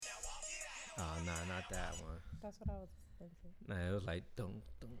Oh, nah, not that one. That's what I was thinking. Nah, it was like dum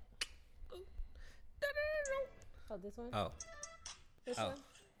dum. Oh, this one? Oh, This oh, one?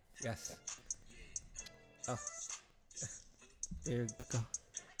 yes. Oh, there you go.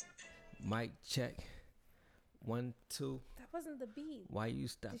 Mic check. 1, 2. That wasn't the beat. Why you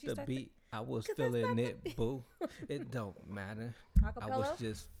stop Did you the start beat? I was 'Cause that's feeling not the it, beat. boo. It don't matter. I was Acapella?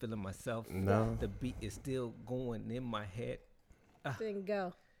 just feeling myself. No. The beat is still going in my head. Then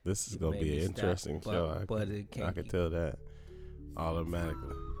go. This is You gonna made be me an stop, interesting but- show. but it I can't can keep- tell that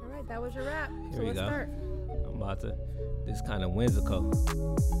automatically. All right, that was your rap. So Here we let's go. start. I'm about to. This kind of whimsical.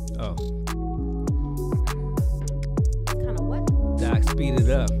 Oh, Kind of what? Doc, speed it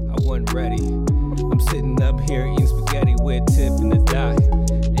up. I wasn't ready. I'm sitting up here eating spaghetti with Tiff and the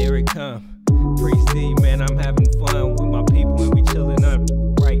Doc. Here it come. Priest D, man, I'm having fun with my people and we chilling up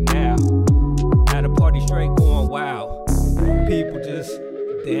right now. At a party straight going wild. People just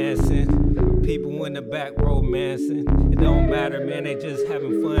dancing. People in the back romancing. It don't matter, man, they just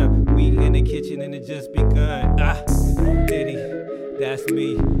having fun. We in the kitchen and it just begun. Diddy, that's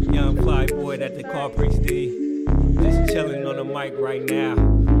me. Young fly boy that they call Priest D. Just chilling on the mic right now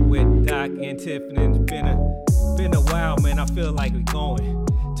with Doc and Tiffany. It's been a while, man. I feel like we're going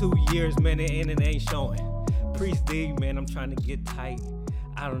 2 years, man, and it ain't showing. Priest D, man, I'm trying to get tight.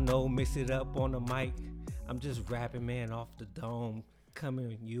 I don't know, mix it up on the mic. I'm just rapping, man, off the dome, coming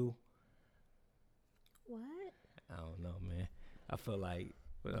with you. What? I don't know, man. I feel like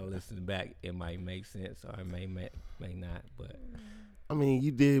when I listen back, it might make sense or it may not, but. I mean,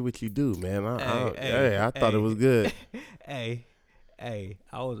 you did what you do, man. I thought hey. it was good. Hey,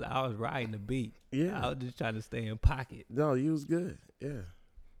 I was riding the beat. Yeah. I was just trying to stay in pocket. No, you was good. Yeah.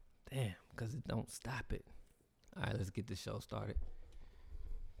 Damn, because it don't stop it. All right, let's get the show started.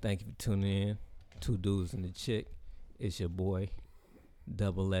 Thank you for tuning in. Two Dudes and a Chick. It's your boy,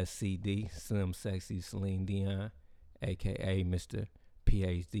 Double SCD, Slim Sexy Celine Dion, a.k.a. Mr.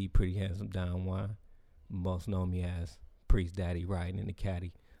 PhD, Pretty Handsome Don Juan. Most know me as Priest Daddy, riding in the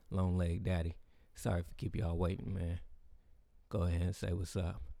caddy, Lone Leg Daddy. Sorry for keep y'all waiting, man. Go ahead and say what's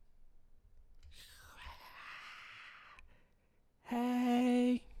up.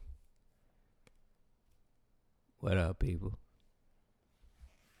 Hey. What up, people?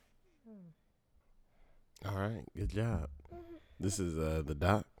 All right. Good job. This is the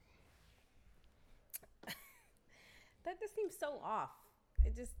Doc. That just seems so off.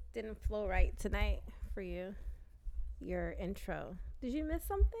 It just didn't flow right tonight for you. Your intro. Did you miss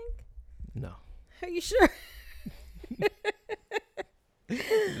something? No. Are you sure?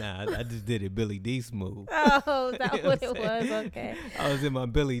 Nah, I just did it Billy D smooth. Oh, is that You know what what it I'm was? Okay. I was in my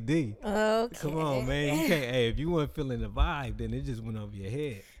Billy D. Okay. Come on, man. You can't. Hey, if you weren't feeling the vibe, then it just went over your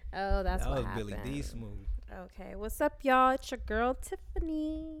head. Oh, that's that what was happened. Billy D smooth. Okay. What's up, y'all? It's your girl,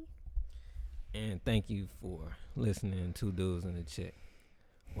 Tiffany. And thank you for listening to Two Dudes and a Chick.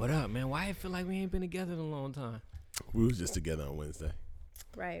 What up, man? Why I feel like we ain't been together in a long time? We was just together on Wednesday.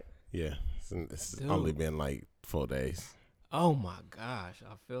 Right. Yeah. It's Dude. only been like 4 days. Oh my gosh,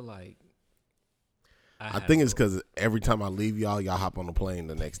 I feel like I think it's because every time I leave y'all hop on the plane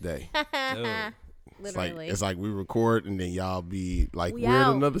the next day. Dude, Literally. It's like we record and then y'all be like, We we're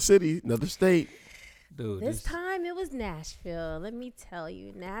out. in another city, another state. dude, This time it was Nashville. Let me tell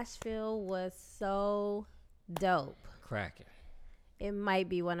you, Nashville was so dope. cracking, It might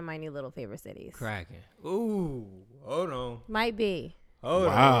be one of my new little favorite cities. cracking. Ooh, hold on, Might be. hold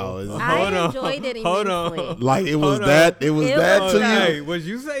Wow, on. is it- I Hold on. enjoyed it Hold immensely. on. Like it was Hold on. that. It was It that was to that. you. Hey, was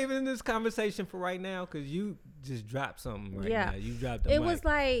you saving this conversation for right now? Cause you just dropped something right Yeah. now. You dropped the It mic. was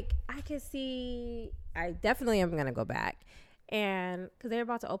like I could see. I definitely am gonna go back, and because they're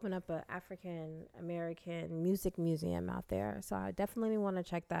about to open up a African American music museum out there, so I definitely want to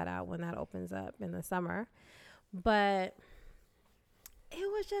check that out when that opens up in the summer. But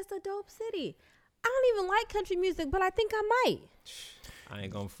it was just a dope city. I don't even like country music, but I think I might. I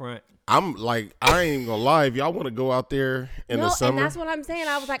ain't gonna front. I'm like, I ain't even gonna lie. If y'all want to go out there in the And summer, that's what I'm saying.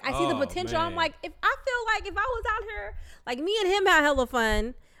 I was like, I see the Oh, potential. I'm man. like, if I feel like if I was out here, like me and him had hella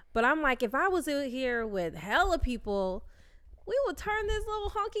fun, but I'm like, if I was out here with hella people, we would turn this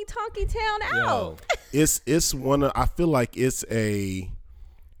little honky tonky town Yo, out. it's one of. I feel like it's a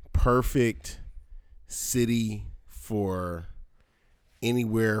perfect city for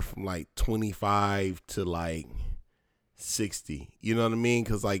anywhere from like 25 to like 60. You know what I mean?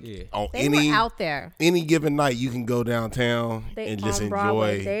 Because like Yeah. on They were out there. any given night, you can go downtown They and just on enjoy.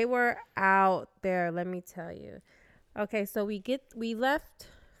 Broadway. They were out there. Let me tell you. Okay, so we left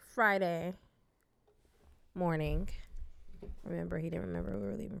Friday morning. Remember, he didn't remember we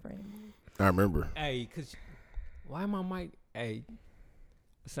were leaving Friday morning. I remember. hey, cause why my mic? Hey,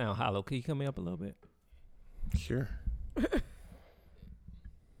 Sound hollow. Can you come up a little bit? Sure.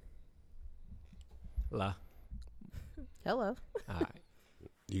 La. Hello. All right.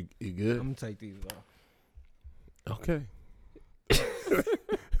 You I'm good? gonna take these off. Okay.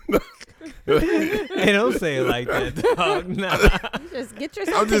 Hey, don't say it like that, dog. Nah. Just get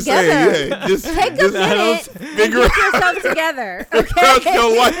yourself I'm just together. saying, yeah. Just Take a just minute and figure get yourself together. figure out Okay.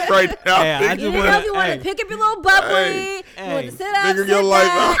 your life right now. Hey, I Figure- just You know, wanna- if you want hey. to pick up your little bubbly, Hey. you want Hey. to sit up, Figure sit your life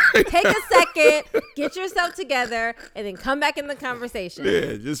back, out. take a second, get yourself together, and then come back in the conversation.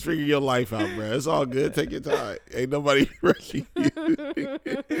 Yeah, just figure your life out, bro. It's all good. Take your time. Ain't nobody rushing you.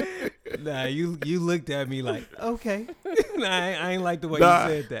 Nah, you looked at me like, okay. Nah, I ain't like the way Nah.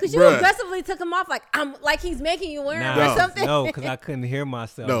 you said that. Because you Bruh. aggressively took him off like he's making you wear him Nah, or something. no, because I couldn't hear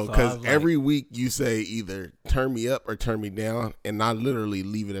myself. No, so I because was like, every week you say either turn me up or turn me down, and I literally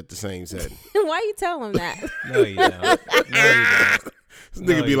leave it at the same setting. Why you tell him that? No, you don't. No, you don't. This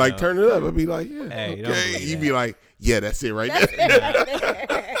No, nigga be you like, don't. turn it up. I'd be like, yeah, Hey, don't okay. believe You that. be like, yeah, that's it right That's there. it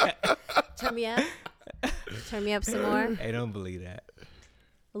right there. Turn me up. Turn me up some more. Hey, don't believe that.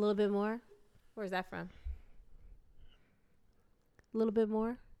 A little bit more. Where's that from? A little bit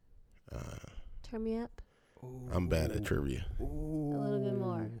more. Turn me up. I'm bad at trivia. A little bit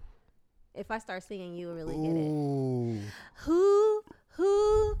more. If I start singing, you will really get it. Ooh.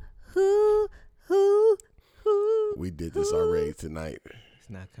 Who. We did this already tonight. It's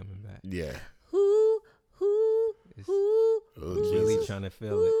not coming back. Yeah. Who. It's Oh, really Jesus. trying to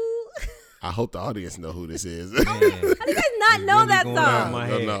feel it. I hope the audience know who this is. Man, How do you guys not It's know really that going on song? my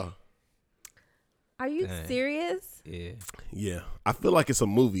head. No. Are you Dang. serious? yeah. Yeah. I feel like it's a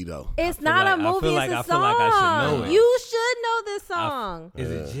movie, though. It's feel not like- a I feel movie. like- It's a I song. feel like I should know it. You should know this song. Is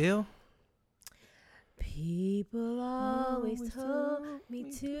it Jill? People always told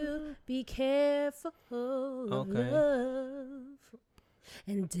me to be careful of Okay. love.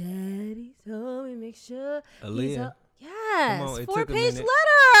 And daddy told me make sure he's Aaliyah. yes, Come on, it took a 4-page minute.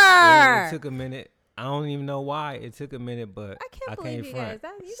 letter. Yeah, it took a minute. I don't even know why it took a minute, but I can't believe you guys.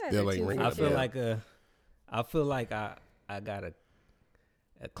 front. You guys Still are ain't too ringing I the feel bell. like I got a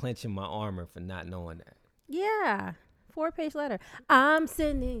clench in my armor for not knowing that. Yeah, 4-page letter. I'm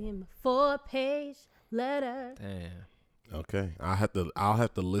sending him a 4-page letter. Damn. Okay. I'll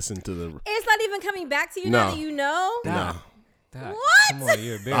have to listen to the. It's not even coming back to you No. now that you know. No. Doc, What? Come on,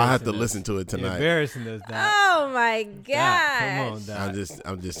 you're embarrassing I'll have to us. listen to it You're tonight. embarrassing us, Doc. Oh my Doc, gosh. come on, Doc.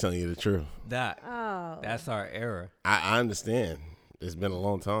 I'm just telling you the truth. Doc, Oh. that's our era. I understand. It's been a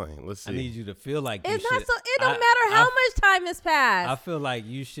long time. Let's see. I need you to feel like you It's should. not so. It don't I- matter how I- much time has I passed. feel like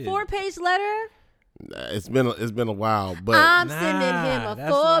you should. 4-page letter. It's been a while, but I'm Nah, sending him a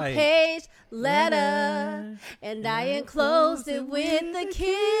that's 4-page letter, and I enclosed it with the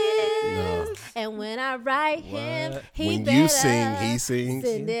kiss. No. And when I write him, What? he when better you sing, he sings.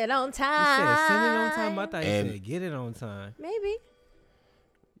 send it on You time. said send it on time. I thought you And- said get it on time. Maybe You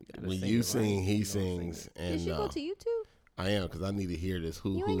gotta When sing you it right. sing, he You gonna sing sings. it. And did you go to YouTube? I am because I need to hear this.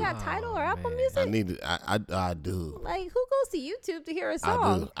 Who? You ain't got Oh, Tidal or Apple man. Music. I need to. I do. Like, who goes to YouTube to hear a I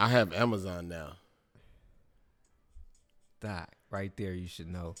song? do. I have Amazon now. Doc, right there, you should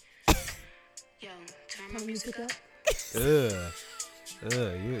know. Yo, turn Turn my music up. You're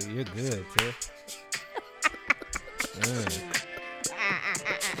good, Tiff.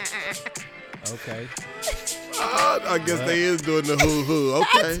 Okay. I guess they is doing the hoo.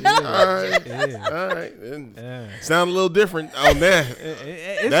 Okay. All right. Yeah. All right. And Yeah. sound a little different on that.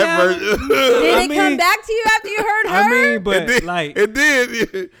 It That sounds- version. Did I it come mean- back to you after you heard her? I mean, It but did. like, It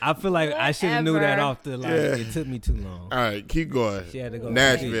did. I feel like I should have knew that Whatever. off the like. Yeah. It took me too long. All right. Keep going. She had to go.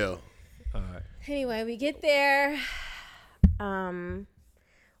 Nashville. All right. Anyway, we get there.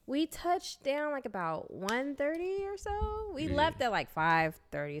 We touched down like about 1:30 or so. We Yeah. left at like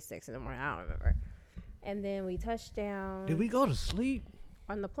 5:36 in the morning. I don't remember. And then we touched down Did we go to sleep?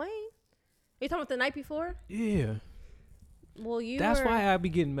 on the plane. Are you talking about the night before? Yeah. Well, That's why I be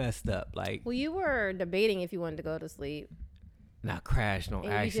getting messed up. Like, Well, you were debating if you wanted to go to sleep, not crash no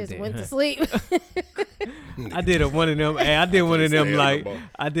and accident. you just went huh? to sleep. I did one of them. Hey, I did one of say them it like no more.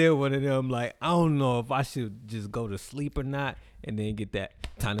 I did one of them like I don't know if I should just go to sleep or not, and then get that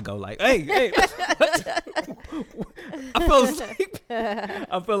time to go like, hey, I fell asleep.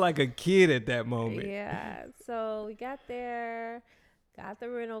 I felt like a kid at that moment. Yeah. So we got there, got the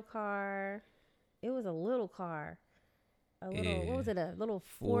rental car. It was a little car. A little, Yeah. what was it? A little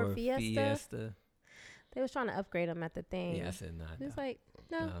Ford Fiesta. Fiesta. They was trying to upgrade them at the thing. Yeah, I said nah. He was nah, like,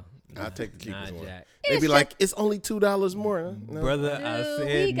 no. no, I'll take the cheapest one. Jack. They It's be like, it's only $2 more. Huh? No. Brother, Dude, I we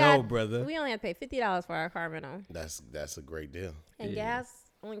said got- no, brother. We only had to pay $50 for our car rental. That's a great deal. And Yeah.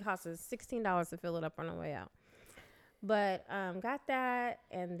 gas only cost us $16 to fill it up on the way out. But got that,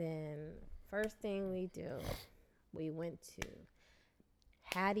 and then first thing we went to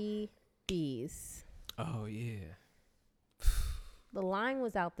Hattie B's. Oh yeah. The line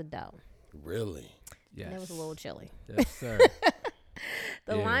was out the door. Really? Yes. And it was a little chilly. Yes, sir.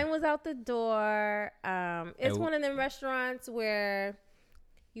 The Yeah. line was out the door. It's And one of them restaurants where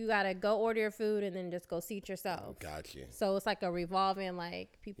you gotta go order your food and then just go seat yourself. Gotcha. So it's like a revolving,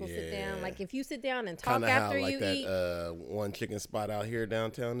 like people sit down. Yeah. Like if you sit down and talk Kind of how after like you that eat. one chicken spot out here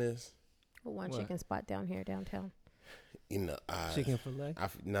downtown is. One What? chicken spot down here downtown. You know, Chicken fillet.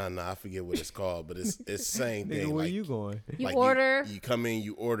 I forget what it's called, but it's the same Nigga, thing. where like, you going? You like order, You come in,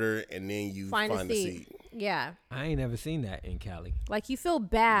 you order, and then you find find a the seat. seat. Yeah. I ain't never seen that in Cali. Like you feel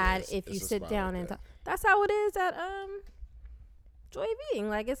bad Yes, if you it's a sit spot down like and that. talk. That's how it is at Joy Being.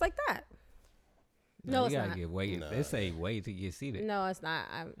 Like it's like that. No, you it's gotta not. get wait. Nah. They say wait to get seated. No, it's not.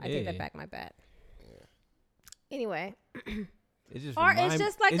 I take that Yeah. back. My bad. Anyway, It just or remind- it's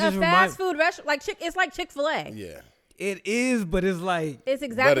just like it a just fast food restaurant. Like it's like Chick-fil-A. Yeah. It is, but it's like It's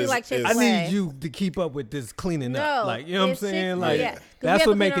exactly it's- like it's- Chick-fil-A. I need you to keep up with this cleaning up. Like you know what I'm it's saying? Chick-fil-A. Like Yeah, 'cause we that's have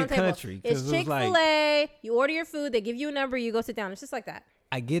what to make clean it on the table. country. It's 'Cause it's like Chick-fil-A. You order your food, they give you a number, you go sit down. It's just like that.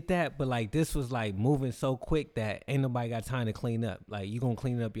 I get that, but like this was like moving so quick that ain't nobody got time to clean up. Like you gonna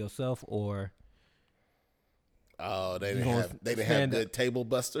clean it up yourself or Oh, they You didn't gonna have good stand up. table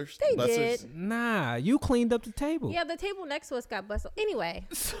busters. They busters? did. nah? You cleaned up the table. Yeah, the table next to us got busted. Anyway,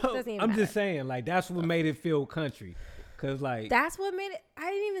 So doesn't even I'm matter. just saying, like that's what made it feel country, cause like that's what made it. I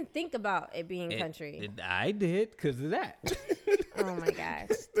didn't even think about it being country. I did, cause of that. Oh my gosh.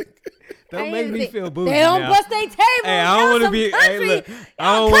 I Don't didn't make even me think- feel bougie. They don't now. bust their table. Hey, I don't want to be. Hey, look,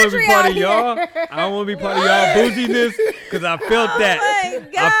 I don't want to be part of y'all. I don't want to be part of y'all bouginess because I felt that.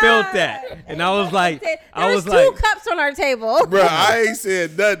 I felt that, and I was like, There I was was two like, cups on our table. Bro, I ain't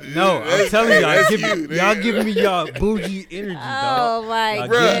said nothing. no, I'm That's- telling y'all, that's give you, me, nigga. y'all giving me y'all bougie energy, dog. Oh my Y'all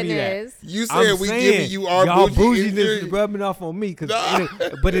Bruh. give me that. goodness. You I'm said we saying, giving you our y'all bougie bouginess is energy. rubbing off on me,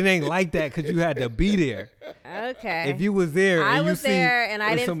 but it ain't like that because you had to be there. Okay. If you was there, I and you was see there and I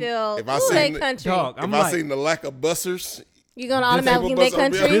there's didn't some- feel If I ooh, seen they the- country. Dog, If I'm I like, seen the lack of busters, You're gonna automatically table think bust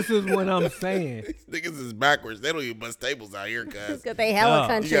on country this is what I'm saying. these niggas is backwards. They don't even bust tables out here, cuz. because they hella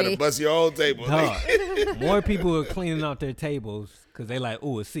Dog. You gotta country. bust your own table. Dog. More people are cleaning out their tables because they like,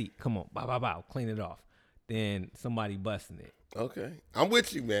 oh, a seat. Come on, bow, bow, bow, clean it off. Then somebody busting it. Okay. I'm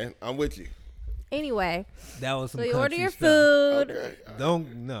with you, man. I'm with you. Anyway, That was some so you order country your stuff. food. Okay.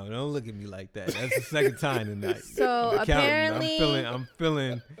 Don't look at me like that. That's the second time tonight. So I'm counting. apparently, I'm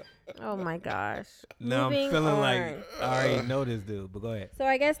feeling. oh my gosh. Now I'm Moving feeling like on. I already know this dude. But go ahead. So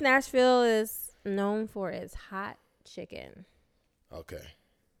I guess Nashville is known for its hot chicken. Okay.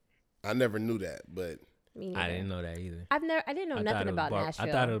 I never knew that, but Me I neither. didn't know that either. I didn't know I thought nothing it was about bar- I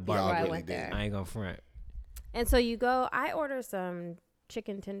Nashville. thought it was before Y'all I really went did. there. I ain't gonna front. And so you go. I ordered some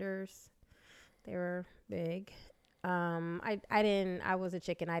chicken tenders. They were big. I didn't. I was a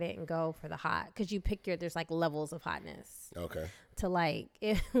chicken. I didn't go for the hot because you pick there's like levels of hotness okay. to like.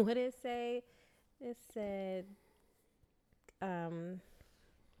 What did it say? It said,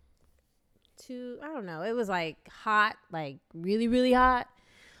 I don't know. It was like hot, like really, really hot,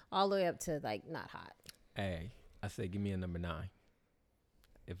 all the way up to like not hot. Hey, I said give me a number 9.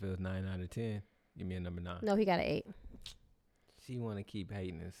 If it was 9 out of 10, give me a number 9. No, he got an 8. She want to keep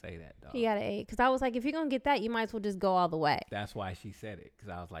hating and say that, dog. He got an 8 because I was like, if you're gonna get that, you might as well just go all the way. That's why she said it, because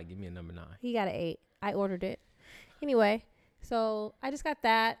I was like, give me a number 9. He got an 8. I ordered it anyway. So I just got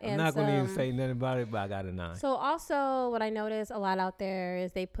that. I'm and not going to even some- say nothing about it, but I got a 9. So also, what I noticed a lot out there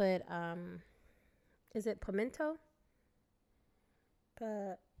is they put, is it pimento?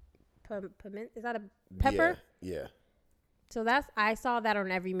 Is that a pepper? Yeah. So I saw that on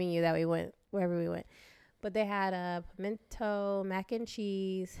every menu that we went, wherever we went. But they had a pimento, mac and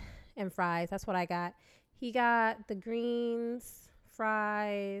cheese, and fries. That's what I got. He got the greens,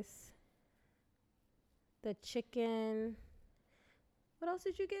 fries, the chicken. What else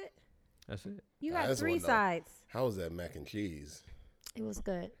did you get? That's it. You I got just 3 wanna know. sides. How was that mac and cheese? It was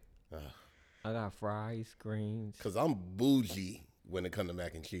good. I got fries, greens. Because I'm bougie when it comes to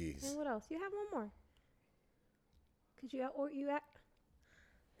mac and cheese. And what else? You have one more. Could you or you at?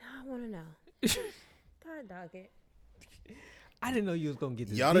 Now I want to know. God dog it. I didn't know you was going to get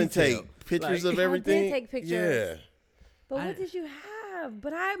this Y'all didn't detail. take pictures Like- of I did everything? take pictures. Yeah. But I- what did you have?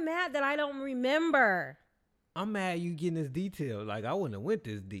 But I'm mad that I don't remember. I'm mad you getting this detail. Like, I wouldn't have went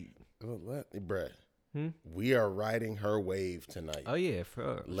this deep. Oh, Brett, Hmm? we are riding her wave tonight. Oh, yeah, for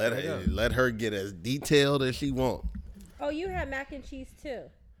her. Let her get as detailed as she want. Oh, you had mac and cheese too.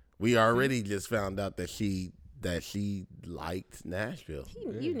 We already just found out that she liked Nashville.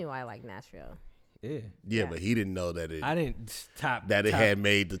 You knew I like Nashville. Yeah, Yeah. but he didn't know that it I didn't top that it top- had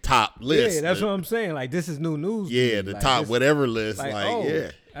made the top list. Yeah, that's what I'm saying. Like this is new news. to Yeah, me. the Like, top this- whatever list. Like, oh,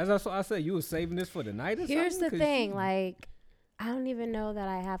 yeah. As I said, you were saving this for the night or Here's something? the 'Cause thing, you- like, I don't even know that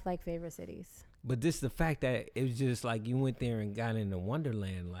I have like favorite cities. But this the fact that it was just like you went there and got into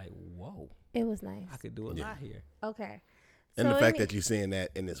Wonderland. Like, whoa, It was nice. I could do a lot here. Okay. And the So fact that you're saying that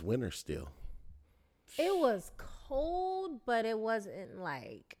in this winter still. it was cold, but it wasn't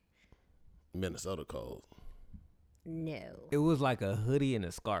like Minnesota cold. no. It was like a hoodie and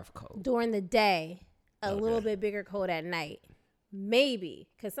a scarf coat. During the day, a little Okay. bit bigger cold at night. Maybe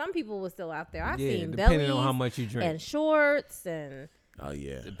because some people were still out there. I've Yeah, seen depending bellies on how much you drink. and shorts and Oh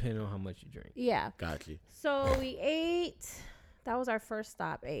yeah. Depending on how much you drink. yeah. Got you. So we ate. That was our first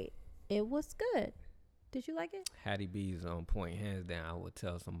stop. It was good. Did you like it? Hattie B's on point, hands down. I would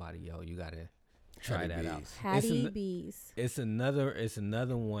tell somebody, yo, you gotta try Hattie that out. B's. Hattie an- B's. It's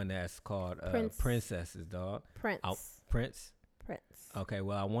another one that's called Princesses, dog. Prince. Prince. Prince. Okay,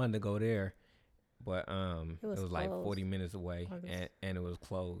 well I wanted to go there, but it was was like closed. 40 minutes away, August. and it was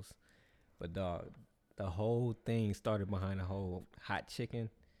closed. But dog, the whole thing started behind the whole hot chicken.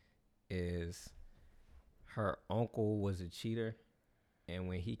 Is her uncle was a cheater, and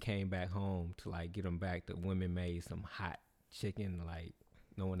when he came back home to like get him back, the women made some hot chicken, like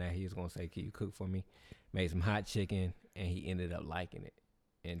knowing that he was gonna say, "Can you cook for me?" Made some hot chicken, and he ended up liking it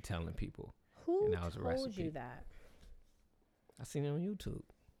and telling people. Who And that was a told recipe. you that? I seen it on YouTube.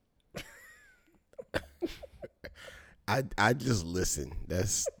 I just listen.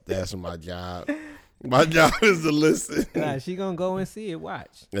 That's my job. My job is to listen. Nah, she gonna go and see it.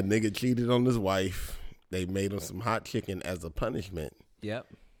 Watch. A nigga cheated on his wife. They made him some hot chicken as a punishment, Yep.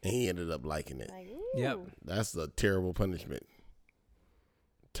 and he ended up liking it. Like, Yep. ooh. That's a terrible punishment.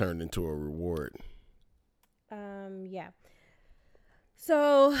 Turned into a reward. Yeah.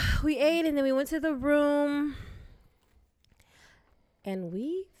 So we ate and then we went to the room and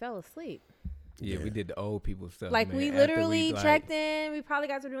we fell asleep. Yeah, Yeah. we did the old people stuff. Like man. we After literally like- checked in. We probably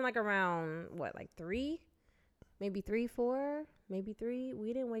got to doing like around what, like 3, maybe 3, 4, maybe 3.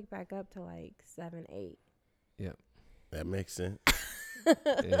 We didn't wake back up till like 7, 8. Yep. That makes sense.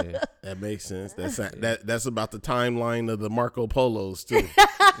 Yeah. That makes sense. That's about the timeline of the Marco Polos too.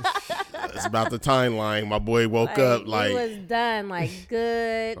 That's about the timeline. My boy woke up like. it was done. Like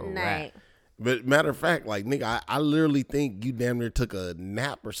good A wrap. night. But matter of fact, like nigga, I literally think you damn near took a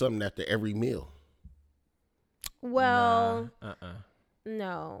nap or something after every meal. Well, Nah,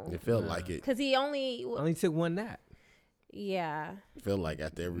 no, It felt like it. because he only Only took one nap. yeah. It felt like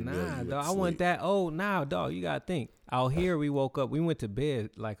after every meal. Nah, You dog. I would want sleep. that. Oh, nah, dog. You gotta think. Out here, we woke up. We went to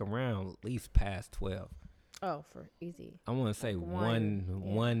bed like around at least past 12. Oh, for easy. I want to say Like one, yeah.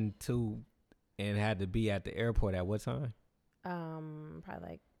 1, 2, and had to be at the airport at what time? Probably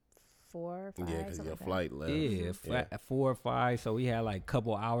like 4, 5. Yeah, because something your like that. flight left. Yeah, Yeah. 4 or 5. So we had like a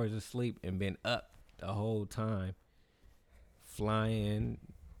couple hours of sleep and been up the whole time, flying.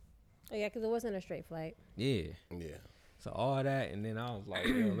 Oh yeah, because it wasn't a straight flight. Yeah. Yeah. So all that, and then I was like,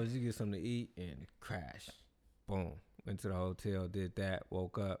 yo, let's just get something to eat and crash. Boom. Went to the hotel, did that,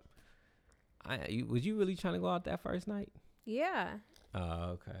 woke up. Was you really trying to go out that first night? Yeah,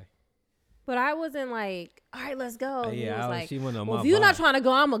 Oh, okay. but I wasn't like, all right, let's go. He was like, she went on well, my if you're not vibe. trying to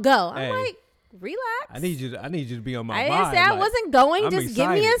go, I'm gonna go. I'm Hey. like, relax. I need you to be on my I vibe. didn't say I like, wasn't going. I'm Just give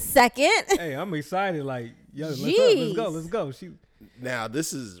me a excited. second. Hey, I'm excited. Like, yo, let's Jeez. go. Let's go. She, Now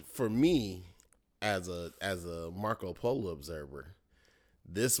this is for me as a Marco Polo observer.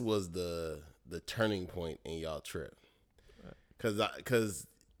 This was the turning point in y'all trip, because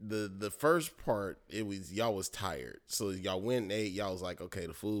the first part it was y'all was tired, so y'all went and ate. Y'all was like, okay,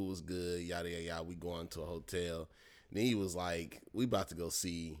 the food was good, yada yada yada. We going to a hotel. Then he was like, we about to go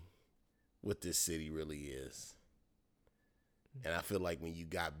see what this city really is. And I feel like when you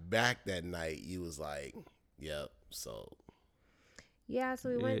got back that night, you was like, yep. So Yeah, so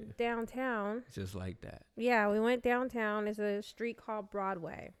we went downtown. just like that. Yeah, we went downtown. It's a street called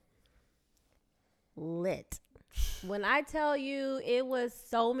Broadway. Lit. When I tell you it was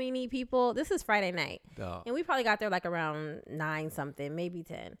so many people, this is Friday night. Dog. And we probably got there like around 9 something, maybe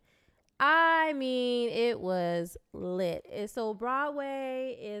 10. I mean, it was lit. So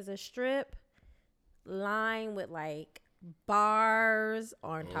Broadway is a strip line with like bars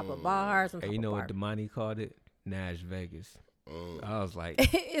on top of bars on top Hey, you of know bars. what Damani called it? Nash Vegas. I was like,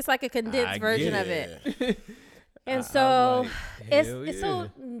 It's like a condensed I version get of it. yeah. And I was so like, it's hell so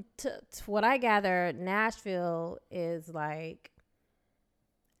yeah. to what I gather, Nashville is like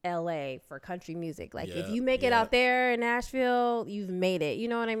LA for country music. Like if Yeah, you make it yeah. out there in Nashville, you've made it. You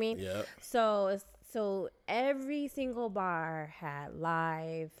know what I mean? Yep. So every single bar had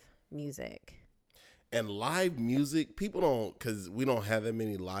live music. And live music, people don't, because we don't have that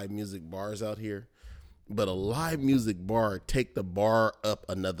many live music bars out here. But a live music bar, take the bar up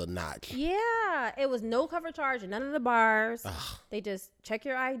another notch. Yeah, it was no cover charge in none of the bars. They just check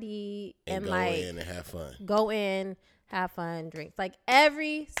your ID and go like in and have fun. Go in, have fun, drinks. Like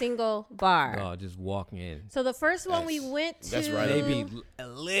every single bar. Oh, just walking in. So the first one we went to, that's right. They be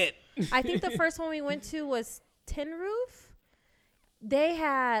lit. I think the first one we went to was Tin Roof. They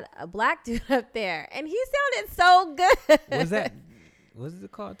had a black dude up there, and he sounded so good. Was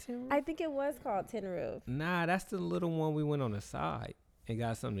it called Tin Roof? I think it was called Tin Roof. Nah, that's the little one we went on the side and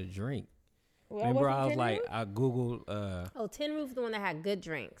got something to drink. Well, Remember, wasn't I was Tin like, Roof? I Googled. Oh, Tin Roof, the one that had good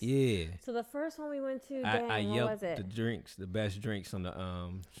drinks. Yeah. So the first one we went to, I what yelped was it? the drinks, the best drinks on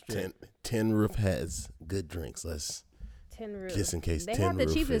the strip. Tin Roof has good drinks. Let's Tin Roof. just in case They Tin had the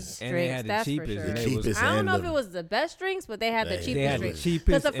Roof cheapest is. And drinks. they had the that's cheapest, for and sure. they was cheapest I don't and know if the- it was the best drinks, but they had the They cheapest They had the drinks. cheapest.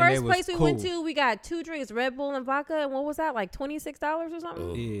 Because the and they first was place we cool. went to, we got 2 drinks, Red Bull and vodka, and what was that, like $26 or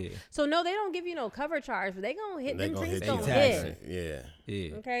something? Yeah. So no, they don't give you no cover charge, but they gonna hit They them gonna drinks. hit you. Gonna taxing. hit. Yeah.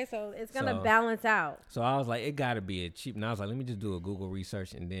 Yeah. Okay, so it's gonna So- balance out. So I was like, it got to be a cheap. And I was like, let me just do a Google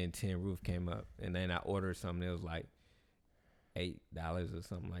research. And then Tin Roof came up. And then I ordered something. It was like $8 or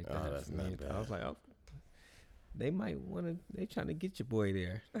something like that. Oh, that's And not then bad. I was like, oh, they might want to, they trying to get your boy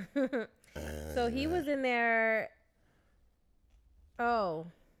there. So he was in there. Oh,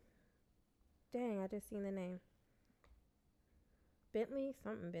 dang! I just seen the name. Bentley,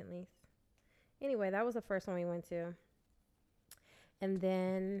 something Bentley's. Anyway, that was the first one we went to. And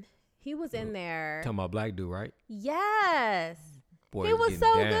then he was in there. Talking about black dude, right? Yes. Boy It was getting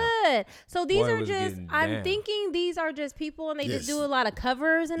so down. good. So these Boy are was just, getting I'm down. thinking these are just people and they just Yes. do a lot of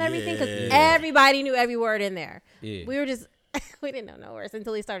covers and everything because Yeah. everybody knew every word in there. Yeah. We were just, we didn't know no words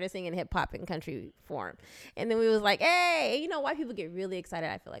until he started singing hip hop and country form. And then we was like, hey, you know, white people get really excited,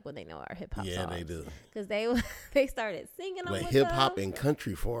 I feel like, when they know our hip hop songs. Yeah, they do. Because they started singing them But with hip hop us. and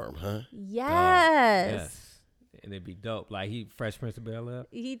country form, huh? Yes. Yes. And it'd be dope. Like he Fresh Prince of Bel-Air.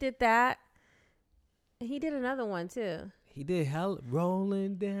 He did that. He did another one too. He did hell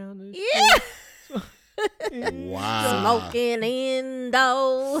rolling down the Yeah. Wow. Smoking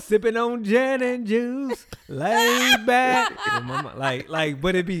indoors. sipping on gin and juice, laid back. And my mama- like,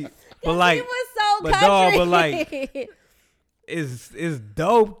 but it be, but He like, was so but country. dog, but like, it's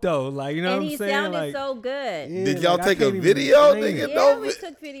dope though. Like, you know and what he I'm saying? sounded Like, so good. yeah, Did y'all like, I take a can't even video, explain nigga? it. Yeah, No, we but-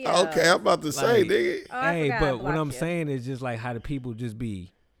 took video. Okay, I'm about to say, Like- nigga. Oh, I Hey, forgot I but what blocked I'm you. saying is just like how the people just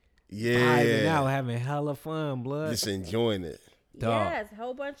be vibing out, Yeah. having hella fun, blood. Just enjoying it. Dog. Yes,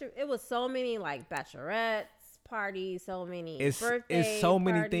 whole bunch of. It was so many like bachelorettes parties, so many It's birthday so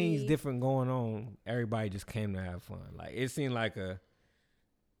many things parties. different going on. Everybody just came to have fun. Like it seemed like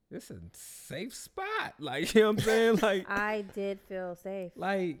it's a safe spot. Like, you know what I'm saying? Like I did feel safe.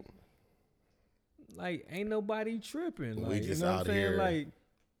 like ain't nobody tripping. We Like, just you know out what I'm saying? here. Like,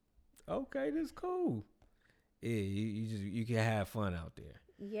 okay, this cool. Yeah, you can have fun out there.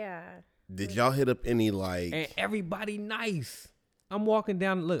 Yeah. Did y'all hit up any like? And everybody nice. I'm walking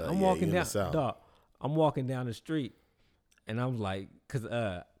down. Look, I'm yeah, walking you in the down. South. Dog, I'm walking down the street, and I was like, cause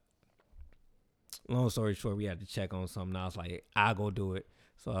long story short, we had to check on something. I was like, I'll go do it.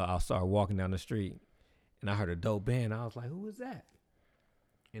 So I started walking down the street, and I heard a dope band. I was like, who is that?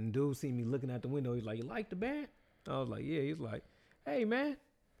 And the dude see me looking out the window. He's like, you like the band? I was like, yeah. He's like, hey man,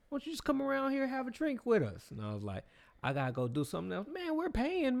 why don't you just come around here and have a drink with us? And I was like, I gotta go do something else. Man, we're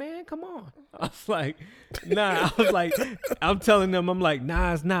paying, man. Come on. I was like, nah. I was like, I'm telling them, I'm like,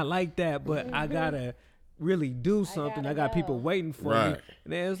 nah, it's not like that. But I gotta really do something. I gotta got people go. waiting for me. Right.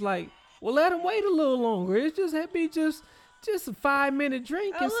 And then it's like, well, let them wait a little longer. It's just had me just a 5-minute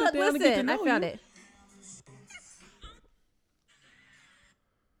drink Oh and sit look, down and get to listen, I know found you. it.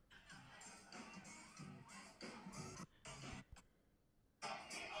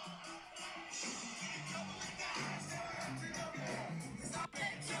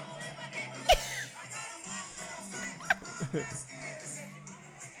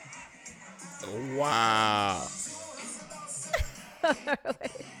 Wow.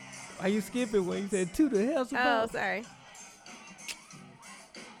 Why you skipping when you said to the hell's Oh, about? sorry.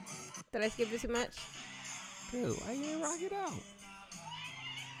 Did I skip it too much? Dude, why you ain't rock it out?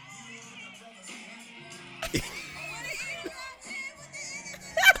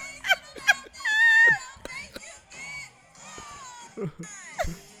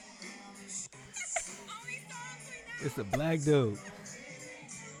 It's a black dude.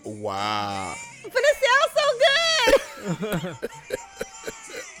 Wow. But it sounds so good.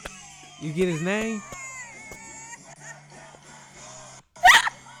 You get his name?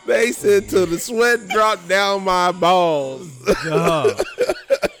 They said till the sweat dropped down my balls. Dog.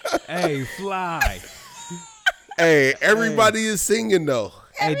 Hey, fly. Hey, everybody is singing though.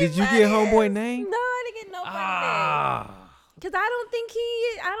 Hey, did you get homeboy name? No, I didn't get nobody's name. Ah. Cause I don't think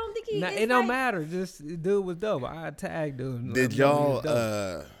he. Nah, is it don't like- matter. Just dude was dope. I tagged him. Did He was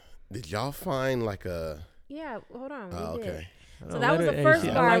dope. y'all find like a? Yeah, hold on. Oh, We did. okay. So that was the first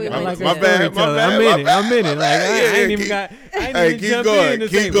shit, bar we I went like to. My bad, my bad, I'm my in it. bad. I'm in it. Like I ain't even keep- got. I ain't hey, even keep jump going, in to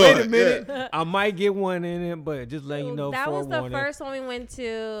keep say, going, wait a minute. I might get one in it, but just let you know. That was the forewarning. first one we went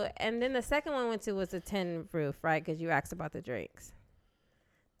to, and then the second one we went to was the Tin Roof, right? Because you asked about the drinks.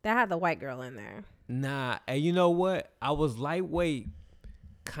 That had the white girl in there. Nah, and you know what? I was lightweight,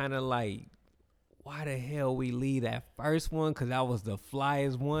 kind of like, why the hell we leave that first one? Because that was the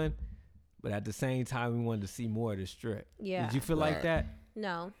flyest one. But at the same time, we wanted to see more of the strip. Yeah. Did you feel like Right. that?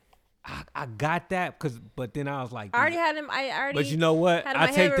 No, I got that, but then I was like, I already had him. I already. but you know what? had in I my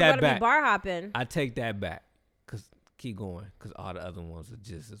head take we were that gonna be back. bar hopping. I take that back. Cause keep going. Cause all the other ones are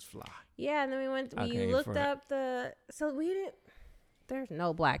just as fly. Yeah, and then we went. I We can't looked front. up the. So we didn't. There's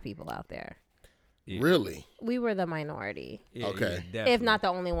no black people out there. Yeah. Really? We were the minority, Yeah, Okay. yeah, if not the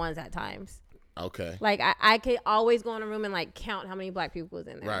only ones at times. Okay. Like I could always go in a room and like count how many black people was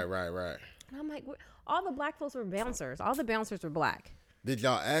in there. Right. And I'm like, all the black folks were bouncers. All the bouncers were black. Did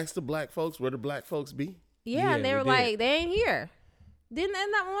y'all ask the black folks where the black folks be? Yeah, Yeah, and they we were did. like, they ain't here. Didn't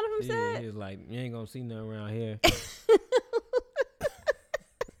that one of them Yeah, said? he was like, you ain't gonna see nothing around here.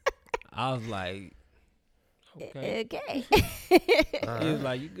 I was like, okay. Okay. He was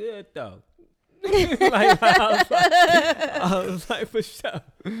like, you good though. I was like, for sure.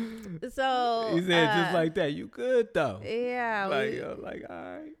 So He said just like that, you good though. yeah, Like, I was like, all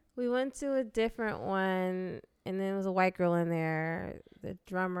right. we went to a different one, and then there was a white girl in there. The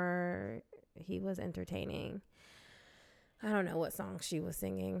drummer, he was entertaining. I don't know what song she was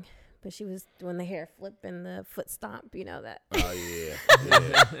singing, but she was doing the hair flip and the foot stomp. You know that. Oh yeah.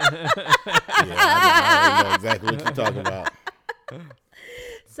 I know exactly what you're talking about.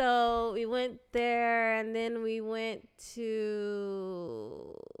 So we went there, and then we went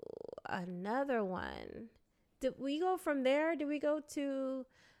to another one. Did we go from there? Did we go to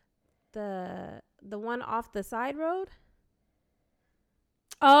the one off the side road?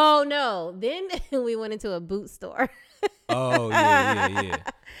 Oh no! Then we went into a boot store. Oh yeah.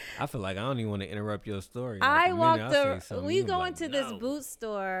 I feel like I don't even want to interrupt your story. Like, I the minute walked. I say something, We you go like, into this no. boot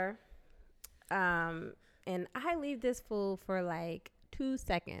store, and I leave this fool for like 2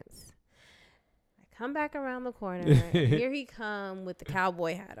 seconds. I come back around the corner, and here he come with the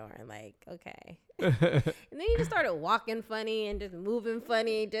cowboy hat on. Like, okay. And then he just started walking funny and just moving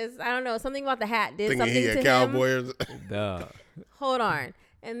funny. Just I don't know, something about the hat did Thinking something he to a cowboy him. or Duh. Hold on.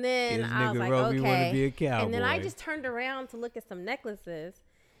 And then This I was nigga like, Roby wanna okay. be a cowboy. And then I just turned around to look at some necklaces.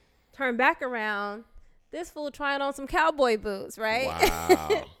 Turned back around. This fool trying on some cowboy boots, right?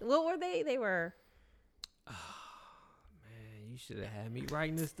 Wow. What were they? They were You should have had me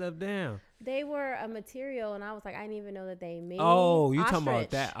writing this stuff down. a material, and I was like, I didn't even know that they made. Oh, you talking about ostrich.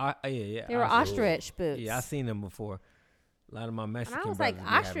 that? Yeah. They were ostrich boots. Yeah, I seen them before. A lot of my And Mexican I was brothers like, be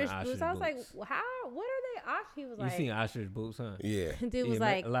having ostrich boots. I was like, boots. how? What are they? He was You like, seen ostrich boots, huh? Yeah. dude was Yeah,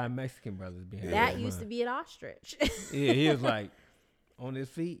 like, a lot of Mexican brothers be having that them, used huh? to be an ostrich. Yeah, he was like, on his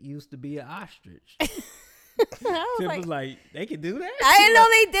feet used to be an ostrich. I was Tip like, was like, they can do that? I didn't know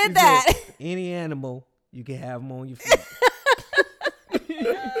they did He that. said, any animal, you can have them on your feet.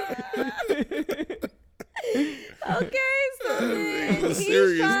 Okay, so then He was he's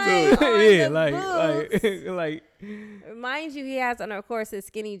serious, trying too. on Yeah, the like, boots. Mind you, he has on, of course, his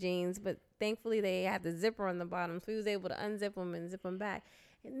skinny jeans, but thankfully they had the zipper on the bottom, so he was able to unzip them and zip them back.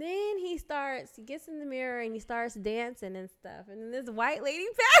 And then he gets in the mirror and he starts dancing and stuff. And then this white lady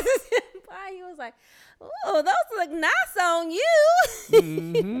passes him by. He was like, "Oh, those look nice on you."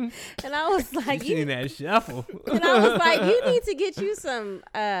 mm-hmm. And I was like, You seen that shuffle. and I was like, you need to get you some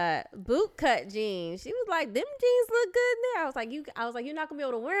boot cut jeans. She was like, them jeans look good in there. I was like, you're not gonna be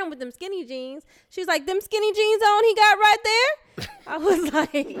able to wear them with them skinny jeans. She was like, them skinny jeans on he got right there. I was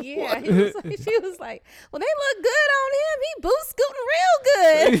like, yeah. She was like, well, they look good on him. He boot scooting real good.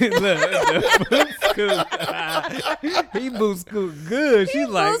 He boot scoot good. She's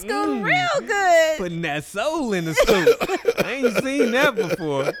like, Boot scooting real good. putting that soul in the scoop. I ain't seen that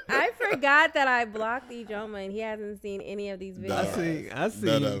before. I forgot that I blocked Ijoma and he hasn't seen any of these Nah. videos. I seen.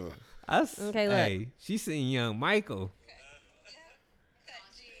 None of them. Okay, look. Hey, she seen young Michael.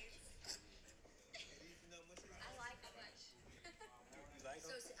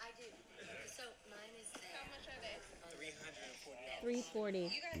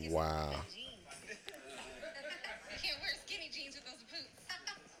 $340. Wow. You can't wear skinny jeans with those boots.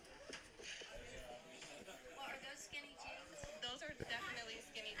 What are those skinny jeans? Those are definitely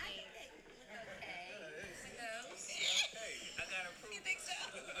skinny jeans. Okay. With those?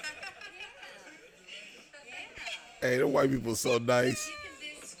 Hey, the white people so nice.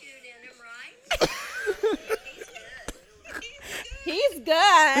 He's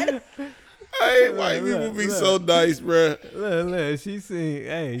good. Hey, white people be so nice, bruh. Look, she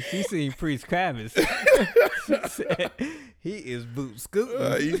seen Priest Kravis. She said he is boot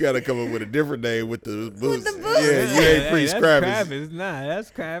scooting. You gotta come up with a different name with the boots. the boots. Yeah, you ain't Priest that's Kravis. Kravis. Nah,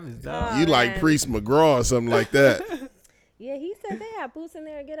 that's Kravis, dog. You like man. Priest McGraw or something like that. Yeah, he said they have boots in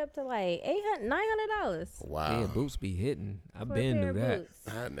there that get up to like $800, $900. Wow. Yeah, boots be hitting. I for a been pair knew of that.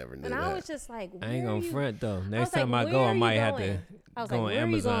 boots. I never knew And that. I was just like, I ain't where gonna you- front though. was Next like, time I where go, I are you might have to going? I was go like, on where are you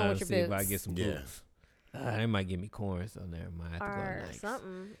going Amazon with and your see if I boots? get some Yeah. boots. They might give me corns on there. Might have to go Or next.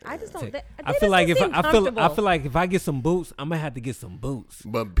 something. I just don't. Take- They I feel like just if seem I feel comfortable. like if I get some boots, I'm gonna have to get some boots.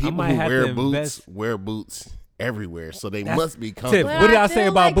 But people might who have wear to boots invest- wear boots everywhere, so they That's- must be Tiff, comfortable. what did I feel say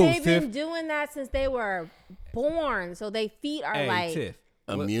about like boots, They've Tiff? been doing that since they were born, so their feet are Hey, like Tiff.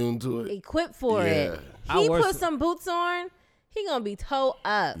 Immune to it. equipped for Yeah. it. I He wore put some- some boots on, he gonna be toe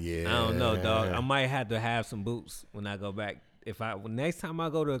up. Yeah. I don't know, dog. I might have to have some boots when I go back. Next time I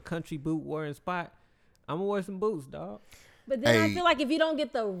go to a country boot wearing spot, I'm gonna wear some boots, dog. But then I Hey. feel like if you don't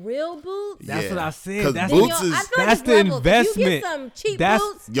get the real boots, That's Yeah. what I 'Cause said. That's boots then is- I feel like that's it's the levels. If you investment. get some cheap That's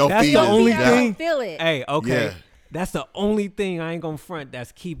boots, Your that's feet the is only down. thing. feel it. Hey, okay. Yeah. That's the only thing I ain't gonna front.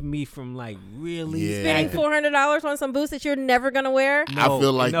 That's keeping me from like really Yeah. Spending acting- $400 on some boots that you're never gonna wear. I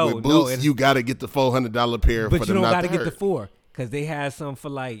feel like with boots, it's- you got to get the $400 pair but for you them don't not got to to get the hurt. 4 because they had some for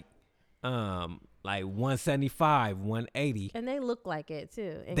like 175, 180. And they look like it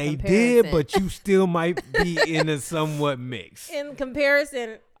too. In They comparison. did, but you still might be in a somewhat mix. in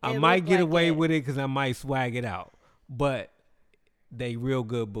comparison, I it might looked get like away it. with it because I might swag it out, but they real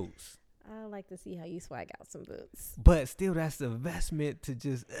good boots. I like to see how you swag out some boots. But still, that's the investment to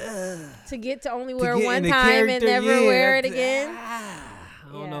just To get to only to wear get one in the time and character, never yeah, wear it that's- again.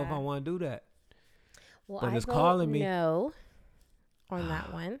 I don't know if Yeah. I want to do that, Well, but I it's vote calling me. no on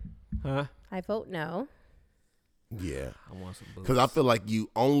that one. huh? I vote no. Yeah. I want some boots. Because I feel like you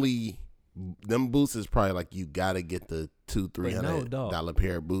only, them boots is probably like you got to get the $200-$300 dog.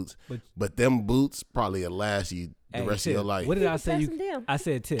 pair of boots. But- But them boots probably will last you the Hey, rest of your Tiff, life. What did I Pass say? them down. I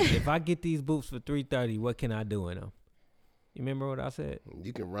said, Tiff, if I get these boots for $330, what can I do in them? You remember what I said?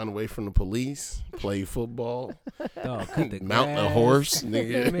 You can run away from the police, play football, Dog, cut the mount a grass. horse,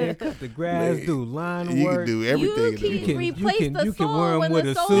 nigga. Man, cut the grass, Man, do line You work. can do everything. You in can them boots. replace the you can wear sole 'em when with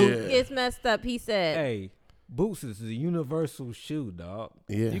the a sole suit. gets messed up. He said. Hey, boots is a universal shoe, dog.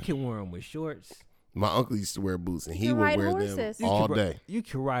 Yeah. You can wear them with shorts. My uncle used to wear boots, and he can would ride wear horses. them all can, day. You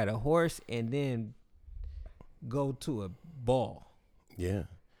can ride a horse and then go to a ball Yeah.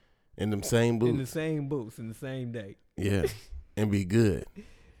 In them same in the boots. same boots in the same day. Yeah. And be good.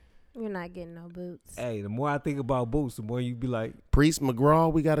 You're not getting no boots. Hey, the more I think about boots, the more you be like, Priest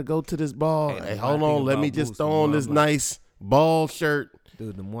McGraw, we got to go to this ball. Hey, Hey, the hold more I on. think Let about me just boots, throw the on more this I'm like- nice ball shirt.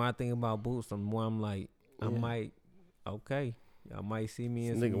 dude, the more I think about boots, the more I'm like, I Yeah. might, okay, y'all might see me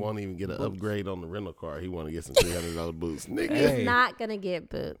This in nigga some won't even get an boots. upgrade on the rental car. He want to get some $300 boots. Nigga. Hey. He's not gonna get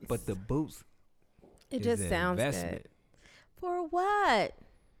boots. But the boots, it is just an sounds investment. good. For what?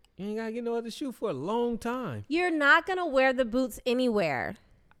 You ain't gotta get no other shoe for a long time. You're not gonna wear the boots anywhere.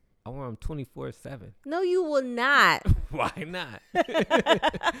 I wear them 24/7. No, you will not. Why not?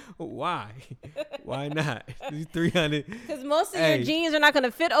 Why? Why not? These 300. Because most of Hey. your jeans are not gonna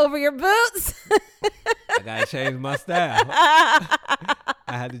fit over your boots. I gotta change my style. I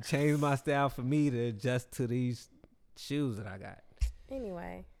had to change my style for me to adjust to these shoes that I got.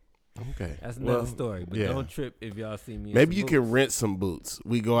 Anyway, Okay. That's another Well, story. But yeah. don't trip if y'all see me. in Maybe some you can boots. rent some boots.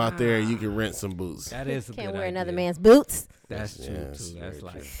 We go out there and you can rent some boots. That is a can't good wear another idea. man's boots. That's true Yes, too. That's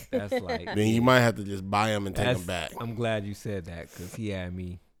very like that's like. Then you might have to just buy them and take that's- them back. I'm glad you said that because he had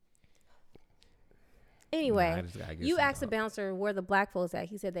me. Anyway, I just gotta get you some asked the out. bouncer where the black folks at.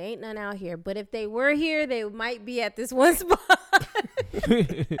 He said they ain't none out here. But if they were here, they might be at this one spot.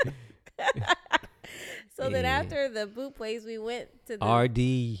 So then Yeah. after the boot place, we went to the.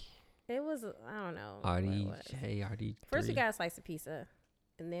 RD, It was I don't know. what it was. RDJ, RD. First we got a slice of pizza,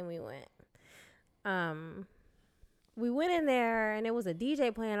 and then we went. We went in there and it was a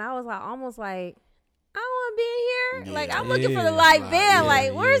DJ playing. I was like, almost like, I want to be in here. Like Yeah. I'm looking for the Yeah, live right, band. yeah,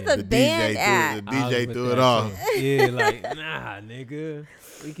 Like where's yeah. the band at? The DJ threw it off. Yeah, like nah, nigga.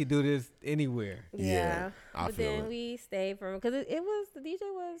 We could do this anywhere. Yeah, I But feel then it. we stayed for because it was the DJ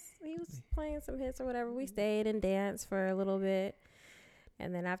he was playing some hits or whatever. We stayed and danced for a little bit,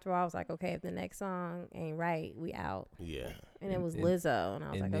 and then after all, I was like, okay, if the next song ain't right, we out. Yeah. And it was And- Lizzo, and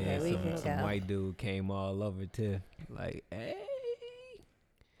I was And like, okay, then we some can go. white dude came all over Tiff, like, hey,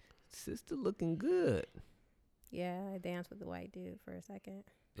 sister looking good. Yeah, I danced with the white dude for a second.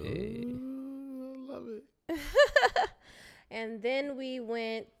 Yeah. love it. And then we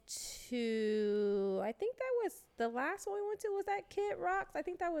went to, I think that was the last one we went to, was that Kid Rock's? I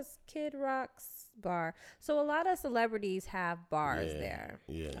think that was Kid Rock's bar. So a lot of celebrities have bars there.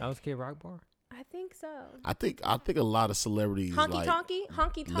 Yeah. That was Kid Rock bar. I think so. I think a lot of celebrities Honky like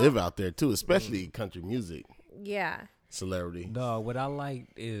Tonk. live out there too, especially country music Yeah. celebrity. No, what I like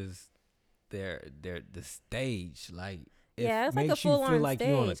is the stage. Like, Yeah, it's like a makes you feel full-on like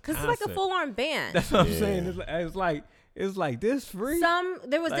you're on a stage. Because it's like a concert. full-on band. That's what I'm Yeah. saying. It's like this free.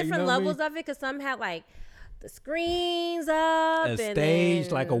 There was Like, you different know what I mean? levels of it because some had like the screens up. A and stage,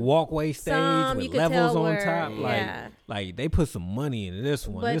 then like a walkway stage some you with could levels tell on were- top. yeah. Like they put some money into this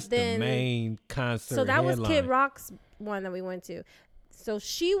one. But This then- the main concert. So that was Kid headline. Rock's one that we went to. So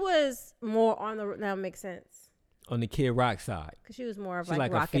she was more on the, that makes sense. On the Kid Rock side. Because she was more of She's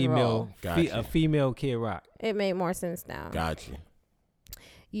like like rock a and roll. female, Gotcha. a female Kid Rock. It made more sense now. Gotcha.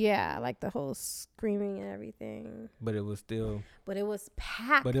 Yeah, like the whole screaming and everything. But it was still, But it was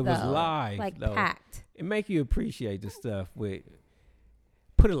packed. But it was though. live, Like though. packed. it make you appreciate the stuff with,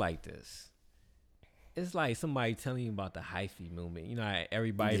 put it like this. It's like somebody telling you about the hyphy movement. You know, how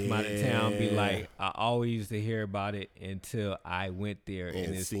everybody from out of town be Yeah. like, I always used to hear about it until I went there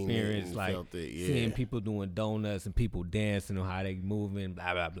and seen it experienced and like felt it, yeah. seeing people doing donuts and people dancing on how they moving,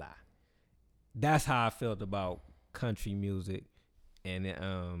 blah blah blah. That's how I felt about country music,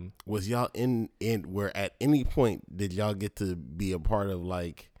 and Was y'all in where at any point did y'all get to be a part of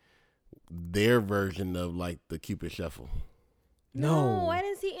like their version of like the Cupid Shuffle? no, I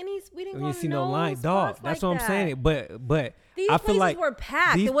didn't see any. We didn't we go didn't to see no line, spots dog. like That's what I'm that. saying. But These I places feel like were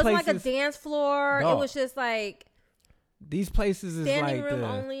packed. these It wasn't like a places- dance floor. It Dog. was just like these places is standing like room the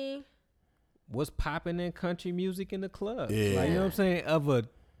only. what's popping in country music in the club. Yeah. Like, you know what I'm saying? Of It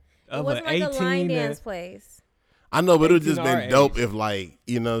a wasn't like 18 a line to- dance place. I know, but it would 18 just our been dope age. if like,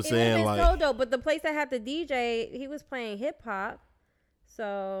 you know what I'm It would saying? have Like been so dope. But the place that had the DJ, he was playing hip hop,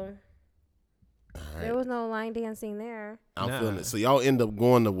 so there was no line dancing there. I'm Nah. feeling it. So y'all end up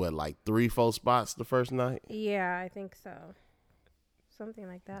going to what, like 3-4 spots the first night? Yeah, I think so. Something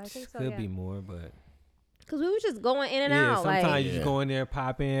like that. I think so. Could Yeah. be more, but Because we were just going in and yeah, out. sometimes Like, you Yeah. just go in there,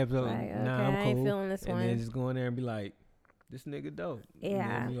 pop in, be like, like, okay, nah, I'm I ain't cool. feeling this And one. then just go in there and be like, this nigga dope. And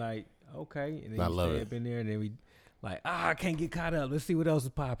Yeah. then be like, okay. And then I you love stay it. up in there and then we like, I can't get caught up. Let's see what else is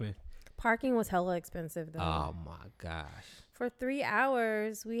popping. Parking was hella expensive though. Oh my gosh. For 3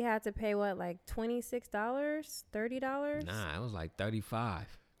 hours, we had to pay what, like $26, $30? Nah, it was like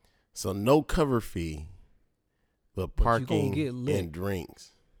 35. So no cover fee, but But you gonna parking get lit. and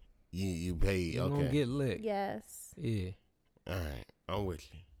drinks. You pay, You're okay. gonna get lit. Yes. Yeah. All right. I'm with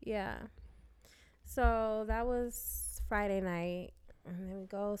you. Yeah. So that was Friday night. And then we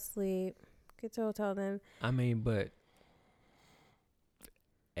go sleep, get to a hotel. Then I mean, but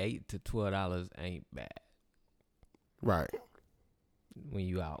 $8 to $12 ain't bad Right. when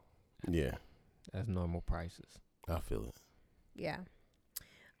you out. Yeah. That's normal prices. I feel it. yeah.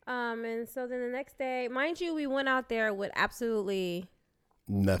 And so then the next day, mind you, we went out there with absolutely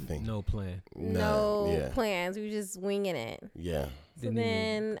Nothing. No plan. no Yeah. plans. We were just winging it. Yeah. So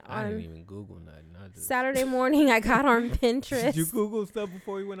then I didn't on even Google nothing. I just, Saturday morning, I got on Pinterest. Did you Google stuff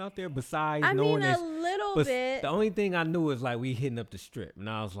before you went out there? Besides I knowing mean, a this, little but bit. the only thing I knew is like we hitting up the strip, and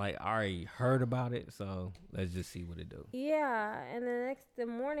I was like, I already heard about it, so let's just see what it do. Yeah, and the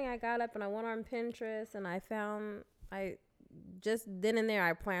morning I got up and I went on Pinterest and I just then and there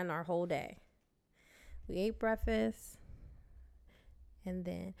I planned our whole day. We ate breakfast, and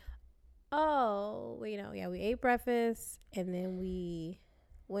then we ate breakfast, and then we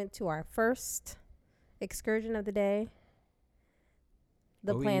went to our first excursion of the day,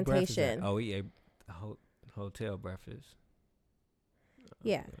 the Where we eat breakfast at? plantation. Oh, we ate hotel breakfast.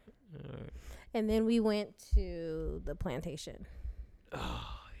 Yeah, All right. and then we went to the plantation.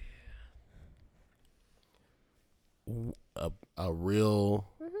 A real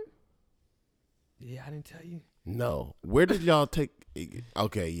Yeah, I didn't tell you. no. Where did y'all take?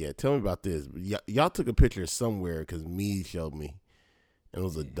 Okay, yeah. Tell me about this. Y'all took a picture somewhere because me showed me. It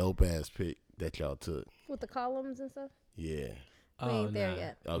was a dope ass pic that y'all took. With the columns and stuff. Yeah. We ain't there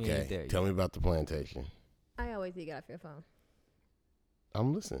yet. We ain't Okay. there Tell yet. me about the plantation. I always get off your phone.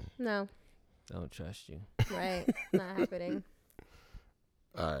 I'm listening. No, Don't trust you. right? Not happening.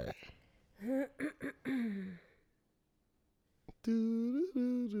 All right.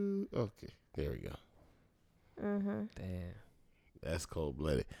 Okay. There we go. Mm-hmm. Damn. That's cold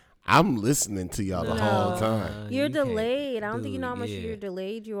blooded. I'm listening to y'all the whole No. time. You're You can't- delayed. I don't think you dude, know how much yeah. you're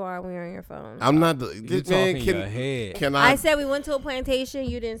delayed you are when you're on your phone. I'm not You the talking man. your head. Can I I? said we went to a plantation.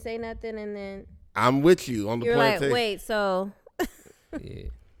 You didn't say nothing, and then I'm with you on the you're like, plantation. "Wait, so Yeah.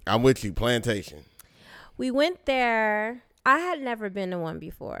 I'm with you. Plantation. We went there. I had never been to one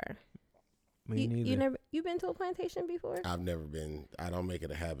before. Me neither. You been to a plantation before? I've never been. I don't make it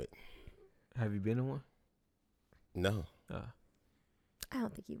a habit. Have you been to one? No. I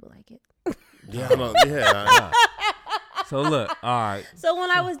don't think you would like it. Yeah. I don't, yeah. So look, all right. So when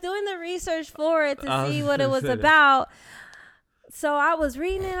I was doing the research for it to I see was what it gonna was say that. about, so I was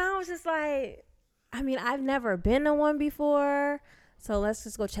reading it. And I was just like, I mean, I've never been to one before, so let's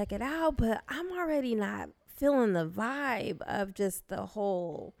just go check it out. But I'm already not feeling the vibe of just the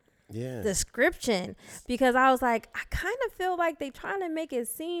whole Yeah. description, because I was like, I kind of feel like they trying to make it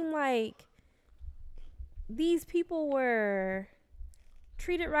seem like these people were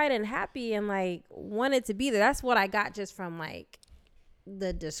treated right and happy and like wanted to be there. That's what I got just from like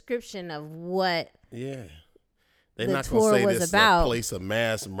the description of what Yeah. They're the not going tour to say was this about. is a place of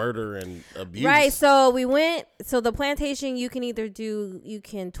mass murder and abuse. Right. So we went. So the plantation, you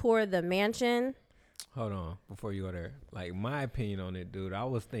can tour the mansion. Hold on, before you go there. Like, my opinion on it, dude, I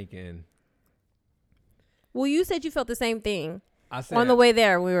was thinking. Well, you said you felt the same thing I said on the way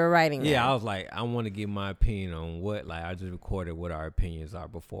there. We were writing. Yeah, I was like, I want to give my opinion on what, like, I just recorded what our opinions are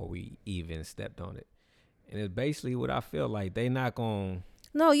before we even stepped on it. And it's basically what I feel like. They not going to.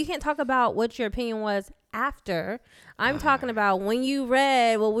 No, you can't talk about what your opinion was after. I'm talking about when you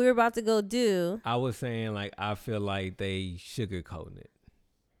read what we were about to go do. I was saying, like, I feel like they sugarcoating it.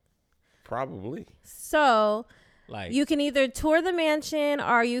 Probably. So Like, you can either tour the mansion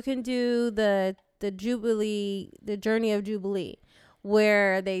or you can do the Jubilee, the journey of Jubilee,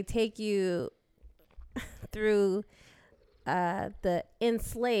 where they take you through the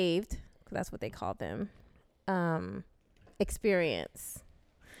enslaved, 'cause that's what they call them, experience,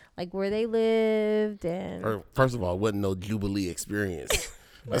 like where they lived and. First of all, it wasn't no Jubilee experience.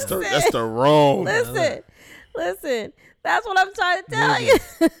 That's the wrong. Listen. That's what I'm trying to tell you.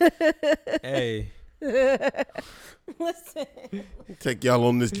 hey, Listen. Take y'all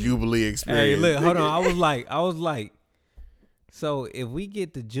on this Jubilee hey, experience. look, hold on. I was like, so if we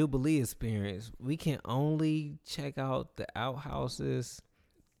get the Jubilee experience, we can only check out the outhouses,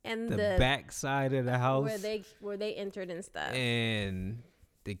 And the back side of the house, where they entered and stuff. and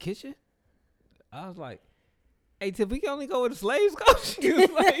the kitchen. I was like, hey, Tiff, we can only go where the slaves go. She was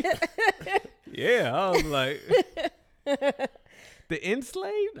like, yeah. I was like, the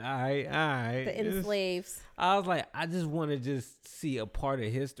enslaved? All right. The enslaves. I was like, I just want to just see a part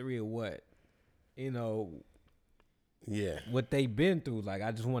of history of what, Yeah. what they've been through. Like,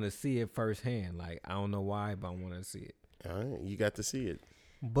 I just want to see it firsthand. Like, I don't know why, but I want to see it. All right. You got to see it.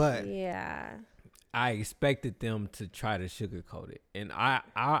 But Yeah. I expected them to try to sugarcoat it. And I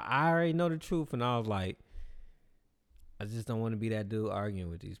already know the truth, and I was like, I just don't want to be that dude arguing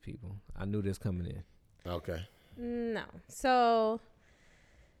with these people. I knew this coming in. Okay. No. So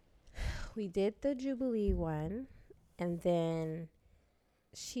we did the Jubilee one, and then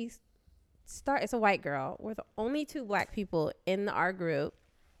it's a white girl. We're the only two black people in our group,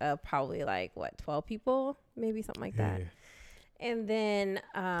 probably like 12 people, maybe something like that. And then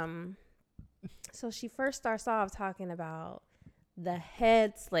so she first starts off talking about the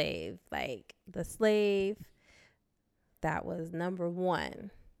head slave, like the slave that was number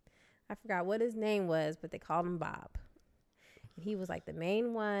one. I forgot what his name was, but they called him Bob. He was like the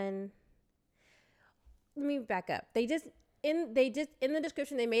main one. Let me back up. In the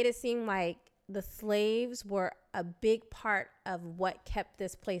description, they made it seem like the slaves were a big part of what kept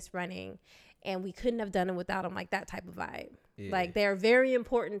this place running, and we couldn't have done it without them, like that type of vibe. Yeah. Like, they're very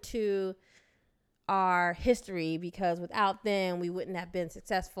important to our history, because without them, we wouldn't have been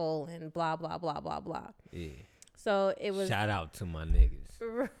successful and blah, blah, blah, blah, blah. Yeah. So it was Shout out to my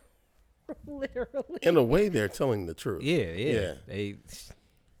niggas. literally. In a way, they're telling the truth. Yeah. They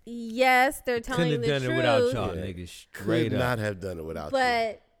Yes, they're telling couldn't the have truth. done it without y'all Yeah. niggas. Straight Could up. not have done it without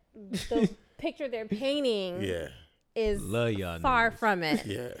But the picture they're painting you. Yeah. is Love y'all far niggas. from it.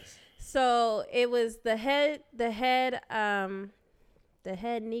 Yes. So it was the head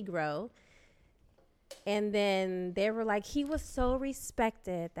Negro. And then they were like, he was so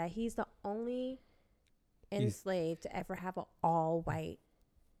respected that he's the only enslaved to ever have an all white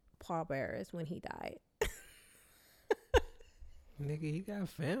pallbearers when he died. Nigga, he got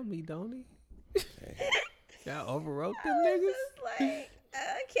family, don't he? Y'all overwrote them niggas? Like,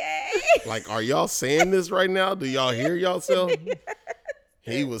 okay. Like, are y'all saying this right now? Do y'all hear yourself?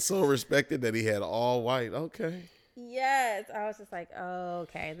 He was so respected that he had all white. Okay. Yes. I was just like, oh,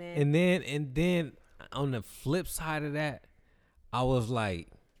 okay. And then on the flip side of that, I was like,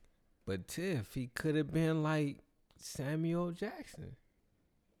 but Tiff, he could have been like Samuel Jackson.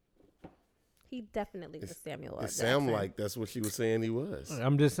 He definitely was Samuel L. It Jackson. sounded like that's what she was saying he was.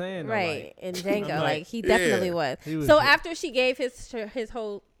 I'm just saying, though, Right, in Django, I'm like like, he definitely yeah. was. He was- So after she gave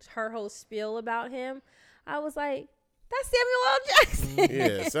her whole spiel about him, I was like, "That's Samuel L. Jackson."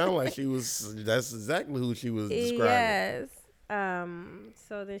 Yeah, it sounded like she was. That's exactly who she was describing. Yes.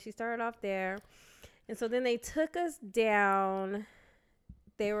 So then she started off there, and so then they took us down.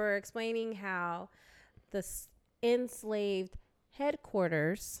 They were explaining how the enslaved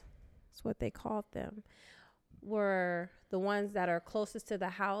headquarters, that's what they called them, were the ones that are closest to the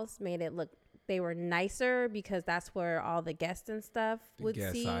house. Made it look, they were nicer because that's where all the guests and stuff would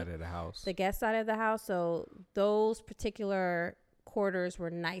guest see. side of the house. The guest side of the house. So those particular quarters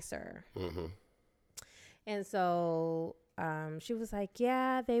were nicer. Mm-hmm. And so she was like,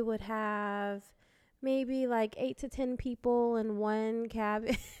 yeah, they would have maybe like 8 to 10 people in one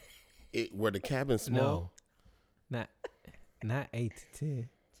cabin. Were the cabins small? No, not 8 to 10.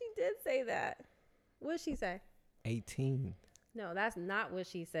 She did say that. What did she say? 18. No, that's not what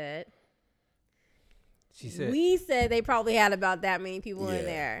she said. She said We said they probably had about that many people in Yeah.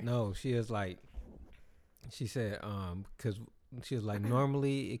 there. no. She was like, she said because she was like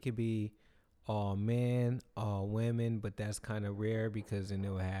normally it could be all men, all women, but that's kind of rare because then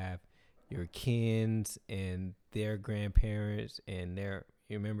they'll have your kins and their grandparents and their.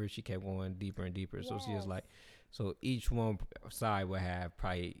 You remember she kept going deeper and deeper. So she was Yes. like, so each one side would have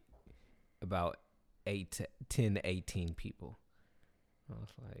probably about 10 to 18 people. I was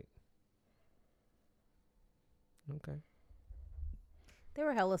like, okay. They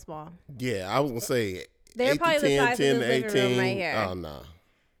were hella small. Yeah, I was gonna say They're 8 probably to the 10, size 10 of to this living room 18. right here. Oh no,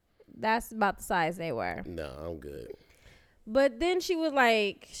 That's about the size they were. no, I'm good. But then she was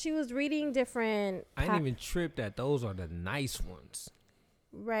like, she was reading different. I didn't even trip that those are the nice ones.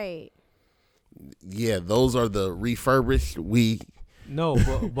 Right. Yeah, those are the refurbished. No,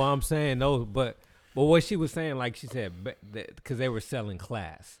 but I'm saying those, but what she was saying, like she said, because they were selling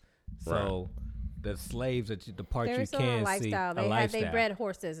class, so the slaves that the part They you were selling a can lifestyle. see, They bred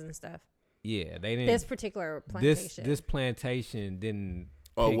horses and stuff. Yeah, they didn't. This particular plantation. This plantation didn't.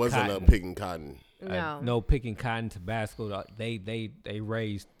 Oh, it pick wasn't cotton. picking cotton. No. No picking cotton, Tabasco. They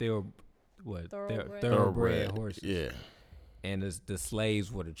raised their Thoroughbred. thoroughbred horses. Yeah, And the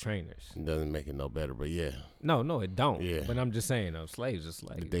slaves were the trainers. doesn't make it no better, but yeah. No, it don't. Yeah. But I'm just saying, though, slaves are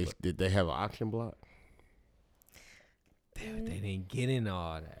slaves. Did they have an auction block? They didn't get into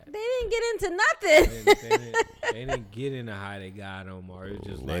all that. They didn't get into nothing. They didn't get into how they got them, or it was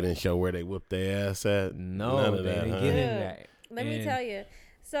just They like didn't show where they whipped their ass at. no, None of they that, didn't huh? get into Yeah. that. Let me And- tell you.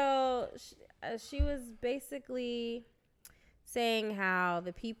 So she was basically saying how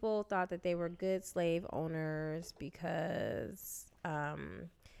the people thought that they were good slave owners because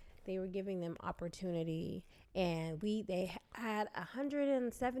they were giving them opportunity, and they had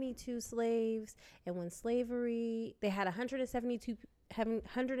 172 slaves, and when slavery they had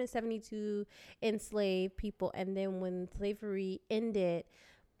 172 enslaved people, and then when slavery ended,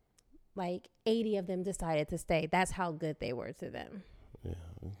 like 80 of them decided to stay. That's how good they were to them. Yeah,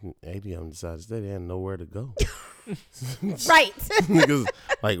 80 of them decided to stay. They had nowhere to go. Right. Niggas,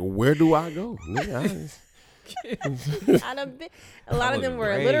 like, where do I go? Nigga, A lot I of them was were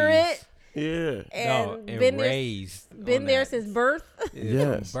raised. illiterate yeah. and and been raised there on since birth. that.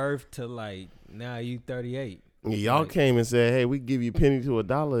 Yes. From birth to like now you 38. Y'all Like- came and said, hey, we give you a penny to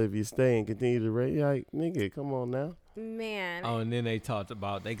 $1 if you stay and continue to raise. Like, nigga, come on now. Man, Oh, and then they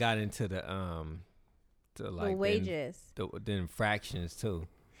got into the to like the wages. the infractions too.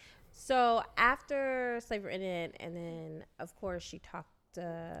 So after slavery ended, and then of course she talked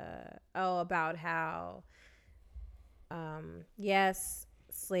about how yes,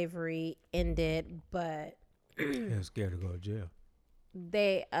 slavery ended, but I'm scared to go to jail.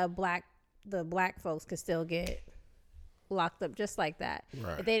 the black folks could still get locked up just like that.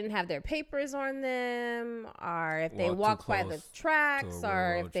 Right. If they didn't have their papers on them, or if they Walk too walked by the close tracks, to a or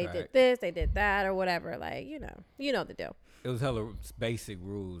railroad if they track. did this, they did that, or whatever. Like, you know the deal. It was hella basic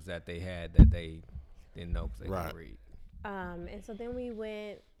rules that they had that they didn't know because they Right. couldn't read. And so then we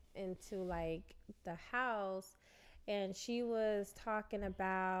went into like the house, and she was talking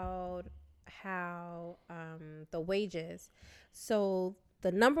about how the wages. So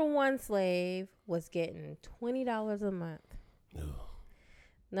the number one slave was getting $20 a month. Ugh.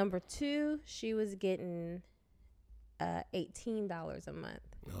 Number two, she was getting $18 a month.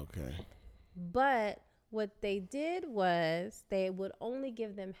 Okay. But what they did was they would only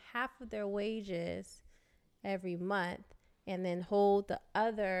give them half of their wages every month, and then hold the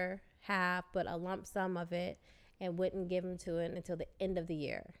other half, but a lump sum of it, and wouldn't give them to it until the end of the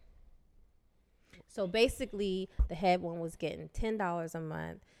year. So basically, the head one was getting $10 a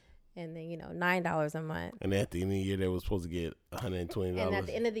month, and then $9 a month. And at the end of the year, they were supposed to get $120. And at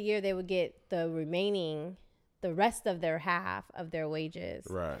the end of the year, they would get the rest of their half of their wages.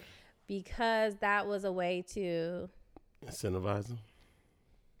 Right. Because that was a way to Incentivize them.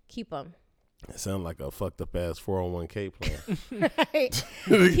 keep them. It sounds like a fucked up ass 401k plan. Right.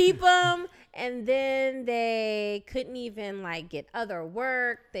 Keep them. And then they couldn't even get other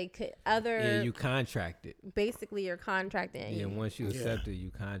work. They could Yeah, you contracted. basically you're contracting. Yeah, once you accepted, you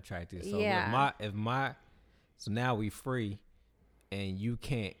contracted. So Yeah. so now we free, and you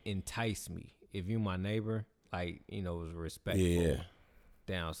can't entice me. If you my neighbor, it was respectful. Yeah.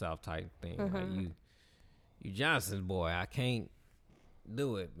 Down south type thing. Like you Johnson's boy. I can't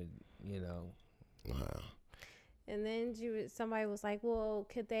do it, but Wow. And then somebody was like, well,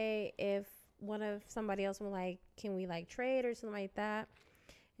 could they, if somebody else was like, can we trade or something like that?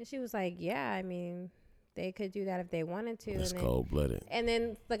 And she was like, yeah, I mean, they could do that if they wanted to. That's and then, cold-blooded. And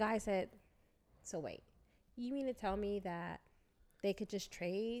then the guy said, so wait, you mean to tell me that they could just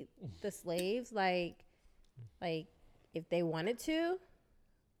trade the slaves like if they wanted to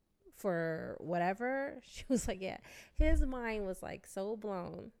for whatever? She was like, yeah. His mind was so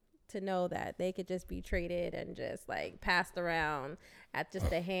blown to know that they could just be traded and just passed around at just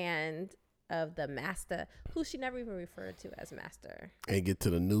the hand of the master, who she never even referred to as master. And get to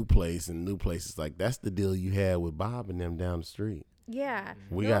the new place, and the new place is that's the deal you had with Bob and them down the street. Yeah.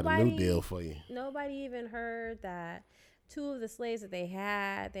 We got a new deal for you. Nobody even heard that 2 of the slaves that they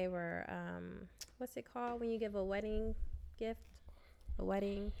had, they were, what's it called when you give a wedding gift? A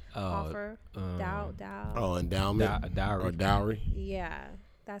wedding offer? Dow. Oh, endowment? Dowry. Or dowry? Yeah.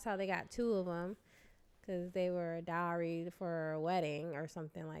 That's how they got 2 of them. Because they were a dowry for a wedding or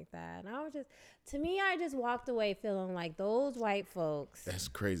something like that. And I just walked away feeling like those white folks. That's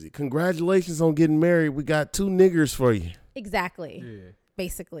crazy. Congratulations on getting married. We got 2 niggers for you. Exactly. Yeah.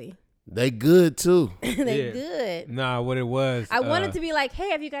 Basically. They good, too. They Yeah. good. Nah, what it was. I wanted to be like,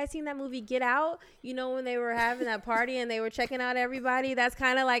 hey, have you guys seen that movie Get Out? When they were having that party and they were checking out everybody? That's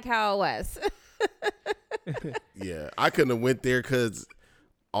kind of like how it was. Yeah. I couldn't have went there because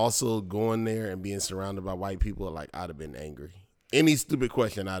also going there and being surrounded by white people, I'd have been angry. Any stupid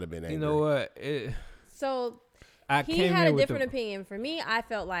question, I'd have been angry. You know what? So I he came had in a with different opinion. For me, I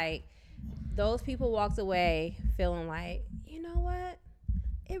felt like those people walked away feeling like, you know what?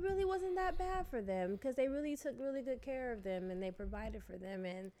 It really wasn't that bad for them because they really took really good care of them and they provided for them.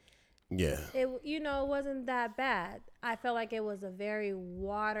 And Yeah. it wasn't that bad. I felt like it was a very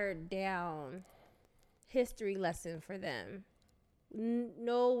watered down history lesson for them.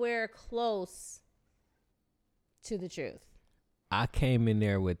 Nowhere close to the truth. I came in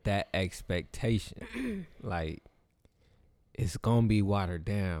there with that expectation. It's going to be watered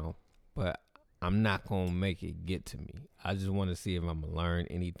down, but I'm not going to make it get to me. I just want to see if I'm going to learn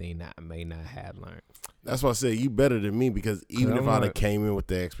anything that I may not have learned. That's why I said you better than me because even if I'd have came in with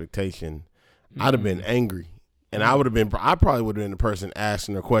the expectation, I'd have been angry. And I probably would have been the person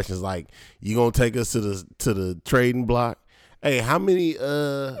asking her questions like, you going to take us to the trading block? Hey, how many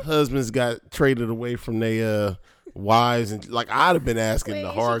husbands got traded away from their wives? And I'd have been asking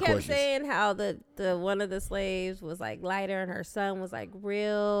the hard questions. She kept saying how the one of the slaves was lighter and her son was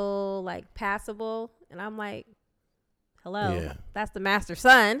real passable, and I'm like, hello, Yeah. that's the master's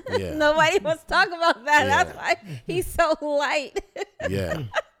son. Yeah. Nobody wants to talk about that. Yeah. That's why he's so light. Yeah,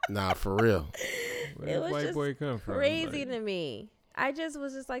 nah, for real. Where It this was white just boy come from? crazy to me. I just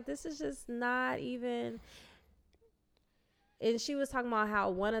was just like, this is just not even. And she was talking about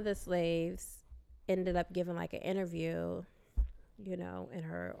how one of the slaves ended up giving an interview, in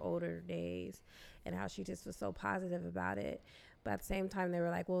her older days, and how she just was so positive about it. But at the same time, they were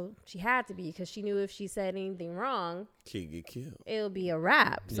like, well, she had to be because she knew if she said anything wrong, She'd get killed. it would be a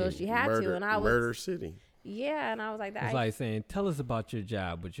wrap. So Yeah. she had to. And I was, Murder City. yeah. And I was like, It's like saying, tell us about your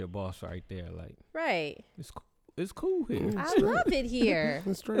job with your boss right there. right. It's cool here. I love it here.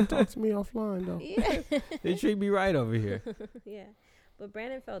 Straight talk to me offline, though. Yeah. They treat me right over here. Yeah. But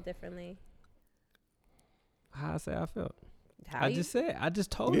Brandon felt differently. How I say I felt. How I you-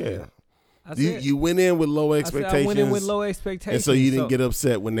 just told you. Yeah. I You said, you went in with low I said expectations. I went in with low expectations. and so you didn't get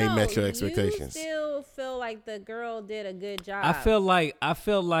upset when they No, met your expectations. You still feel like the girl did a good job. I feel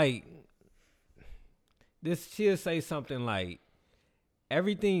like this. She'll say something like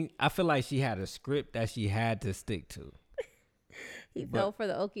everything. I feel like she had a script that she had to stick to. he but- fell for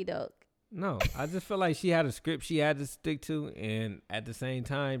the okie doke. No, I just feel like she had a script she had to stick to, and at the same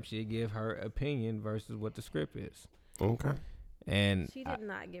time, she'd give her opinion versus what the script is. Okay. And She did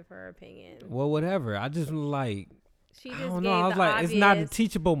not give her opinion. well, whatever. I just like She I just don't gave know. I was the like, obvious. it's not a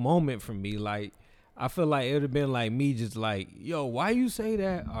teachable moment for me. I I feel like it would have been like me just like, yo, why you say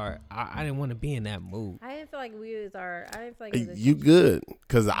that? Or I didn't want to be in that mood. I didn't feel like we was our. I didn't feel like it was a You good?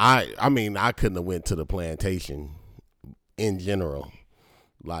 Because I mean, I couldn't have went to the plantation in general.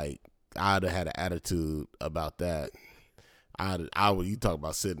 Like, I'd have had an attitude about that. I would. You talk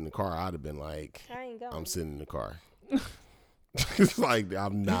about sitting in the car. I'd have been like, I ain't going. I'm sitting in the car. It's like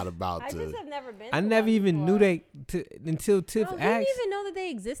I'm not about I to. just have never been. I to never one even before. knew until Tiff Oh, he asked. didn't even know that they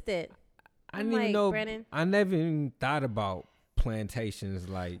existed. I I'm didn't even like, know. Brennan. I never even thought about plantations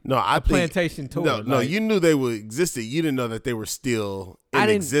like No, I think plantation tour. No, like, you knew they were existed. You didn't know that they were still in I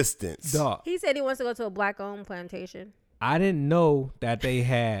didn't- existence. dog. He said he wants to go to a black-owned plantation. I didn't know that they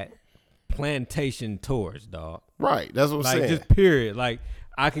had plantation tours, dog. Right. That's what I'm Like saying. just period. Like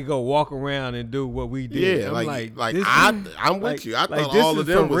I could go walk around and do what we did. Yeah, I'm like this I'm is- with like- you. I like, thought this all is of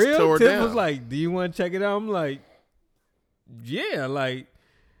them for was real? tore Tiff down. was like, "Do you want to check it out?" I'm like, "Yeah." Like,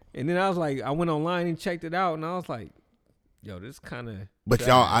 and then I was like, I went online and checked it out, and I was like, "Yo, this kind of." But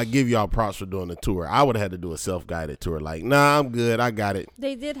y'all, I give y'all props for doing the tour. I would have had to do a self-guided tour. Like, nah, I'm good. I got it.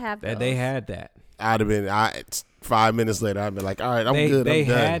 They did have that those. they had that. I'd have been. 5 minutes later, I'd be like, all right, I'm good. They I'm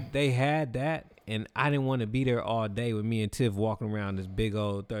done. had that, and I didn't want to be there all day with me and Tiff walking around this big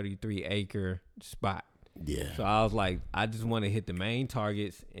old 33-acre spot. Yeah, So I was like, I just want to hit the main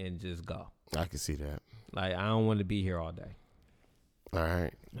targets and just go. I can see that. Like I don't want to be here all day. All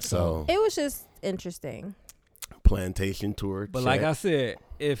right, so It was just interesting. plantation tour. But check. like I said,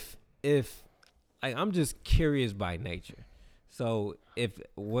 if like I'm just curious by nature. So if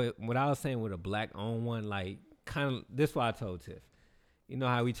what I was saying with a black owned one, like kind of this, why I told Tiff. You know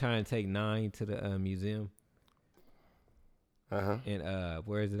how we try to take 9 to the museum uh-huh. and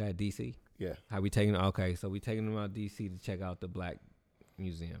where is it at, DC? Yeah, How we taking? Okay, so we taking them out DC to check out the Black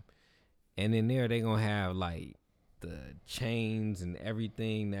Museum, and in there they gonna have like the chains and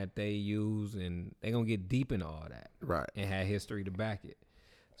everything that they use, and they gonna get deep into all that right. and have history to back it.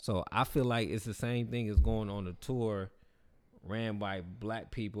 So I feel like it's the same thing as going on a tour ran by black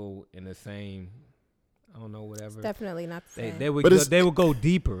people in the same, I don't know, whatever. Definitely not the same. They would But go, it's- they would go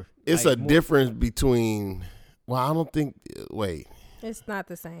deeper. It's like a more- difference between. Well, I don't think. Wait, It's not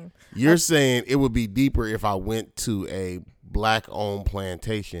the same. you're saying it would be deeper if I went to a black-owned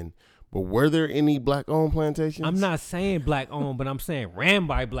plantation. But were there any black-owned plantations? I'm not saying black owned, but I'm saying ran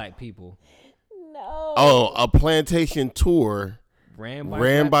by black people. No. Oh, a plantation tour Ran by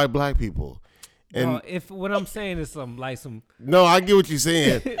ran black by black people. And No, if what I'm saying is some no, I get what you're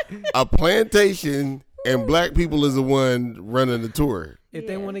saying. A plantation and black people is the one running the tour. if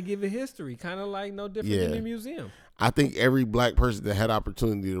they Yeah. want to give it history, kind of like no different than Yeah. a museum. I think every black person that had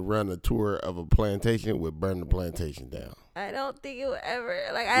opportunity to run a tour of a plantation would burn the plantation down. I don't think it would ever.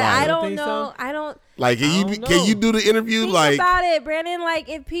 Like, Like- I You don't don't think know. so? I don't Like, I don't can you know. do the interview? think Like, about it, Brandon. Like,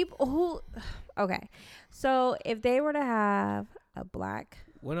 if people who, okay, so if they were to have a black,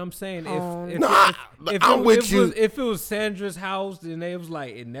 What I'm saying, Home. if No, if I'm it, with if you. if it was Sandra's house, then they was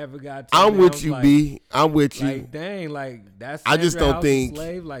like it never got. To I'm them. with you, like, B. I'm with you. Like dang, like that's. I just Sandra don't House's think-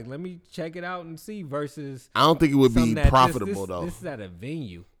 slave. Like let me check it out and see. Versus I don't think it would be something that profitable though. This is at a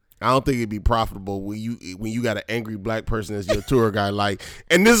venue. I don't think it'd be profitable when you got an angry black person as your tour guide. Like,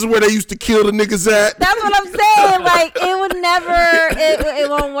 and this is where they used to kill the niggas at. that's what I'm saying. Like, it would never. It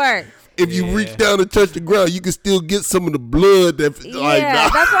won't work. If you Yeah. reach down and touch the ground, you can still get some of the blood. That like, Yeah, nah.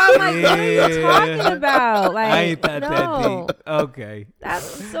 that's why I'm like, what are you Yeah. talking about? Like, I ain't thought no. that deep. Okay. That's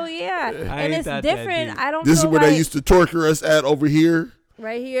so yeah, and ain't it's thought that different. deep. I don't. This is feel where like they used to torture us at over here.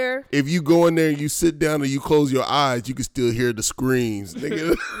 right here. If you go in there and you sit down and you close your eyes, you can still hear the screams.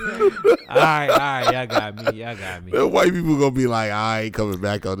 Nigga. All right. Y'all got me. The white people gonna be like, I ain't coming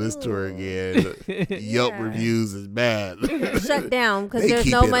back on this tour again. Yelp Yeah. reviews is bad. Shut down because They there's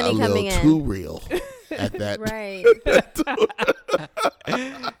keep no it money a coming little in. too real at that. Right.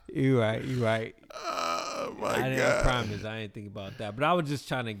 You right. Oh my I god. promise. I didn't think about that, but I was just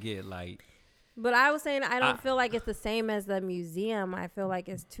trying to get like But I was saying I don't feel like it's the same as the museum. I feel like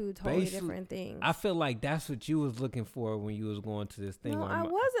it's two totally Basically, different things. I feel like that's what you was looking for when you was going to this thing. No, on I my-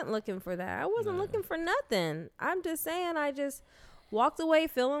 wasn't looking for that. I wasn't looking for nothing. I'm just saying I just walked away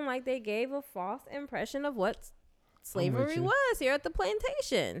feeling like they gave a false impression of what slavery you. was here at the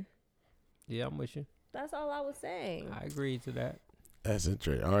plantation. Yeah, I'm with you. That's all I was saying. I agree to that. That's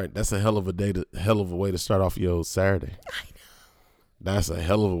interesting. All right, that's a hell of a way to start off your Saturday. I know. That's a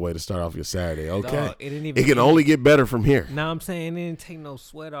hell of a way to start off your Saturday. Okay, Dog, it didn't even. it can only get better from here. Now I'm saying it didn't take no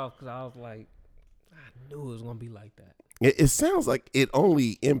sweat off because I was like, I knew it was gonna be like that. It sounds like it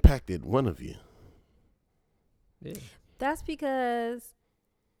only impacted one of you. Yeah. That's because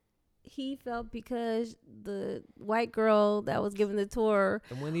he felt because the white girl that was giving the tour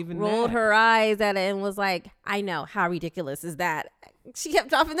It wasn't even rolled that. her eyes at it and was like, I know, how ridiculous is that? She kept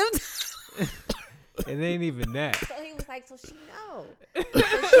dropping them. It ain't even that. So he was like, so she know. So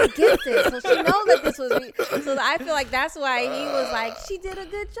she gets it. So she know that this was so I feel like that's why he was like, she did a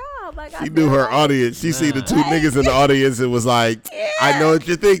good job. Like I She feel knew her like, audience. She see the two Like- niggas in the audience and was like, I know what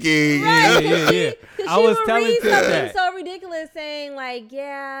you're thinking. Right. Yeah. 'Cause I she was would telling read Tiff something that. so ridiculous, saying like,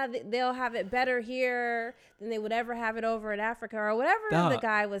 yeah, they'll have it better here than they would ever have it over in Africa or whatever the Dog.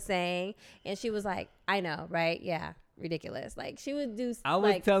 guy was saying. And she was like, I know, right? Yeah, ridiculous. Like she would do. I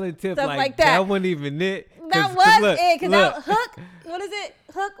was like, telling Tiff stuff like, like that. that. Wasn't even it. that was look, it. Because look, that hook, what is it?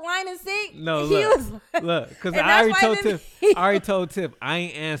 Hook, line, and sink. No, he look, was look, because And I that's already why told then Tiff. he- I already told Tiff I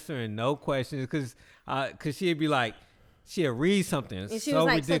ain't answering no questions because she'd be like, she'd read something And she so was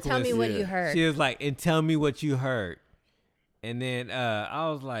like, ridiculous. so tell me what Yeah. you heard. She was like, and tell me what you heard. And then I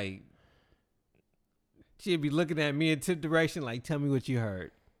was like, she'd be looking at me in Tiff direction like, tell me what you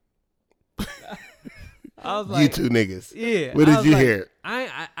heard. I was like, You two niggas. yeah. What I did was you like, hear?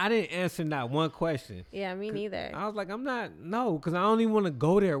 I didn't answer not one question. Yeah, me neither. I was like, no, because I don't even want to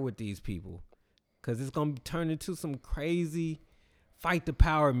go there with these people. Because it's going to turn into some crazy fight the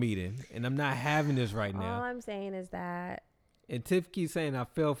power meeting. And I'm not having this right All now. I'm saying is that And Tiff keeps saying I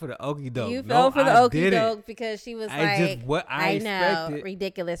fell for the okie doke. you No, fell for the I okie didn't. doke because she was I like, just what I know, expected.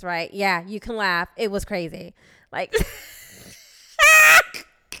 ridiculous, right? Yeah, you can laugh. It was crazy. Like, those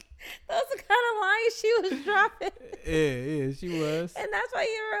are the kind of lines she was dropping. Yeah, she was. And that's why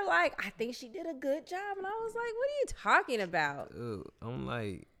you were like, I think she did a good job. And I was like, what are you talking about? I'm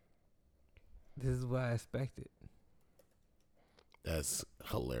like, this is what I expected. That's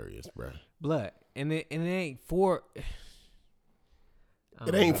hilarious, bro. Blood. And it ain't for.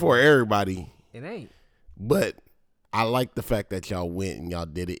 It ain't for everybody, It ain't. but I like the fact that y'all went and y'all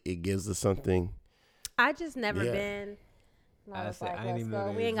did it. It gives us something. I just never Yeah. been. And I I was said, like, I didn't let's even know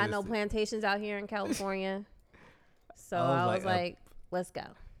go. they We ain't got no existed. plantations out here in California. So I was I like, was like, let's go.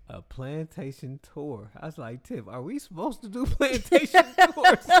 A plantation tour. I was like, Tiff, are we supposed to do plantation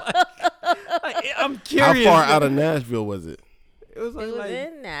tours? Like, I'm curious. How far out of Nashville was it? It was It like, was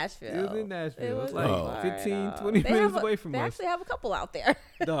in Nashville. It was in Nashville. It was wasn't like Oh. far 15, at all. 20 They minutes have away from they us. actually have a couple out there.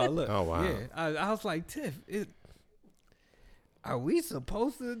 Dog, look. Oh, wow. Yeah. I was like, Tiff, are we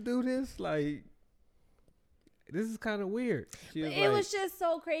supposed to do this? Like, this is kind of weird. She was It like, was just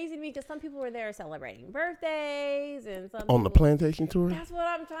so crazy to me because some people were there celebrating birthdays and some On the people- plantation tour? That's what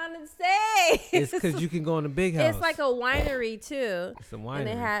I'm trying to say. it's because you can go in the big house. It's like a winery too, It's a and winery.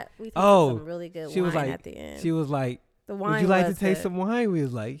 they had we tasted Oh, some really good she wine was like, at the end. she was like, the wine would you like to was taste good. some wine? We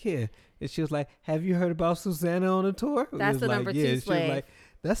was like, yeah. And she was like, have you heard about Susanna on the tour? We That's was the like, number yeah. two She was slave. like,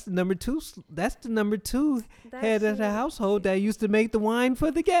 that's the number two. That's the number two That's head of the it. household that used to make the wine for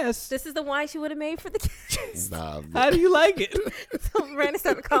the guests. This is the wine she would have made for the kids. Nah, How do you like it? So Brandon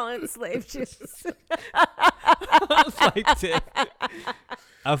started calling it slave juice. I was like, Tiff,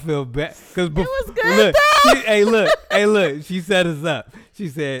 I feel bad because it was good, look, hey, look. She set us up. She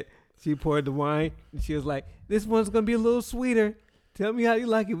said she poured the wine. And she was like, "This one's gonna be a little sweeter. Tell me how you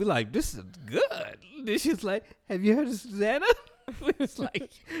like it." We're like, "This is good." Then she's like, "Have you heard of Susanna?" We was like,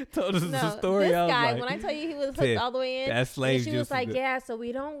 told us the No, story. this I was guy, like, when I tell you he was hooked Tiff, all the way in, that and slave she juice was is like, good. yeah, so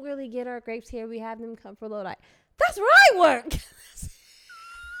we don't really get our grapes here. We have them come for low. Like, that's right work.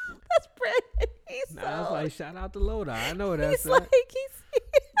 That's Brandon. He's Nah, I was so, like, shout out to Loda. I know that's he's like, he's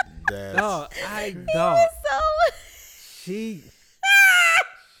that's, dog. he Dog. was so. She.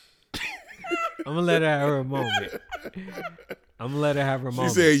 I'm gonna let her have her moment. I'm gonna let her have her she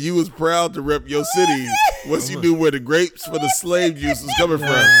moment. said you was proud to rep your city once you knew where the grapes for the slave juice was coming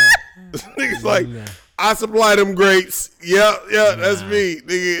from. Niggas like, Nah. I supply them grapes. Yeah, that's me,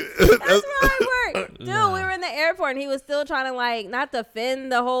 nigga. That's right work. Dude, we were in the airport and he was still trying to like not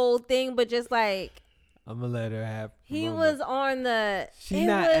defend the whole thing, but just like I'm gonna let her have. her he moment. was on the. She it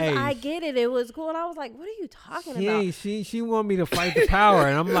not was. aged. I get it. It was cool, and I was like, "What are you talking She about?" ain't- she want me to fight the power,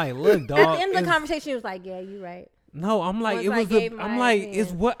 and I'm like, look, dog. At the end of the it's- conversation, he was like, "Yeah, you're right." No, I'm like, Once it I was. gave I'm my like, opinion.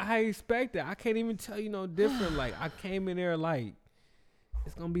 it's what I expected. I can't even tell you no different. Like, I came in there like,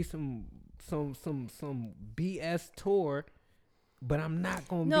 it's gonna be some BS tour, but I'm not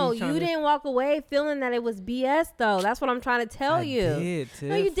gonna. No, be trying you to, didn't walk away feeling that it was BS though. That's what I'm trying to tell I you. did,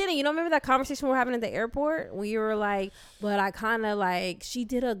 No, Tiff. you didn't. You don't remember that conversation we were having at the airport where you were like, "But I kind of like she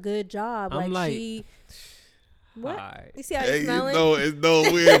did a good job. I'm like, she." What? Alright. You see how Hey, you smelling? it's no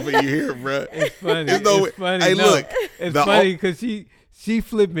weird for you here, bro. It's funny. It's no it's funny. Hey, no, look, it's the funny because she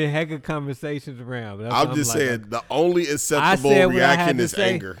flipping heck of conversations around. That's I'm why just like, saying the only said acceptable what I had reaction to is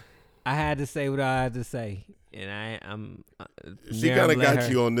say. anger. I had to say what I had to say. and I'm. She kind of got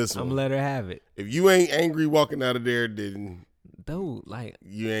you on this one. I'm gonna let her have it. If you ain't angry walking out of there, then Dude, like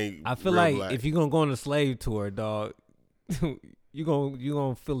you ain't. I feel real like black. if you're gonna go on a slave tour, dog, you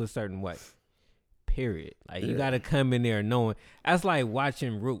gonna feel a certain way. Period. Like you gotta come in there knowing that's like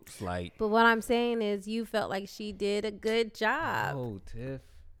watching Roots. Like, But what I'm saying is, you felt like she did a good job. oh, Tiff.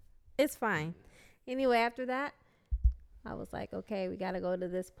 It's fine. Anyway, after that, I was like, okay, we gotta go to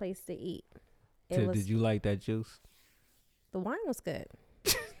this place to eat. Tiff, did you like that juice? The wine was good.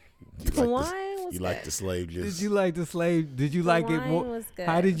 You The like wine was You good. like the slave juice. Did you like the slave? Did you The like it wine more? was good.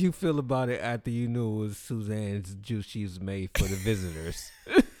 How did you feel about it after you knew it was Suzanne's juice she was made for the visitors?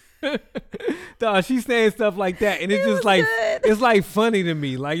 Dog, she's saying stuff like that, and it's just was like good. it's like funny to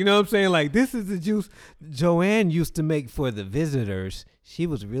me. Like, you know what I'm saying? Like, this is the juice Joanne used to make for the visitors. She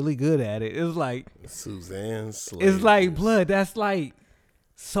was really good at it. It was like Suzanne slave it's like juice. blood. That's like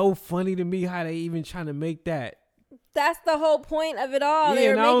so funny to me how they even trying to make that. That's the whole point of it all. Yeah, They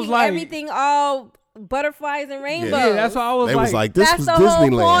were and I was making like- everything all butterflies and rainbows. Yeah, that's why I was They like, was like, this That's was the whole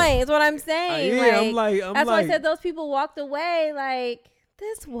Disneyland. point. Is what I'm saying. yeah, I'm like, that's why I said those people walked away. Like,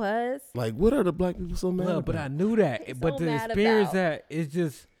 this was. Like, what are the black people so mad Look, about? but I knew that. They But so to mad experience about. that, it's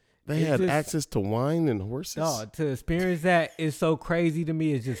just They it's had just- access to wine and horses. Dog, to experience that is so crazy to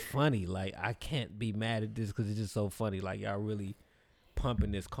me. It's just funny. Like, I can't be mad at this because it's just so funny. Like, y'all really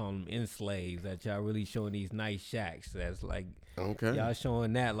pumping this, calling them enslaves, that y'all really showing these nice shacks. That's like, Okay. y'all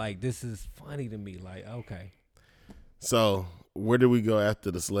showing that. Like, this is funny to me. Like, okay. So, where did we go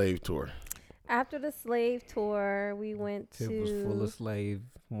after the slave tour? After the slave tour, we went Tip to was full of slave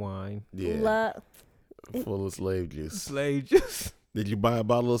wine. Yeah, full of slave juice. Slave juice. Did you buy a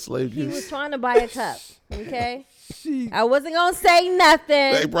bottle of slave He was juice? trying to buy a cup. Okay, She, I wasn't gonna say They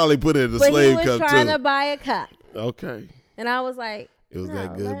nothing, probably put it in a but he slave was cup trying too. to buy a cup, Okay, and I was like, it was no,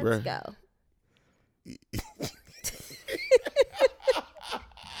 that good, let's bruh. go.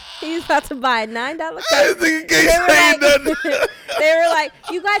 He's about to buy a $9 cup. This nigga can't They were say like, nothing. they were like,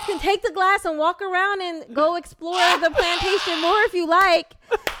 you guys can take the glass and walk around and go explore the plantation more if you like.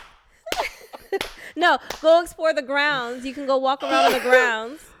 No, go explore the grounds. You can go walk around on the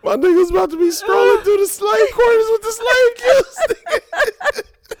grounds. My nigga's about to be strolling through the slave quarters with the slave juice.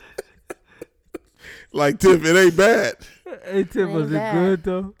 Like, Tiff, it ain't bad. hey, Tip, Ain't was it bad. good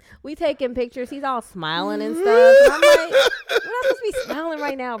though? We taking pictures. He's all smiling and stuff. And I'm like, we're not supposed to be smiling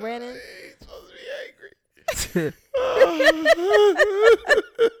right now, Brandon. He's supposed to be angry.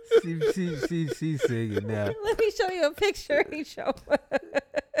 She's singing now. Let me show you a picture. He showed.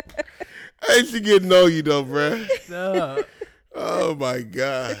 Ain't she getting to know you though, bruh? No. Oh my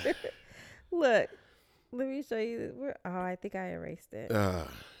God. Look, let me show you. Oh, I think I erased it. I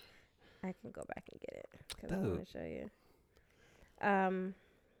can go back and get it because I want Dude. to show you.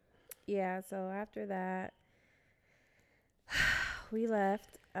 Yeah. So after that, we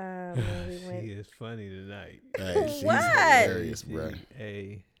left. And we went. She is funny tonight. Hey, she's What? hilarious, bruh.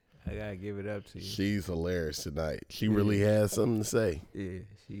 Hey, I gotta give it up to you. She's hilarious tonight. She really has something to say. Yeah,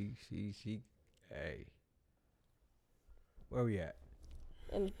 she. Hey, where we at?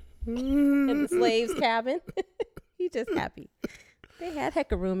 in the slave's cabin. He just happy. They had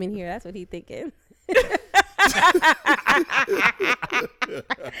heck of room in here. That's what he thinking.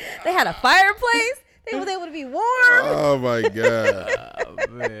 They had a fireplace. They was able to be warm. Oh my God. Oh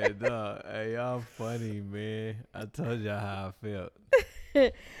man, dog. Hey, y'all funny, man. I told y'all how I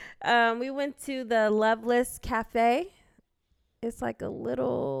felt. We went to the Loveless Cafe. It's like a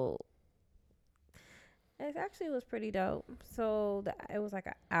little. It actually was pretty dope. So it was like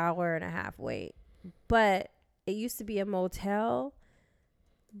an hour and a half wait, but it used to be a motel.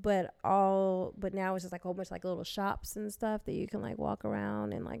 But now it's just like a whole bunch of like little shops and stuff that you can like walk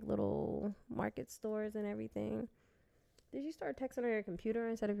around and like little market stores and everything. Did you start texting on your computer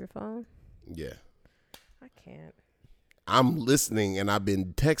instead of your phone? Yeah. I can't. I'm listening and I've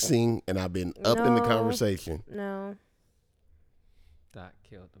been texting and I've been up in the No. conversation. No. Doc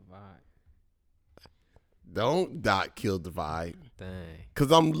killed the vibe. Don't Doc kill the vibe. Dang. Cause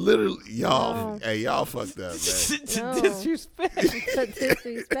I'm literally y'all. No. Hey, y'all fucked up, man. No. Disrespect.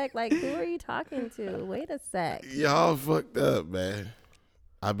 Disrespect. Like, who are you talking to? Wait a sec. Y'all fucked up, man.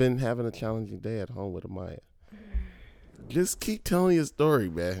 I've been having a challenging day at home with Amaya. Just keep telling your story,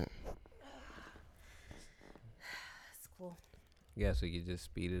 man. That's cool. Guess we could just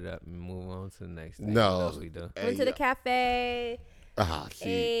speed it up and move on to the next thing. No. What else we do? Went to the cafe, She,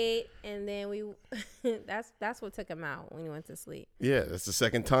 ate, and then we. that's what took him out when he went to sleep. yeah, that's the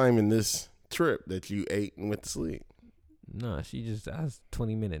second time in this trip that you ate and went to sleep. No, I was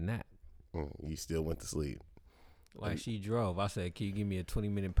 20-minute nap. You still went to sleep. Like she drove. I said, can you give me a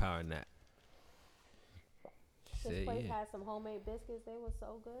 20-minute power nap? This said, place yeah. had some homemade biscuits. They were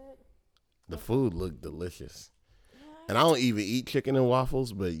so good. The food looked delicious. And I don't even eat chicken and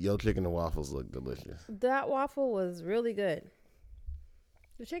waffles, but your chicken and waffles look delicious. That waffle was really good.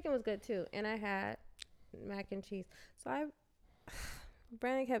 The chicken was good too, and I had mac and cheese. So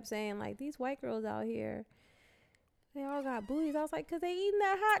Brandon kept saying like these white girls out here, they all got booties. I was like, 'cause they eating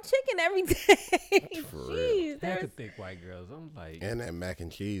that hot chicken every day. For Jeez, They're there's thick white girls. I'm like, And that mac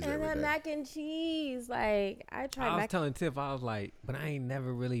and cheese and every that day. mac and cheese. Like I tried I was mac. telling Tiff, I was like, but I ain't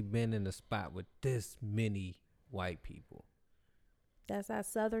never really been in a spot with this many white people. That's that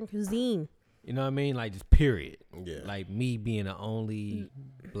Southern cuisine. You know what I mean? Like, just period. Yeah. Like me being the only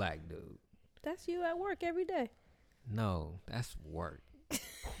black dude. That's you at work every day. No, that's work.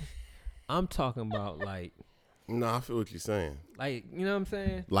 I'm talking about like, No, I feel what you're saying. you know what I'm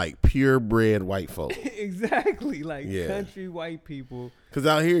saying? Like purebred white folk. Exactly. Like Yeah. country white people. Because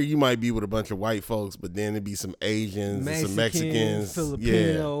out here, you might be with a bunch of white folks, but then there'd be some Asians and some Mexicans.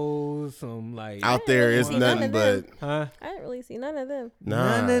 Filipinos, some like Out there, really it's see none nothing of but, them. huh? I didn't really see none of them.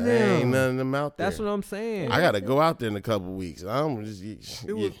 nah, None of there ain't them. none of them out there. That's what I'm saying. I got to go out there in a couple weeks. I'm just,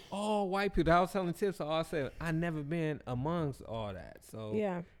 It was all white people. I was telling Tiff, so I said I never been amongst all that. So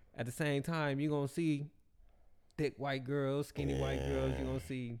Yeah. at the same time, you're gonna see thick white girls, skinny white girls. You're gonna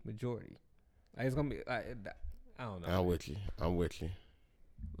see majority. Like it's gonna be like I don't know. I'm with you. I'm with you.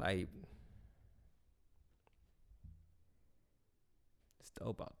 Like it's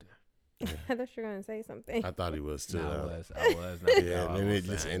dope out there. I thought you were gonna say something. I thought he was too. Nah, I huh? was. Not, Yeah, I and then was it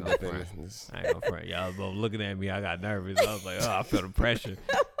just saying, I ain't ended up gonna in front. this. I ain't gonna front. Y'all was both looking at me. I got nervous. I was like, oh, I feel the pressure.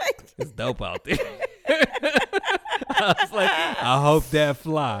 It's dope out there. I was like, I hope that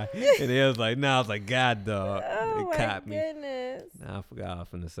fly. And it was like, nah, I was like, God, dog. Oh It my caught me. goodness. Nah, I forgot what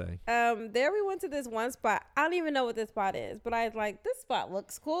I was finna say. There we went to this one spot. I don't even know what this spot is, but I was like, this spot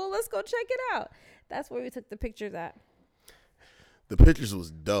looks cool. Let's go check it out. That's where we took the pictures at. The pictures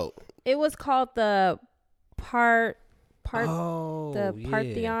was dope. It was called the Oh, the yeah.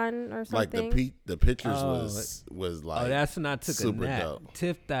 Parthenon or Like something. the pictures Oh, was like Oh, that's when I took a super nap. dope.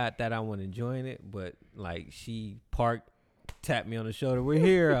 Tiff thought that I wasn't enjoying it, but like she parked, tapped me on the shoulder. We're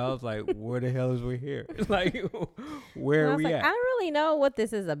here. I was like, where the hell is we here? Like, where And I are was we like, at? I don't really know what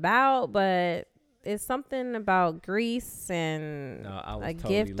this is about, but it's something about Greece and No, I was a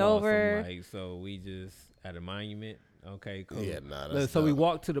totally gift lost. over. I'm like, so we just at a monument. Okay, cool. Yeah, nah, Look, that's so we dope.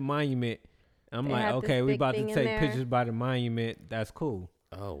 walked to the monument. I'm They like, had this okay, we big about to thing in take there. pictures by the monument. That's cool.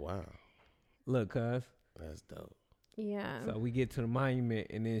 Oh wow, Look, cuz. that's dope. Yeah. So we get to the monument,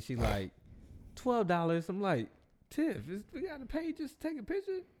 and then she like, $12. I'm like, Tiff, we gotta pay just to take a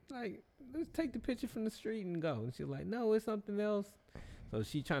picture? Like, let's take the picture from the street and go. And she's like, no, it's something else. So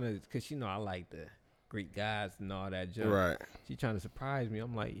she trying to, cause she know I like the Greek gods and all that junk. Right. She trying to surprise me.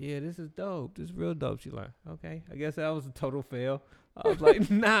 I'm like, yeah, this is dope. This is real dope. She's like, okay, I guess that was a total fail. I was like,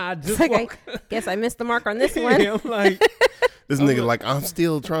 nah, I just It's like, walk. Guess I missed the mark on this one. Yeah, I'm like, This nigga like I'm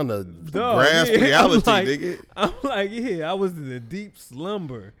still trying to Dog, grasp yeah, I'm reality, like- nigga. I'm like, yeah, I was in a deep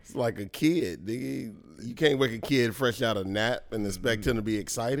slumber. It's like a kid, nigga. You can't wake a kid fresh out of nap and expect him to be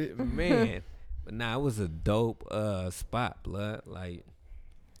excited. Man. But nah, it was a dope spot, blood. Like,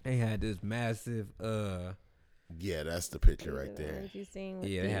 they had this massive Yeah, that's the picture right The there. ones you seen with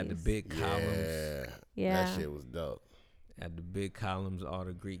yeah, they had the these. big columns. Yeah, Yeah. that shit was dope. Had the big columns, all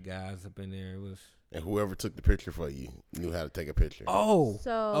the Greek guys up in there. It was And whoever took the picture for you knew how to take a picture. a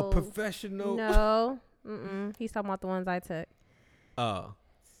So professional. No. He's talking about the ones I took. Oh,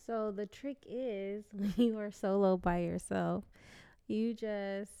 So the trick is when you are solo by yourself, you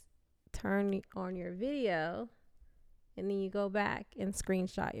just turn on your video and then you go back and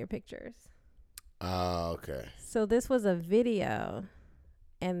screenshot your pictures. Oh, okay. So this was a video.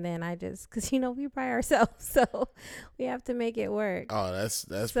 And then I just, because, we're by ourselves. So we have to make it work. Oh, that's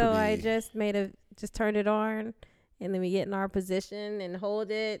So pretty. I just turned it on. And then we get in our position and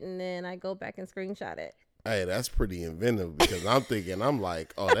hold it. And then I go back and screenshot it. Hey, that's pretty inventive because I'm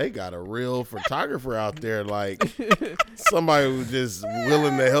like, oh, they got a real photographer out there, like somebody who's just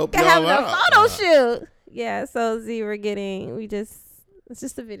willing to help Gotta y'all have out. the photo shoot. Yeah, so Z, it's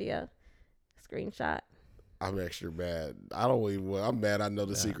just a video. Screenshot. I'm extra mad. I'm mad I know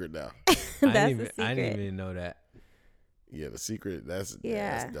the secret now. That's the I didn't secret. even know that. Yeah, the secret, that's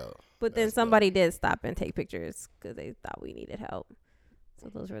Yeah. that's dope. But then That's somebody did stop and take pictures because they thought we needed help. So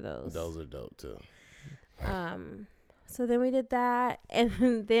those were those. Those are dope too. So then we did that.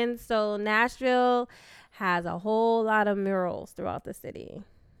 And then so Nashville has a whole lot of murals throughout the city.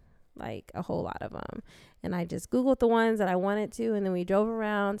 like a whole lot of them. And I just Googled the ones that I wanted to, and then we drove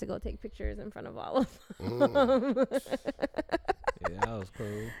around to go take pictures in front of all of them. Yeah, that was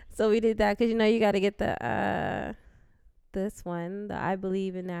cool. So we did that because, you know, you got to get the this one, the I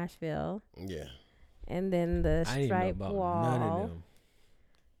Believe in Nashville, Yeah. and then the I didn't know stripe about wall. none of them.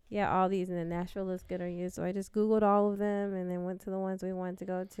 Yeah, all these, and then Nashville looks good on you. So I just Googled all of them and then went to the ones we wanted to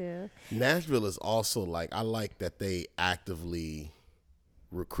go to. Nashville is also like, I like that they actively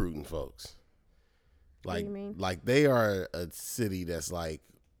recruiting folks. What do Like, you mean? like they are a city that's like,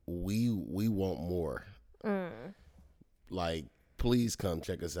 we want more. Like, please come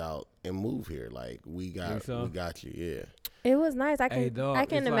check us out and move here. Like, we got you. Yeah. It was nice. I Hey, can dog, I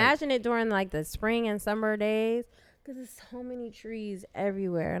can it's like- imagine it during like the spring and summer days because there's so many trees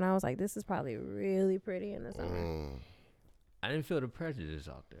everywhere, and I was like, this is probably really pretty in the summer. I didn't feel the prejudice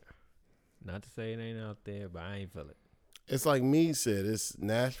out there. Not to say it ain't out there, but I ain't feel it. It's like me said, it's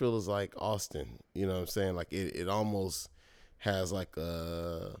Nashville is like Austin. You know what I'm saying? Like it almost has like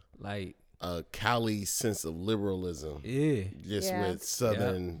a Cali sense of liberalism. Yeah. Just Yeah. with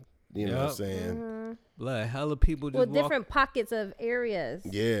Southern, you know what I'm Yep. saying? Blood, hella people just With walk. different pockets of areas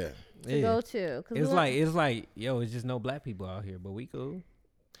Yeah. to go to. 'Cause It's like, yo, it's just no black people out here, but we cool.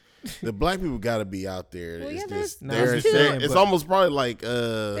 The black people got to be out there. Well, It's yeah, just, No, they're- I'm just saying, it's but- almost probably like,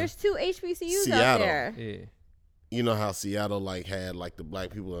 there's 2 HBCUs out Seattle. there. Yeah. you know how Seattle like had like the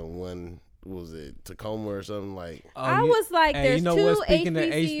black people in one, what was it, Tacoma or something like? I was like, hey, there's you know 2 what? Speaking of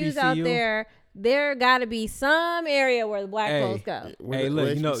HBCUs out HBCU, there. There got to be some area where the black Hey. folks go. Hey,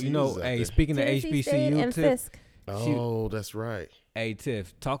 look, you know, hey, speaking of Tennessee State HBCU, and Tiff, Fisk. Oh, that's right. hey,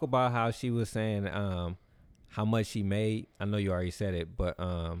 Tiff, talk about how she was saying how much she made. I know you already said it, but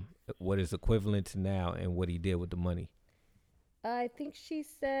what is equivalent to now and what he did with the money. I think she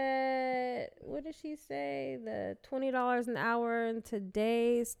said, what did she say? The $20 an hour in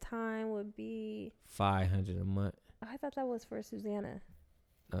today's time would be. $500 a month. I thought that was for Susanna.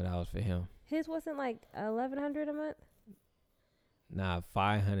 No, that was for him. His wasn't like $1,100 a month. Nah,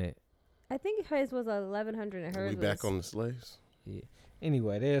 500. I think his was $1,100 and hers We was. back on the slaves? Yeah.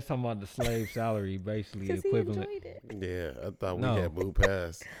 Anyway, they're talking about the slave salary, basically 'Cause he equivalent. enjoyed it. Yeah, I thought No. we had moved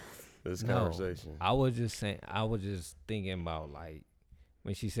past this No, conversation. I was just saying. I was just thinking about like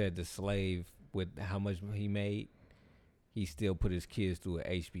when she said the slave with how much he made, he still put his kids through an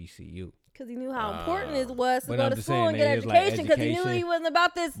HBCU. Because he knew how important it was to but go I'm to just school saying and get it is like education. Because he knew education. he wasn't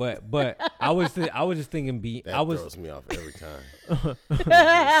about this. But I was just thinking. That I was throws me off every time.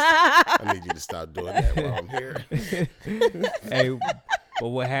 I need you to stop doing that while I'm here. hey, but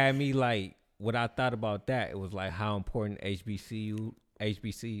what had me like what I thought about that, it was like how important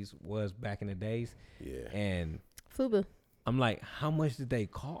HBCs was back in the days. Yeah. And FUBU. I'm like, how much did they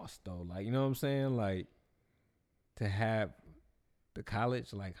cost though? Like, you know what I'm saying? Like to have the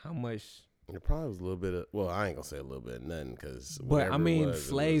college, like how much? It probably was a little bit of, well, I ain't gonna say a little bit of nothing because. But I mean,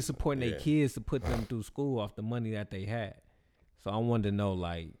 slaves supporting their kids to put them through school off the money that they had. So I wanted to know,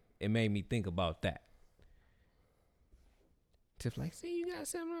 like, it made me think about that. Tiff like, see, you got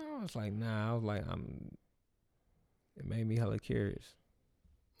 $7. I was like, nah. I was like, it made me hella curious.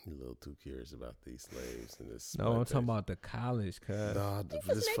 You're a little too curious about these slaves and this. No, I'm talking about the college, cuz. Nah, He just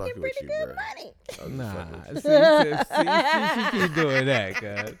was making fucking with pretty you, good bro. money. I'm just Nah, fucking with see, she keep doing that,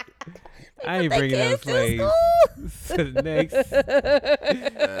 cuz. I ain't put bringing their them kids slaves to the next. you.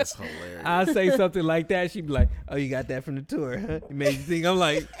 That's hilarious. I say something like that, she be like, "Oh, you got that from the tour, huh?" You made you think. I'm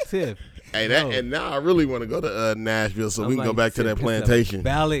like, Tiff. Hey, no. and now I really want to go to Nashville so I'm we can go like, back to Tiff, that it's a plantation.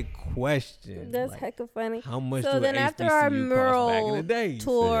 Valid question. That's Like, hecka funny. how much So do then an after our HBCU cost back in the mural day?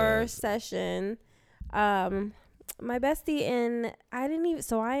 tour Yeah. session, my bestie and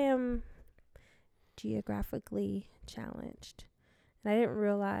I am geographically challenged, and I didn't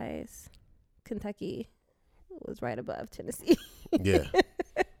realize Kentucky was right above Tennessee. Yeah.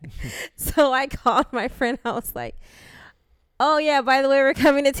 So I called my friend. I was like, "Oh yeah, by the way, we're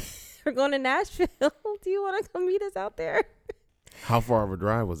we're going to Nashville. Do you want to come meet us out there?" How far of a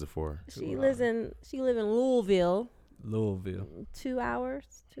drive was it for? She live in Louisville. Louisville. 2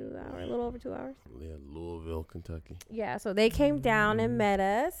 hours, a little over 2 hours. Yeah, Louisville, Kentucky. Yeah, so they came down and met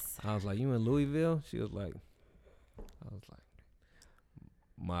us. I was like, "You in Louisville?" She was like, "I was like,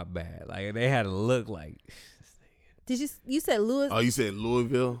 my bad." Like they had a look like. Did you said Louis, Oh, you said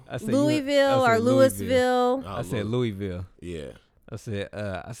Louisville? I said, Louisville I or said Louisville? Oh, I said Louisville. Yeah. I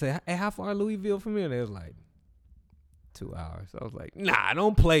said, hey, how far Louisville from here? And they was like, 2 hours. I was like, nah,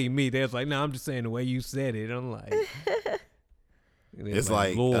 don't play me. They was like, nah, I'm just saying the way you said it. I'm like, It's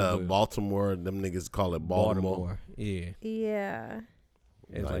like Louisville. Baltimore. Them niggas call it Baltimore. Yeah. Yeah.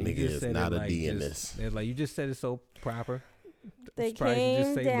 It's Like, you nigga, just it's said not it a like D in just- this. It's like you just said it so proper. They Surprised you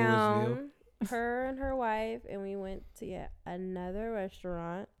just came say down, Louisville. her and her wife, and we went to yet another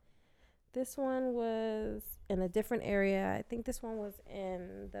restaurant. This one was in a different area. I think this one was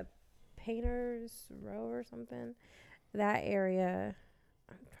in the Painters Row or something. That area.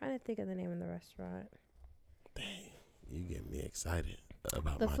 I'm trying to think of the name of the restaurant. Dang, you get me excited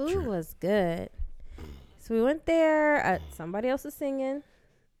about The my food trip. was good. So we went there. Somebody else was singing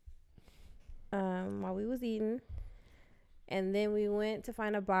while we was eating. And then we went to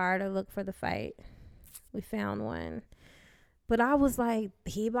find a bar to look for the fight. We found one. But I was like,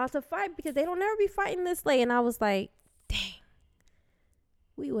 he about to fight because they don't never be fighting this late. And I was like, dang.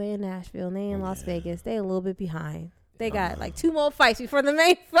 We way in Nashville and they in Las Vegas. They a little bit behind. They got like 2 more fights before the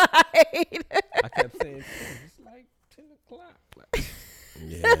main fight. I kept saying, it's like 10 o'clock. Like,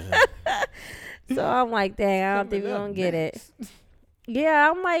 Yeah. So I'm like, dang, I don't think we're coming going up to get it. next. Yeah,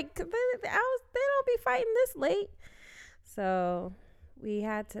 I'm like, they don't be fighting this late. So we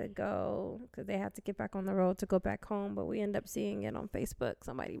had to go because they had to get back on the road to go back home. But we ended up seeing it on Facebook.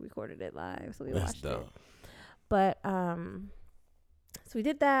 Somebody recorded it live, so we That's watched dope. it. But so we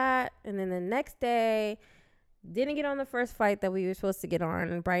did that, and then the next day, didn't get on the first fight that we were supposed to get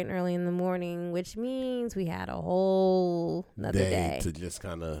on bright and early in the morning, which means we had a whole another day To just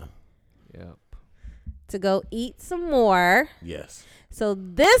kind of, Yep. to go eat some more. yes. So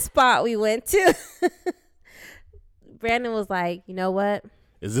this spot we went to, Brandon was like, you know what?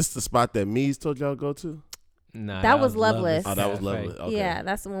 Is this the spot that Mies told y'all to go to? Nah, That was Loveless. Oh, that was Cafe. lovely. Okay. Yeah,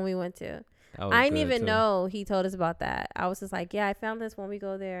 that's the one we went to. That was I didn't good, even too. know he told us about that. I was just like, yeah, I found this when we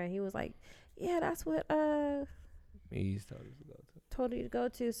go there. And he was like, yeah, that's what He's told us to go to. told you to go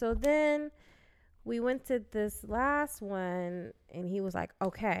to. So then we went to this last one and he was like,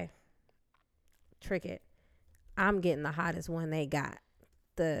 okay, trick it. I'm getting the hottest one they got.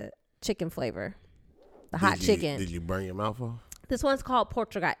 The chicken flavor. The hot chicken. Did you burn your mouth off? This one's called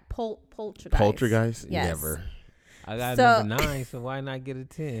Poltergeist. Poltergeist. Poltergeist? Yes. Never. I got So- number 9, so why not get a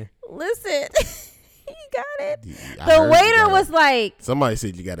 10? Listen, he got it. I The heard you waiter got was like, Somebody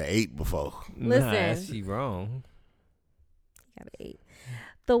said you got an 8 before. Listen. Nah, she wrong. got an 8.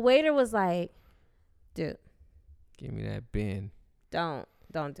 The waiter was like, dude, Give me that bin. don't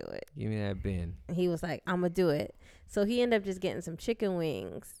do it. Give me that bin. And he was like, I'm gonna do it. So he ended up just getting some chicken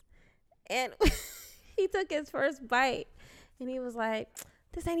wings. And he took his first bite and he was like,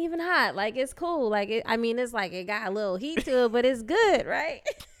 this ain't even hot. Like, it's cool. Like, it's like it got a little heat to it, but it's good, right?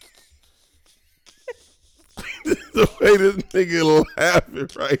 The way this nigga laughing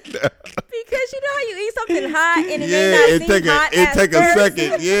right now. Because you know how you eat something hot and it Yeah, may it not take seem hot it at take a first,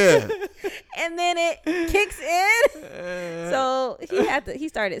 second. Yeah. and then it kicks in. So he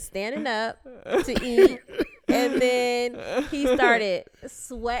started standing up to eat, and then he started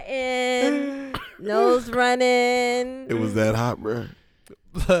sweating, nose running. It was that hot, bro.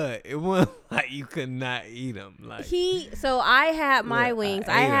 But it wasn't like you could not eat them. Like, So I had my Look, wings.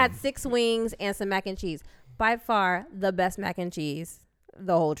 I I ate had 'em. 6 wings and some mac and cheese. By far the best mac and cheese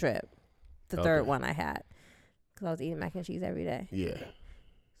the whole trip. The Okay. third one I had because I was eating mac and cheese every day. Yeah.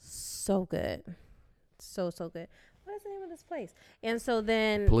 So good, so good. What is the name of this place? And so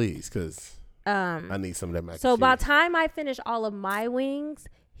then, Please, because I need some of that mac so and by the cheese. time I finish all of my wings,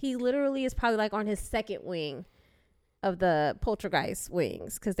 he literally is probably like on his second wing of the Poltergeist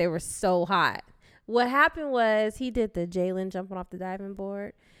wings because they were so hot. What happened was he did the Jalen jumping off the diving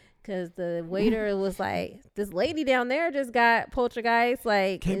board because the waiter was like, this lady down there just got Poltergeist.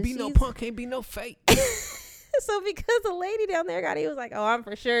 Like, can't and be no she's- punk, can't be no fake. So because the lady down there got it, he was like, oh, I'm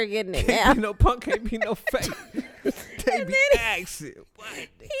for sure getting it Can't now. be no punk, can't be no fake. They be then asking. What?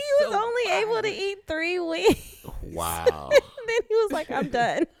 They He was so only able to violent. eat 3 wings. Wow. Then he was like, I'm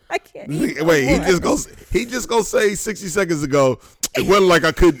done. I can't eat no Wait, more. he just gonna say 60 seconds ago, it wasn't like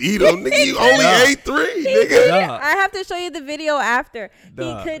I couldn't eat them. Nigga, you only Nah. ate 3, He nigga. couldn't- Dog. I have to show you the video after.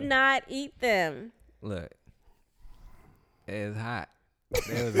 Dog. He could not eat them. Look, it was hot.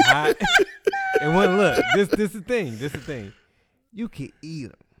 It was hot. It wasn't. Look, this the thing. This the thing. You can eat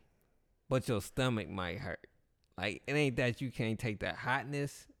them, but your stomach might hurt. Like, it ain't that you can't take that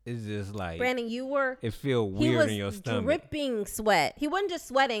hotness. It's just like Brandon, you were. it feel He weird was in your stomach. dripping sweat. He wasn't just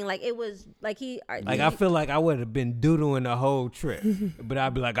sweating. Like, it was like he. Like, I feel like I would have been doodling the whole trip, but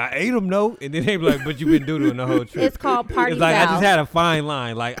I'd be like, I ate them, no, and then they'd be like, but you've been doodling the whole trip. It's called party It's like I foul. just had a fine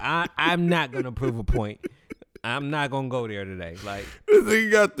line. Like, I'm not gonna prove a point. I'm not gonna go there today. Like, This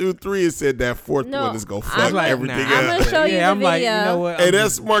nigga got through 3 and said that fourth No, one is gonna I'm fuck like, everything nah, I'm up. gonna show you the I'm like, you video. know what? Hey, I'm that's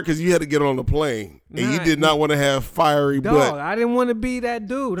just- smart because you had to get on the plane and you Nah, did not want to have fiery dog. butt. I didn't want to be that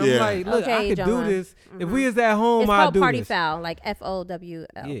dude. I'm Yeah. like, look, Okay, I could John. do this. If we was at home, It's I'd called do party this. foul, like FOWL.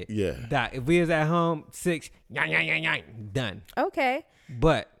 Yeah. Yeah. Doc, if we was at home, 6, done. Okay.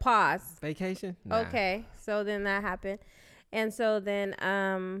 But Pause. vacation? Nah. Okay. So then that happened. And so then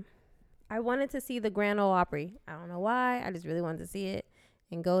I wanted to see the Grand Ole Opry. I don't know why. I just really wanted to see it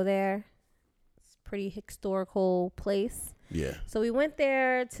and go there. It's a pretty historical place. Yeah. So we went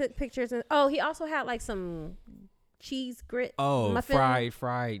there, took pictures, and he also had like some cheese grit. Oh, muffin.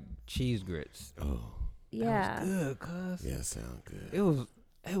 fried cheese grits. Oh, Yeah. That was good, cuz. yeah, sound good.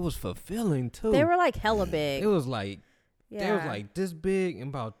 It was fulfilling too. They were like hella big. It was like yeah. they was like this big and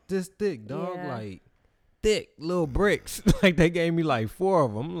about this thick, dog. Yeah. Like thick little bricks. Like they gave me like 4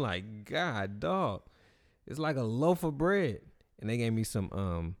 of them. I'm like, God, dog. It's like a loaf of bread. And they gave me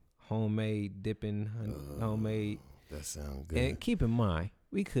some homemade dipping, homemade. That sound good. And keep in mind,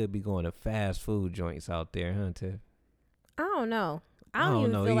 we could be going to fast food joints out there, huh, Tiff? I don't know. I I don't don't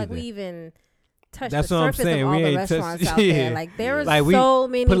even know feel like either. we even touched That's the what I'm surface saying. of all We the ain't restaurants touched- out there. yeah. Like there was Like, we so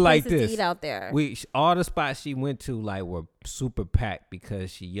many put it like places this. to eat out there. All the spots she went to like were super packed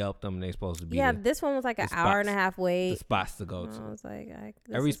because she yelped them. They supposed to be Yeah, the, this one was like an the hour and a spots. half the wait. spots to go I to. was like,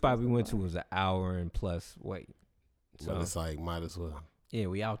 Every spot we went to was an hour and plus wait. So So it's like, might as well. yeah,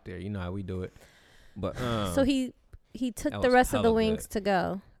 we out there. You know how we do it. But So he took that the was rest of the hella wings good. to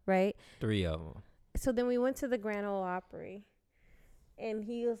go, right? 3 of them. So then we went to the Grand Ole Opry, and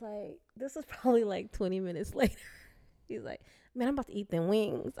he was like, "This was probably like 20 minutes later." He's like, "Man, I'm about to eat them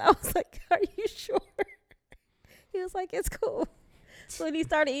wings." I was like, "Are you sure?" He was like, "It's cool." So when he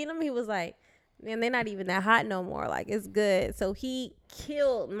started eating them, he was like, "Man, they're not even that hot no more. Like it's good." So he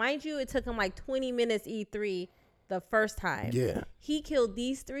killed. Mind you, it took him like 20 minutes to eat 3 the first time. Yeah. He killed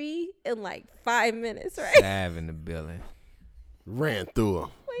these 3 in like 5 minutes, right? Sav in the building. Ran through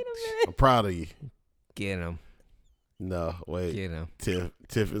them. Wait a minute. I'm proud of you. Get him. No, wait. Get him.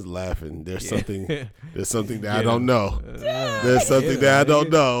 Tiff is laughing. There's something that Get I don't 'em. know. There's something that I don't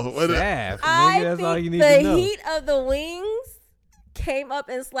know. What Sav. I Nigga, that's all you think need the to know. heat of the wings came up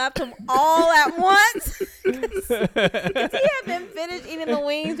and slapped him all at once. Because he had been finished eating the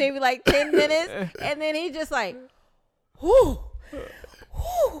wings maybe like 10 minutes, and then he just like, whoo,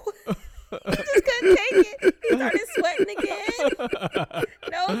 whoo. He just couldn't take it. He started sweating again.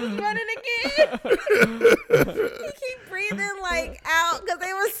 Nose was running again. He keep breathing like out because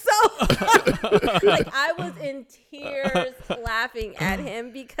they were so hot. Like I was in tears laughing at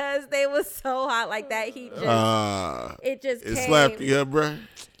him because they was so hot. Like that heat just it just it came. slapped you up, bruh.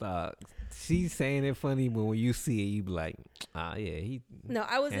 She's saying it funny, but when you see it, you be like, yeah, he No,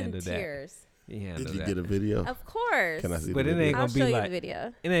 I was in handled that. tears. handled Did you that. get a video? Of course. Can I see But the it video? ain't I'll gonna be show you like the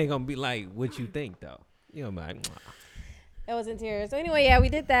video. it ain't gonna be like what you think though. You know, like It was in tears. So anyway, yeah, we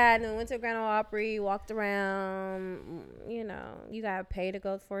did that, and then went to Grand Ole Opry, walked around. You know, you gotta pay to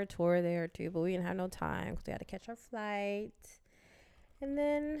go for a tour there too, but we didn't have no time because we had to catch our flight, and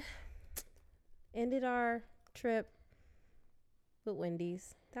then ended our trip with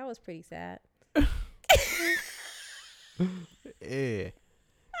Wendy's. That was pretty sad. yeah.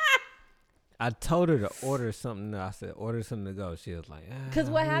 I told her to order something. I said, order something to go. She was like, Because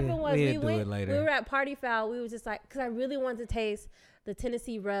what happened was we do it later. were at Party Foul. We was just like, because I really wanted to taste the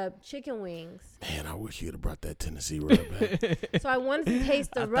Tennessee Rub chicken wings. Man, I wish you'd have brought that Tennessee rub back. So I wanted to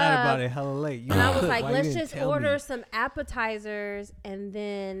taste the I rub. thought about it hella late. You And I know, was like, why you let's didn't just tell order me? some appetizers and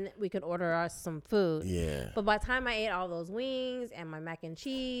then we could order us some food. Yeah. But by the time I ate all those wings and my mac and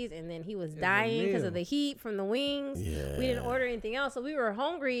cheese, and then he was was a dying because of meal. the heat from the wings, Yeah. we didn't order anything else. So we were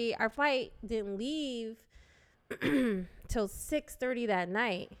hungry. Our flight didn't leave till 6:30 that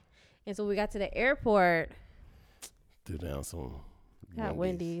night. And so we got to the airport, Threw down some. got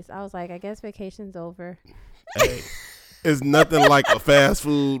Wendy's. I was like, I guess vacation's over. Hey, it's nothing like a fast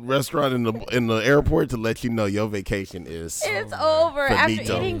food restaurant in the airport to let you know your vacation is. It's over. After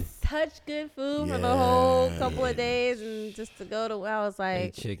Finito. eating such good food for the whole couple of Yeah. days, and just to go to, I was Hey,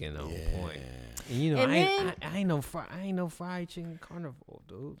 like, chicken on Yeah. point. And you know, And I ain't no fried chicken carnival,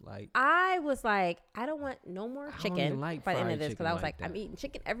 dude. Like, I was like, I don't want no more I don't chicken even like by the end fried of this, because chicken I was like like, I'm that. eating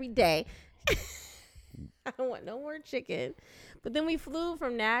chicken every day. I don't want no more chicken. But then we flew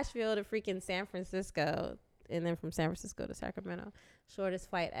from Nashville to freaking San Francisco, and then from San Francisco to Sacramento. Shortest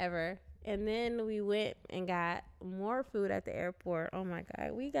flight ever. And then we went and got more food at the airport. Oh my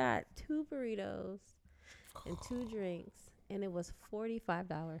God. We got 2 burritos and 2 drinks, and it was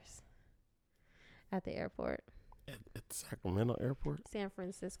 $45 at the airport. At Sacramento Airport. San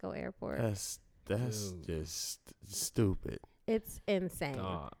Francisco airport. That's That's just stupid. It's insane.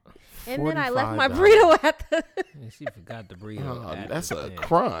 Dog. And then I left my $45. burrito at the. And she forgot the burrito. at That's the a thing.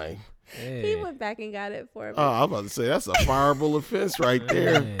 crime. He Yeah. went back and got it for me. Oh, I'm about to say that's a fireable offense right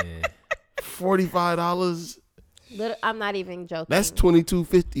there. Man. $45. I'm not even joking. That's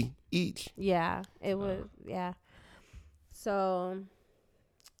 $22.50 each. Yeah, it was. Yeah. So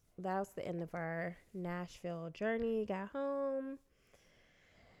that was the end of our Nashville journey. Got home.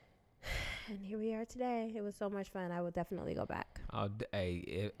 And here we are today. It was so much fun. I would definitely go back.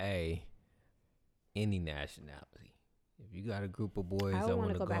 Any nationality. If you got a group of boys I that would want want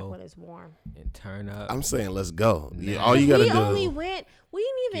to to go back go when it's warm. and turn up, I'm saying let's go. Yeah, Nah. all you gotta we do. only went. We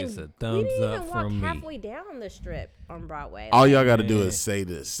didn't Gets a even. thumbs We didn't up even walk from me. halfway down the strip on Broadway. All y'all gotta do Man. is say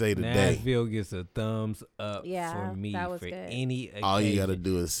the day. Nashville gets a thumbs up Yeah, for me that was for good. any occasion. All you gotta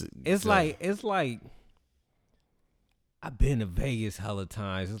do is. It's say- like I've been to Vegas hella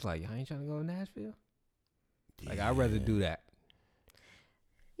times. It's like y'all ain't trying to go to Nashville. Like I'd rather do that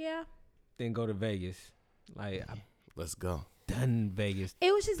Yeah, than go to Vegas. Like I've Let's go. done Vegas.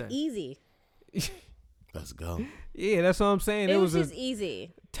 it was just Done. easy. Let's go. Yeah, that's what I'm saying. It It was was just a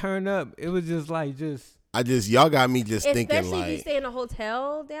easy. turn up. It was just Y'all got me just Especially thinking if you like. stay in a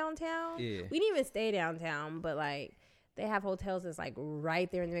hotel downtown. Yeah. We didn't even stay downtown, but like they have hotels that's like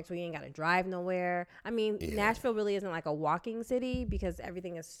right there in the mix where you ain't got to drive nowhere. I mean, Yeah. Nashville really isn't like a walking city because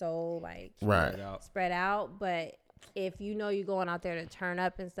everything is so like Right. spread out. But if you know you're going out there to turn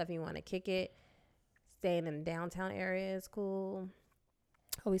up and stuff, and you want to kick it, staying in the downtown area is cool.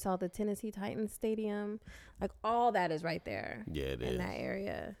 Oh, we saw the Tennessee Titans Stadium. Like all that is right there Yeah, it in is. that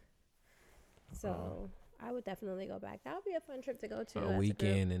area. So I would definitely go back. That would be a fun trip to go to. as a a group.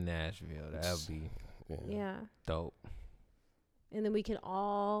 weekend in Nashville. That would be Yeah. dope. And then we can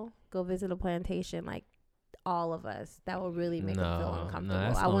all go visit a plantation, like all of us. That will really make them feel No, uncomfortable.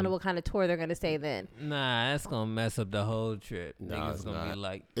 that's I wonder gonna- what kind of tour they're going to say then. Nah, that's gonna mess up the whole trip. No, Niggas it's gonna not. be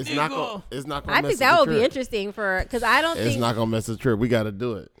like, It's not "Nigga." gonna. It's not gonna. I mess think up that the would be trip. interesting because I don't It's think not gonna mess the trip. We got to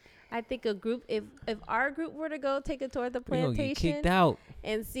do it. I think a group if our group were to go take a tour of the We gonna get plantation kicked out.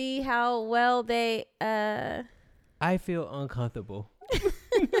 and see how well they I feel uncomfortable.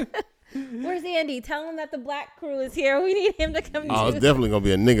 where's Andy? Tell him that the black crew is here. We need him to come Oh, it's to definitely gonna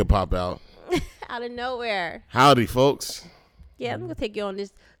be a nigga pop out. out of nowhere. Howdy, folks. Yeah, I'm gonna take you on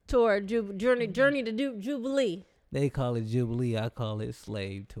this tour journey to Jubilee. They call it Jubilee. I call it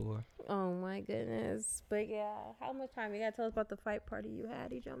Slave Tour. Oh my goodness. But yeah, how much time? You gotta tell us about the fight party you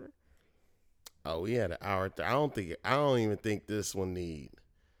had, gentlemen. Oh, we had an hour. I don't even think this one need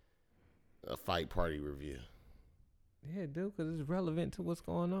a fight party review. Yeah, dude, because it's relevant to what's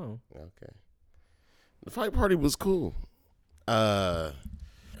going on. Okay. The fight party was cool.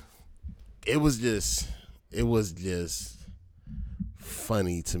 It was just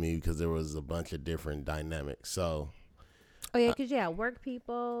funny to me because there was a bunch of different dynamics. So Oh yeah, cause yeah, work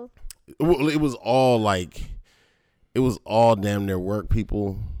people. it was all damn near work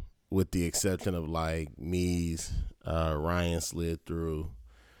people, with the exception of like me's. Ryan slid through,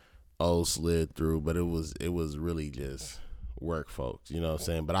 O slid through, but it was really just work folks. You know what I'm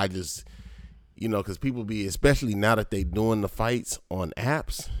saying? But I just, because people be, especially now that they doing the fights on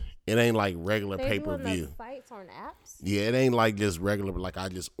apps, it ain't like regular They're pay-per-view. doing the fights on apps. Yeah, it ain't like just regular, like I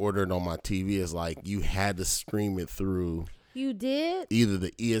just ordered on my TV. It's like you had to stream it through You did? either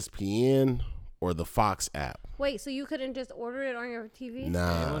the ESPN or the Fox app. Wait, so you couldn't just order it on your TV? It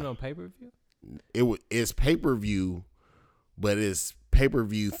Nah, went on pay-per-view? it's pay-per-view, but it's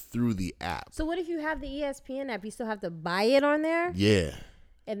pay-per-view through the app. So what if you have the ESPN app? You still have to buy it on there Yeah,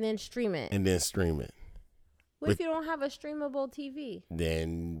 and then stream it. and then stream it. What if you don't have a streamable TV?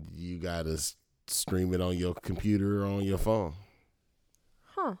 Then you gotta stream it on your computer or on your phone.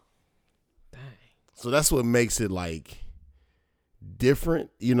 Huh. Dang. So that's what makes it like different.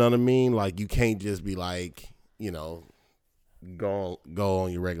 You know what I mean? Like you can't just be like, go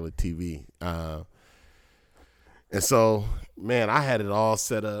on your regular TV. And so, man, I had it all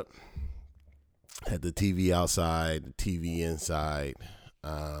set up. Had the TV outside, the TV inside.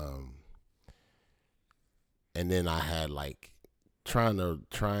 And then I had like trying to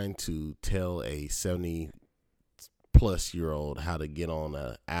tell a 70-plus-year-old how to get on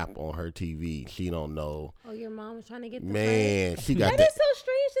an app on her TV. She don't know. Oh, your mom was trying to get the Man, she fight? got That the is so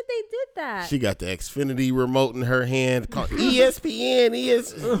strange that they did that. she got the Xfinity remote in her hand. Called ESPN.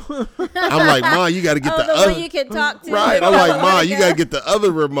 I'm like, Ma, you got to get oh, the the other. one you can talk to. Right. and I'm tell like, them Ma, where to you go. got to get the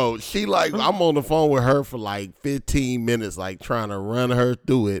other remote. She like, I'm on the phone with her for like 15 minutes, like trying to run her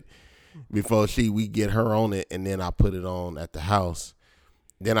through it before we get her on it. And then I put it on at the house.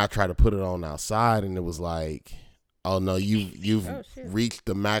 Then I try to put it on outside, and it was like, oh no, you've Oh, shit. reached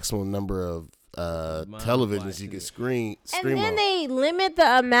the maximum number of televisions you can stream And then on. they limit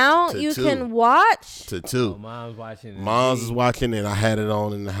the amount To you two. can watch. To 2. Oh, mom's watching. Mom's is watching and I had it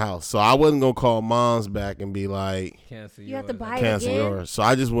on in the house. So I wasn't going to call mom's back and be like, Cancel You have to yours. buy it cancel again? yours. So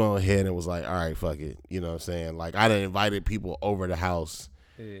I just went ahead and was like, all right, fuck it. You know what I'm saying? Like, I done invited people over the house.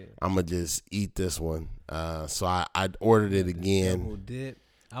 Yeah. I'm going to just eat this one. So I ordered it again. Double dip.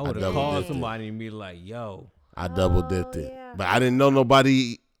 I would have double called dipped it. somebody and be like, "Yo, I double dipped it. yeah. But I didn't know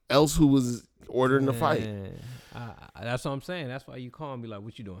nobody else who was ordering the fight. man, that's what I'm saying. That's why you call and be like,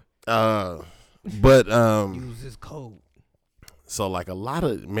 "What you doing?" But Use this code." so like a lot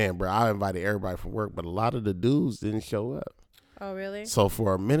of bro, I invited everybody from work, but a lot of the dudes didn't show up. Oh, really? So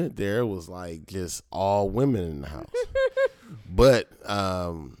for a minute there, it was like just all women in the house. But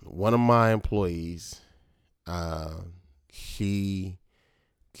one of my employees, she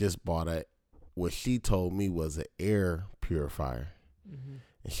just bought what she told me was an air purifier.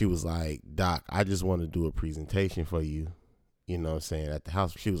 And she was like, Doc, I just want to do a presentation for you, you know what I'm saying, at the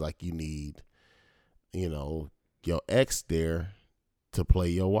house. She was like, you need, your ex there to play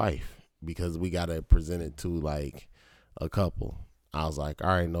your wife because we got to present it to like a couple. I was like, all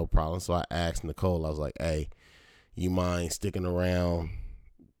right, no problem. So I asked Nicole, I was like, hey, you mind sticking around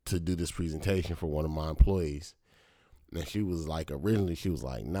to do this presentation for one of my employees? And she was like, originally she was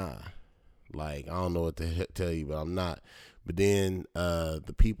like, nah, like, I don't know what to tell you, but I'm not. But then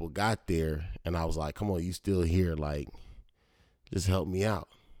the people got there and I was like, come on, you still here? Like, just help me out.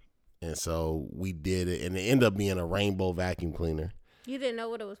 And so we did it, and it ended up being a rainbow vacuum cleaner. You didn't know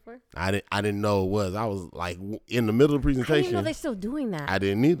what it was for? I didn't know it was. I was like in the middle of the I didn't presentation. know they're still doing that. I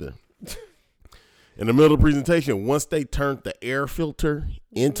didn't either. In the middle of the presentation, once they turned the air filter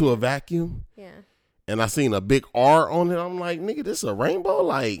into a vacuum, Yeah. and I seen a big R on it, I'm like, nigga, this is a rainbow?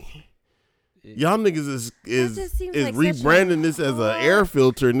 Like, y'all niggas is just seems like such rebranding this as an air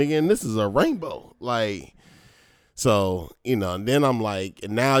filter, nigga, and this is a rainbow. Like, so, and then I'm like,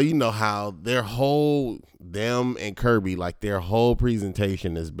 and now you know how them and Kirby, like their whole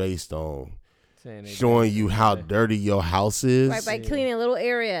presentation is based on showing you how dirty your house is. Right, by cleaning a little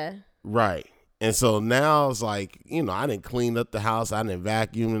area. Right. And so now it's like, I didn't clean up the house. I didn't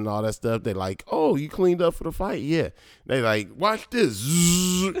vacuum and all that stuff. They like, oh, you cleaned up for the fight? Yeah. They like, watch this.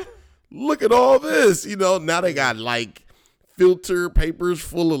 Zzz. Look at all this. Now they got like filter papers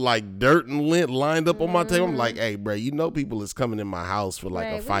full of like dirt and lint lined up on my table. I'm like, hey, bro, people is coming in my house for like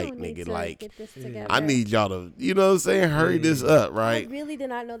Right, a we fight, don't need nigga. to Like, get this together. I need y'all to, you know what I'm saying? Hurry this up, right? I really did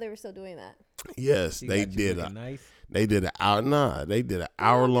not know they were still doing that. Yes, She they got you did. looking nice. They did an hour. Nah, they did an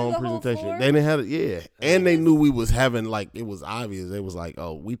hour long the whole presentation. floor? They didn't have it. Yeah, and they knew we was having like it was obvious. They was like,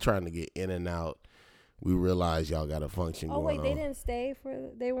 oh, we trying to get in and out. We realized y'all got a function Oh, going wait, on. they didn't stay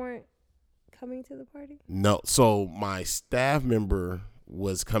they weren't coming to the party? No, so my staff member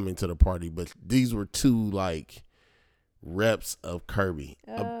was coming to the party, but these were two like reps of Kirby.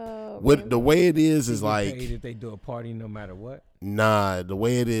 Oh, What the way it is You get like, paid if they do a party no matter what. nah. The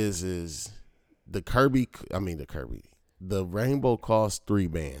way it is the rainbow costs 3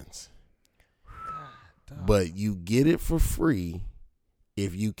 bands. But you get it for free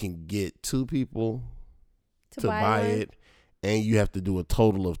if you can get 2 people to buy one? it, and you have to do a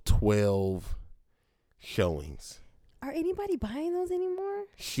total of 12 showings. Are anybody buying those anymore?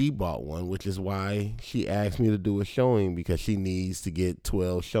 She bought one, which is why she asked me to do a showing, because she needs to get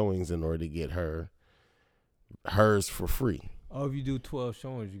 12 showings in order to get hers for free. Oh, if you do 12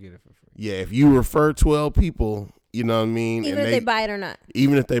 showings, you get it for free. Yeah, if you refer 12 people, you know what I mean? Even and if they buy it or not.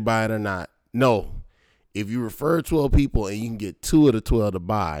 Even if they buy it or not. No. If you refer 12 people and you can get 2 of the 12 to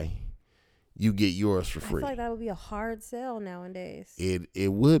buy, you get yours for I free. feel like that would be a hard sell nowadays. It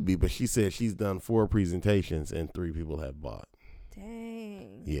would be, but she said she's done 4 presentations and 3 people have bought.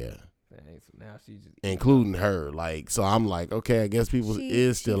 Dang. Yeah. Dang, so now she just Including her. Like, so I'm like, okay, I guess people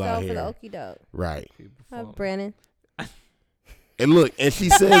is still she out fell here. for the okie doke. Right. people fall. Brandon. And look, and she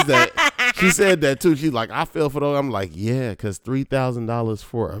says that she said that too. She's like, I fell for those. I'm like, yeah, because $3,000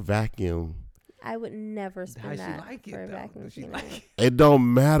 for a vacuum. I would never spend Does she that like for a it though? vacuum Does she cleaner. like it? It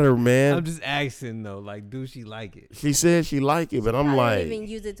don't matter, man. I'm just asking though, like, do she like it? She said she like it, but I'm I like, didn't even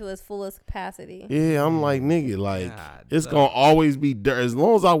use it to its fullest capacity. yeah, I'm like, nigga, like, God, it's dog. gonna always be dirt. As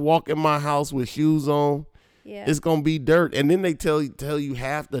long as I walk in my house with shoes on, Yeah. it's gonna be dirt. And then they tell you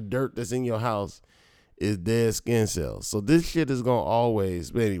half the dirt that's in your house is dead skin cells. So this shit is gonna always.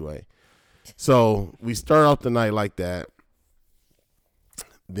 But anyway, so we start off the night like that.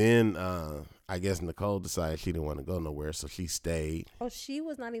 Then I guess Nicole decided she didn't want to go nowhere, so she stayed. Oh, she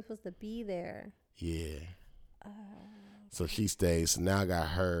was not even supposed to be there. Yeah. So she stayed. So now I got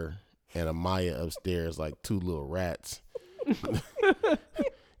her and Amaya upstairs like 2 little rats.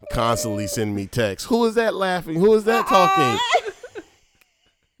 constantly sending me texts. Who is that laughing? Who is that talking?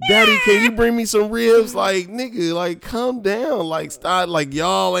 Daddy, can you bring me some ribs? Like, nigga, like, calm down. Like, stop. Like,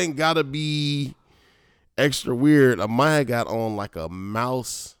 y'all ain't gotta be extra weird. Amaya got on like a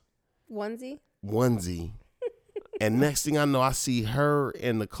mouse onesie. And next thing I know, I see her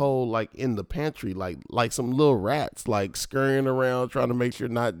and Nicole like in the pantry, like some little rats, like scurrying around trying to make sure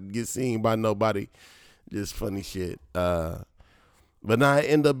not get seen by nobody. Just funny shit. But now it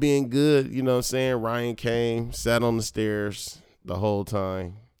ended up being good. You know what I'm saying? Ryan came, sat on the stairs the whole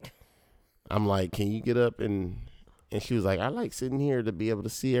time. I'm like, can you get up? And she was like, I like sitting here to be able to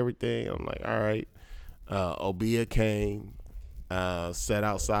see everything. I'm like, all right. Obia came. Sat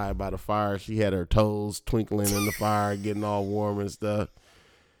outside by the fire. She had her toes twinkling in the fire, getting all warm and stuff.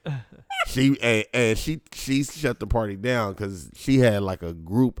 She shut the party down because she had like a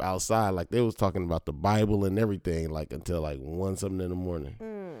group outside, like they was talking about the Bible and everything, like until like 1 something in the morning.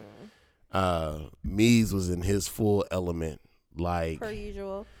 Mees was in his full element, like per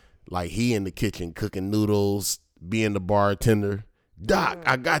usual. Like he in the kitchen cooking noodles, being the bartender. Doc,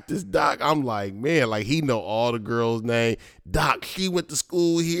 I got this, Doc. I'm like, man, like he know all the girls' name. Doc, she went to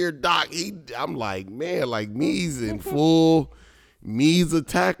school here. Doc, I'm like, man, like me's in full me's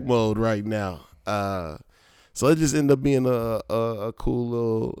attack mode right now. So it just ended up being a cool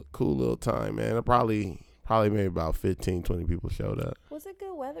little time, man. It probably maybe about 15, 20 people showed up. Was it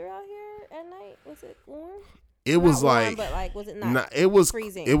good weather out here at night? Was it warm? It was warm, like, but like, was it not? It was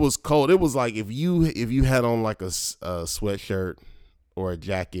freezing. It was cold. It was like if you had on like a sweatshirt or a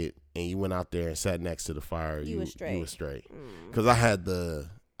jacket and you went out there and sat next to the fire, you was straight. Because I had the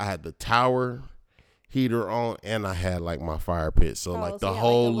tower heater on and I had like my fire pit, so like the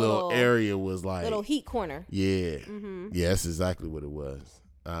whole like little area was like little heat corner. Yeah, yeah, that's exactly what it was.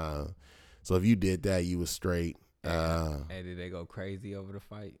 So if you did that, you was straight. And did they go crazy over the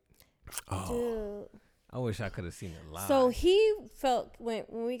fight? Oh, dude. I wish I could have seen it live. So he felt when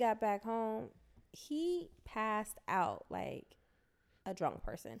we got back home, he passed out like a drunk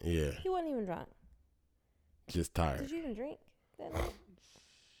person. Yeah. He wasn't even drunk. Just tired. Did you even drink that night?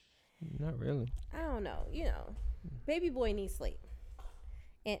 Not really. I don't know. You know, baby boy needs sleep.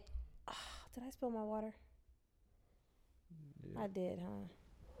 And did I spill my water? Yeah. I did, huh?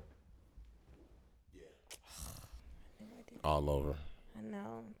 Yeah. All over. I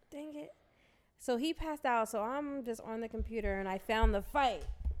know. Dang it. So he passed out. So I'm just on the computer and I found the fight.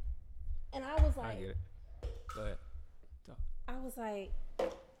 And I was like, I get it. Go ahead. I was like,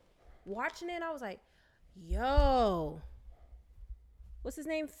 watching it, I was like, yo, what's his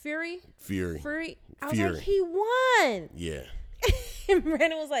name? Fury. I was like, he won. Yeah. And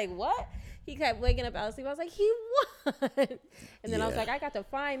Brandon was like, what? He kept waking up out of sleep. I was like, he won. And then I was like, I got to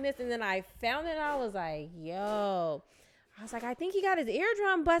find this. And then I found it and I was like, yo. I was like, I think he got his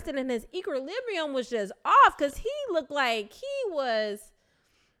eardrum busted and his equilibrium was just off because he looked like he was.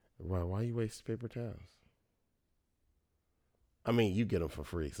 Why you waste paper towels? I mean, you get them for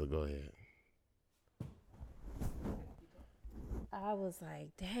free, so go ahead. I was like,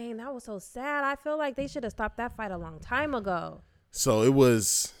 dang, that was so sad. I feel like they should have stopped that fight a long time ago. So it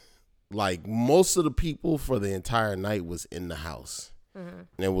was like most of the people for the entire night was in the house. Mm-hmm.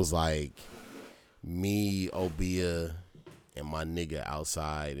 And it was like me, Obia, and my nigga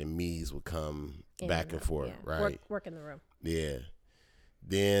outside, and Mees would come back and forth, right? Work in the room. Yeah.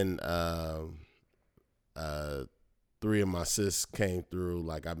 Then 3 of my sis came through.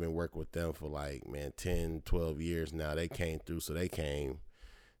 Like, I've been working with them for like, 10, 12 years now. They came through, so they came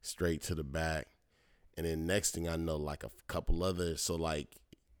straight to the back. And then next thing I know, like a couple others. So like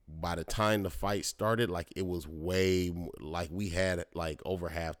by the time the fight started, like it was way like we had like over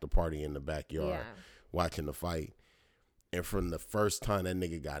half the party in the backyard watching the fight. And from the first time that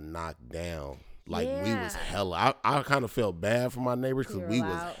nigga got knocked down, like we was hella. I kind of felt bad for my neighbors because we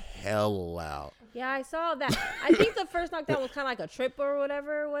was hella loud. Yeah, I saw that. I think the first knockdown was kind of like a trip or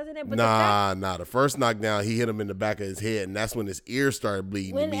whatever, wasn't it? But nah. The first knockdown, he hit him in the back of his head, and that's when his ear started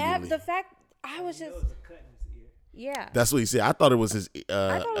bleeding immediately. The fact, I was just... Yeah. That's what he said. I thought it was his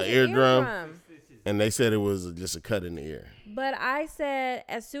eardrum, and they said it was just a cut in the ear. But I said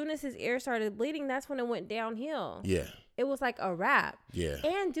as soon as his ear started bleeding, that's when it went downhill. Yeah. It was like a wrap. Yeah.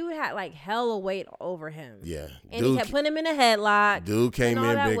 And dude had like hella weight over him. Yeah. And he kept putting him in a headlock. Dude came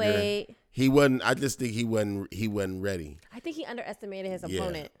in bigger. Weight. He wasn't. I just think he wasn't ready. I think he underestimated his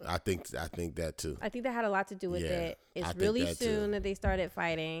opponent. I think that too. I think that had a lot to do with it. It's really soon that they started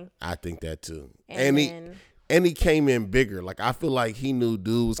fighting. I think that too. And he came in bigger. Like, I feel like he knew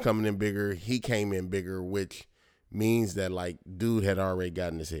dude was coming in bigger. He came in bigger, which means that like dude had already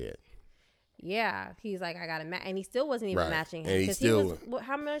gotten his head. Yeah, he's like, I got to match, and he still wasn't even Right. matching And him he because still-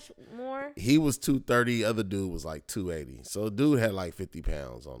 how much more? He was 230. Other dude was like 280. So dude had like 50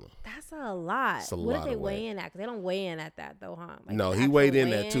 pounds on him. That's a lot. It's a What lot did they of weigh weight. in at? Because they don't weigh in at that though, huh? Like No, the he actual weighed in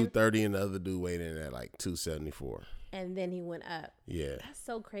at weigh-in, 230, and the other dude weighed in at like 274. and then he went up. Yeah. That's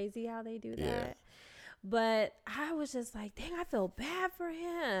so crazy how they do that. Yeah. But I was just like, dang, I feel bad for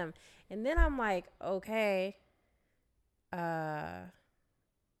him. And then I'm like, okay,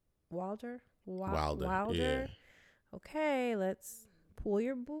 Wilder. Yeah. Okay, let's pull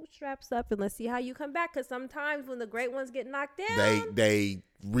your bootstraps up and let's see how you come back. Because sometimes when the great ones get knocked down, They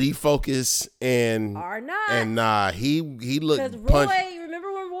refocus and are not. and he Because looked Roy, punched.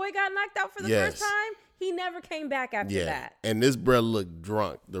 remember when Roy got knocked out for the Yes. first time? He never came back after Yeah, that. and this brother looked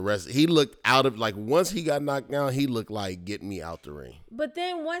drunk. The rest, he looked out of like once he got knocked down, he looked like get me out the ring. But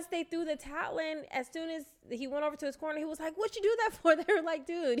then once they threw the towel in, as soon as he went over to his corner, he was like, "What you do that for?" They were like,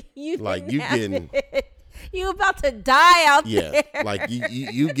 "Dude, you Like, didn't you have getting- it. You about to die out Yeah, there." like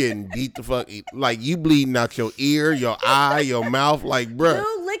you getting beat the fuck, like you bleeding out your ear, your eye, your mouth, like bruh.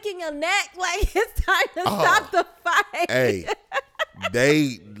 Dude licking a neck like it's time to Oh. stop the fight. Hey,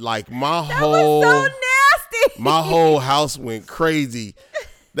 they like my that whole was so nasty. my whole house went crazy.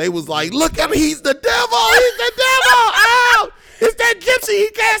 They was like, "Look at him, he's the devil, he's the devil!" Oh, it's that gypsy. He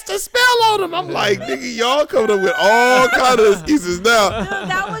cast a spell on him. I'm like, nigga, y'all coming up with all kind of excuses now. Dude,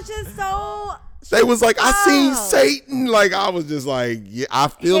 that was just so. They was like, I seen Oh. Satan. Like I was just like, yeah, I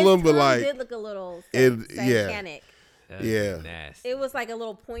feel His him, but tongue like, did look a little it- yeah. satanic. That's Yeah. nasty. It was like a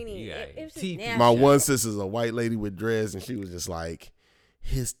little pointy. You got It was just teeth. nasty. my one sister's a white lady with dreads, and she was just like,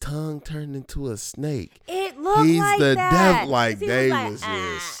 his tongue turned into a snake. It looked He's like the that. devil. Like 'Cause he they like, was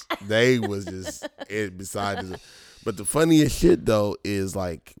 "Ah." just, they was just it. Besides, but the funniest shit though is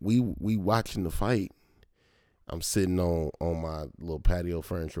like we watching the fight. I'm sitting on my little patio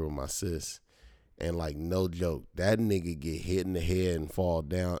furniture with my sis, and like no joke, that nigga get hit in the head and fall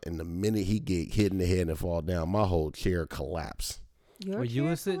down. And the minute he get hit in the head and fall down, my whole chair collapsed Your Where you chair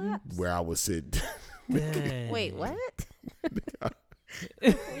was sitting? collapsed? where I was sitting. Dang. Wait, what? Were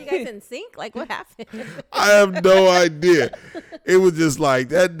you guys in sync? Like, what happened? I have no idea. It was just like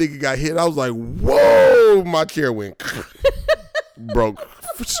that nigga got hit. I was like, whoa! My chair went broke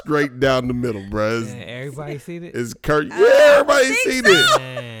straight down the middle, bruh. Dang, everybody seen it? It's Kurt. Yeah, everybody think seen so. it.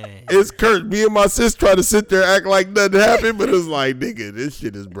 Dang. It's Kurt. Me and my sis trying to sit there act like nothing happened, but it's like, nigga, this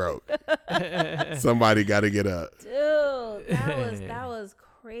shit is broke. Somebody got to get up. Dude, that was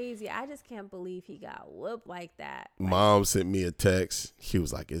crazy. I just can't believe he got whooped like that. Mom sent me a text. She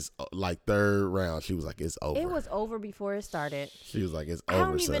was like, it's like third round. She was like, it's over. It was over before it started. She was like, it's I over.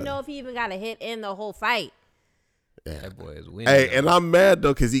 don't even son. know if he even got a hit in the whole fight. Yeah. That boy is winning. Hey, though. and I'm mad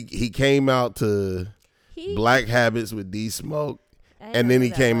though because he came out to He Black Habits with D Smoke, I didn't and know then who he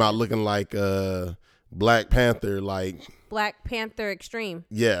that came was. out looking like Black Panther. Like, Black Panther Extreme.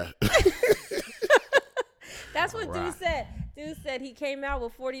 yeah, That's what Alright. Dude said. Dude said he came out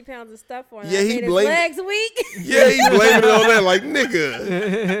with 40 pounds of stuff on. Yeah, That he made his blamed- legs weak. yeah. He blamed it on that. Like,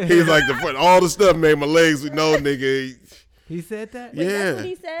 nigga, he's like all the stuff made my legs with no nigga. He said that? Wait, Yeah, that's what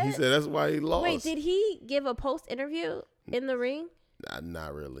he said? He said that's why he lost. Wait, did he give a post interview in the ring?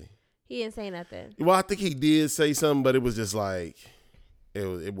 Not really. He didn't say nothing. Well, I think he did say something, but it was just like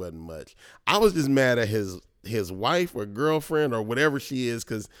it wasn't much. I was just mad at his wife or girlfriend or whatever she is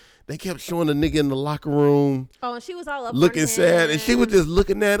because they kept showing the nigga in the locker room Oh, and she was all up looking on sad, and she was just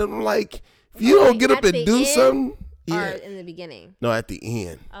looking at him like, if you don't Like, get up at and the do end, something, Or yeah. in the beginning. No, at the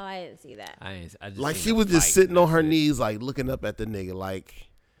end, Oh, I didn't see that. I just like seen she the was just fight, sitting on her that's it. knees, like looking up at the nigga, like.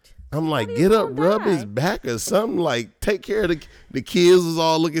 I'm like, he's get up, gonna rub his die. back or something. Like, take care of the kids. Was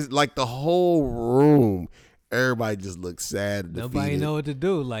all looking like the whole room. Everybody just looked sad. And Nobody defeated. know what to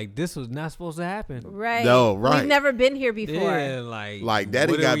do. Like, this was not supposed to happen. Right. No, right. We've never been here before. Yeah, like, Like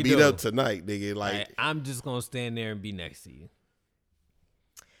daddy what do got we beat do? up tonight, nigga. Like, I'm just gonna stand there and be next to you.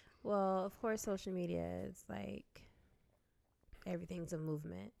 Well, of course, social media is like everything's a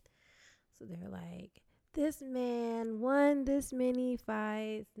movement. So they're like, this man won this many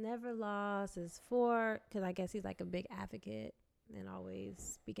fights, never lost, is for, because I guess he's like a big advocate and always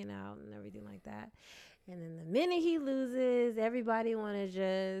speaking out and everything like that. And then the minute he loses, everybody want to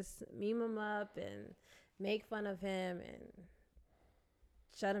just meme him up and make fun of him and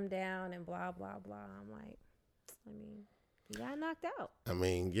shut him down and blah, blah, blah. I'm like, I mean, he got knocked out. I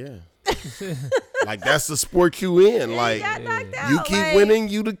mean, yeah. Like that's the sport you in. He Like got knocked out. you keep like, winning,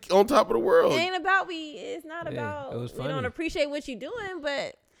 you on top of the world. It ain't about we. It's not Yeah, about it was we don't funny. appreciate what you're doing,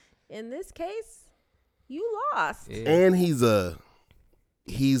 but in this case, you lost. Yeah. And he's a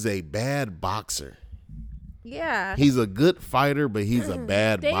bad boxer. Yeah. He's a good fighter, but he's a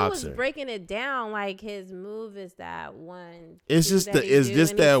bad They boxer. was breaking it down like his move is that one. It's thing just that the- he it's do,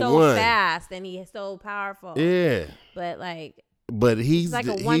 just and that he's so one. fast and he's so powerful. Yeah, But like but he's like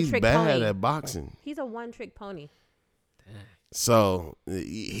a he's one-trick bad pony. at boxing. he's a one-trick pony. So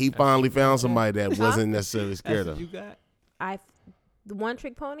he finally found somebody that wasn't necessarily scared That's what of. you got? The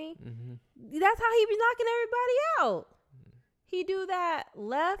one-trick pony. Mm-hmm. That's how he be knocking everybody out. He do that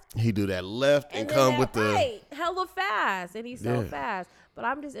left He do that left and then come that with the. right, hella fast, and he's so Yeah. fast. But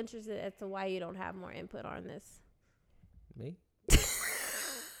I'm just interested as to why you don't have more input on this. Me?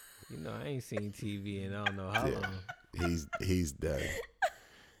 You know, I ain't seen TV in I don't know how Yeah. long. He's done.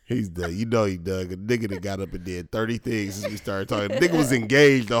 He's done. You know he done. A nigga that got up and did 30 things since we started talking. Nigga was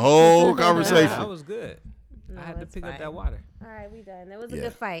engaged the whole Nah, I conversation. was good. No, I had to that's pick up fine. that water. All right, we done. It was a Yeah.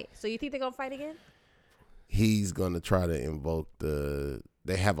 good fight. So you think they're gonna fight again? He's gonna try to invoke the.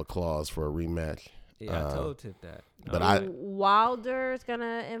 They have a clause for a rematch. Yeah, I told Tip that. but I- Wilder's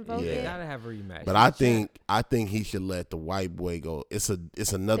gonna invoke Yeah. They it. gotta have a rematch. But I think he should let the white boy go. It's another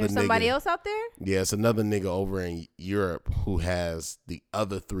There's nigga. somebody else out there. Yeah, it's another nigga over in Europe who has the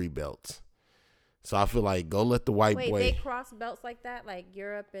other 3 belts. So I feel like go let the white Wait, boy. they cross belts like that, like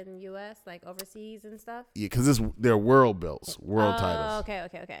Europe and U.S., like overseas and stuff. Yeah, because they're world belts, world titles.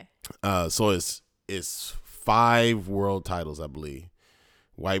 Okay. So it's 5 world titles, I believe.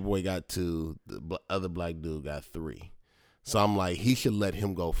 White boy got 2. The other black dude got 3. So I'm like, he should let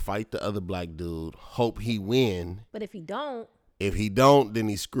him go fight the other black dude. Hope he win. But if he don't, If he don't, then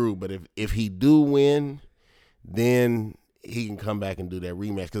he's screwed. But if he do win, then he can come back and do that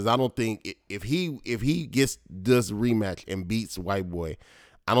rematch. Because I don't think if he does the rematch and beats white boy,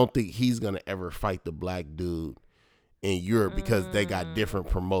 I don't think he's gonna ever fight the black dude in Europe because they got different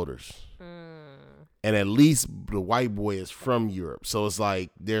promoters. And at least the white boy is from Europe, so it's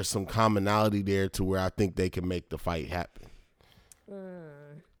like there's some commonality there to where I think they can make the fight happen.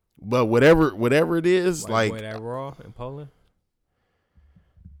 But whatever it is, White like boy that Raw in Poland.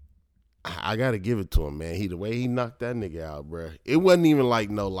 I gotta give it to him, man. The way he knocked that nigga out, bro. It wasn't even like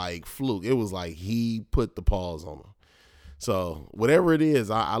no like fluke. It was like he put the paws on him. So whatever it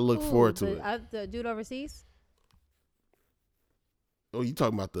is, I look forward to it. The dude overseas. Oh, you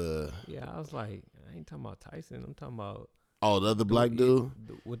talking about the Yeah, I was like, I ain't talking about Tyson. I'm talking about the other black dude?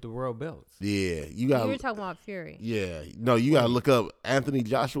 with the world belts. Yeah, you You got. were talking about Fury. Yeah, no, you gotta look up Anthony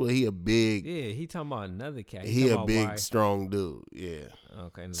Joshua. He a big, Yeah, he talking about another cat. he talking a about big, why- strong dude. Yeah.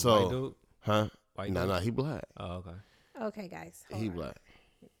 Okay, and the So- white dude. Huh? White No, dude? no, he black. Oh, okay. Okay, guys. hold He on, black.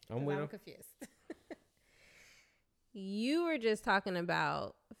 I'm 'cause with I'm him. confused. You were just talking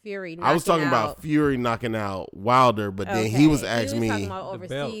about Fury. I was talking knocking out- about Fury knocking out Wilder, but then he was Okay, asking me. talking about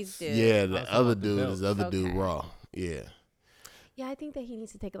The overseas belts. dude. Yeah, I was the talking other about the dude belts. is the other dude Okay. Raw. Yeah. Yeah, I think that he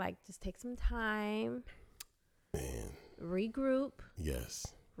needs to just take some time, Man, regroup, yes.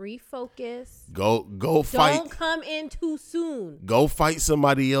 refocus. Go fight. Don't come in too soon. Go fight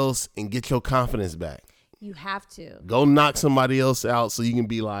somebody else and get your confidence back. You have to. Go knock somebody else out so you can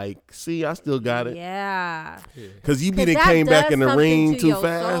be like, see, I still got it. Yeah. Because you be 'Cause done that came back does in the something ring to too your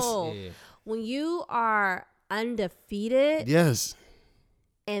fast. soul. Yeah. When you are undefeated Yes.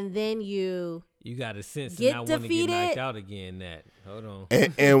 and then you You got a sense Get and not want to get knocked defeated. out again. That hold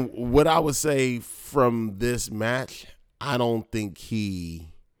on. And what I would say from this match, I don't think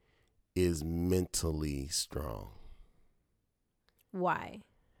he is mentally strong. why?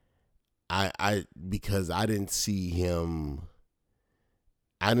 I because I didn't see him.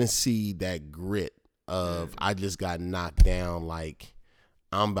 I didn't see that grit of I just got knocked down. Like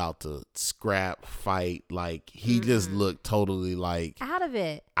I'm about to scrap fight. Like he just looked totally like Out of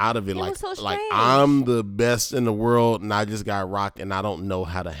it. out of it. It Like was so like strange. I'm the best in the world and I just got rocked and I don't know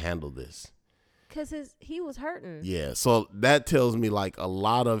how to handle this. Because he was hurting. Yeah, so that tells me like a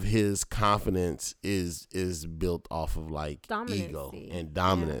lot of his confidence is built off of like ego Dominancy. and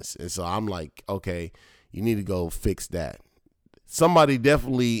dominance. And so I'm like, okay, you need to go fix that. Somebody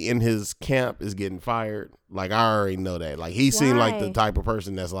definitely in his camp is getting fired. Like I already know that. Like he seemed like the Why? type of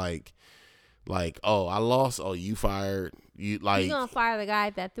person that's like, oh, I lost. Oh, you fired. You like, He's gonna fire the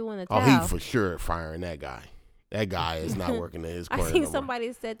guy that threw in the oh, towel. he for sure firing that guy. That guy is not working in his corner. I no think more.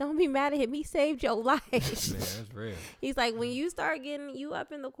 somebody said, "Don't be mad at him. He saved your life." Man, that's real. He's like, when you start getting you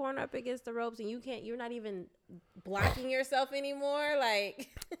up in the corner, up against the ropes, and you're not even blocking yourself anymore. Like,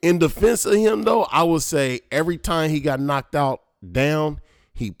 In defense of him, though, I would say every time he got knocked out down,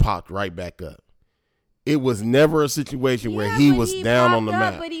 he popped right back up. It was never a situation where yeah, he but was down on the popped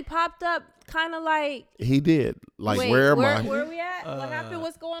up, map. But he popped up kind of like, He did. Like, wait, where am where I? are we at? What happened?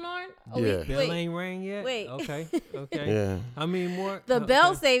 What's going on? Yeah. Bell ain't rang yet. Wait. Okay. Okay. Yeah. I mean more. The okay.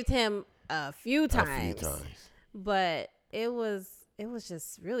 bell saved him a few times. A few times. But it was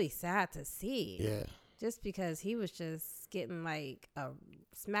just really sad to see. Yeah. Just because he was just getting like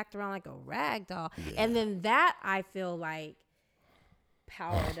smacked around like a rag doll. Yeah. And then that I feel like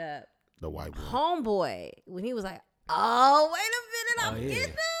powered up The white boy. homeboy when he was like, oh, wait a minute, I'm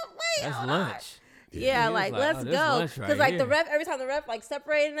getting up. Wait, That's hold lunch. on. Yeah, He was like, like, let's oh, this go. lunch Because right like here. the ref, every time the ref like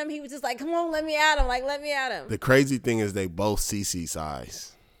separated him, he was just like, come on, let me at him. Like, let me at him. The crazy thing is they both CC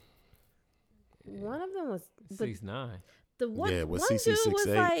size. One of them was the 6'9". one. Yeah, was one CC dude was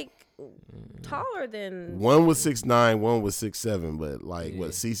 6'8"? like taller than One was 6'9", one was 6'7", but like Yeah. what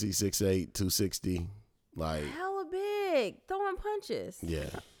CC 6'8", 260, like hella big, throwing punches. yeah,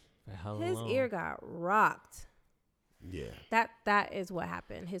 His ear got rocked. yeah. That is what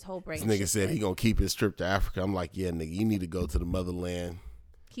happened. His whole brain. This nigga shifted. said he gonna keep his trip to Africa. I'm like, yeah, nigga, you need to go to the motherland.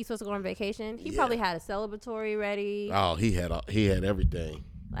 He's supposed to go on vacation. He Yeah. probably had a celebratory ready. Oh, he had everything.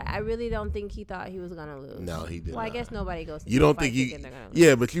 Like, I really don't think he thought he was gonna lose. No, he did Well, I not. guess nobody goes. To You the don't fight think you? thinking they're gonna lose.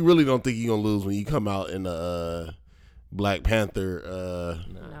 Yeah, but you really don't think you're gonna lose when you come out in the Black Panther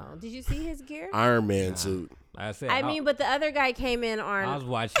No. Did you see his gear? Iron Man suit. Like I said, I mean, but the other guy came in I was on.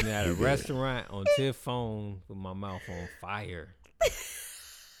 watching it at a He did. restaurant on Tiff phone with my mouth on fire.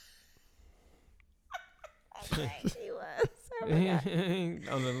 He was. I forgot.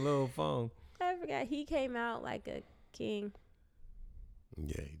 On the little phone. I forgot. He came out like a king.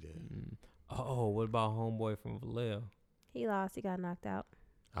 Yeah, he did. Oh, what about homeboy from Vallejo? He lost. He got knocked out.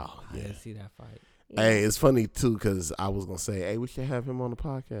 Oh I yeah. didn't see that fight. Yeah. Hey, it's funny too because I was gonna say, hey, we should have him on the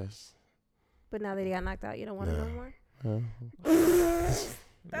podcast. But now that he got knocked out, you don't want him Nah. no more. Huh?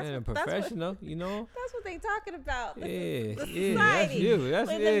 Man, a what- that's what- professional, you know? That's what they talking about. Yeah, This is the yeah, that's society. you. That's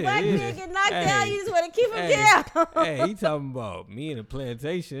When yeah, the black yeah. man get knocked Hey, out, you just want to keep him hey, down. Hey, he talking about me in a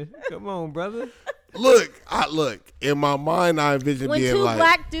plantation. Come on, brother. Look. In my mind, I envision When being two like,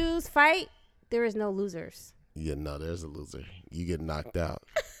 black dudes fight, there is no losers. yeah, no, there's a loser. You get knocked out.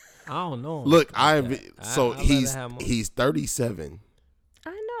 I don't know. him Look, like that. so I'd rather he's have him- he's 37, I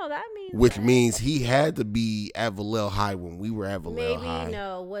know that means which that. means he had to be at Vallejo High when we were at Vallejo maybe High.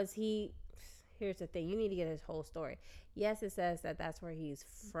 no. Was he? Here's the thing: you need to get his whole story. Yes, it says that that's where he's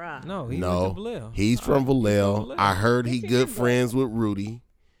from. No, he went No, to Vallejo. he's from Vallejo. Vallejo. I heard he Picture good your book. friends with Rudy.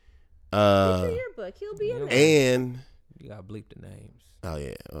 Picture your book. He'll be in Yeah. there. And You gotta bleep the names. oh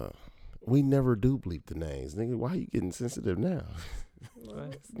yeah, we never do bleep the names, nigga. Why you getting sensitive now? Well,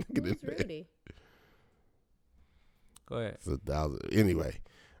 Nigga who's didn't- Rudy? Go ahead. It's 1,000. Anyway,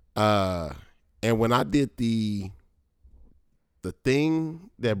 and when I did the thing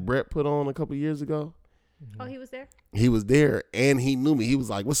that Brett put on a couple years ago, Oh, he was there. he was there and he knew me. He was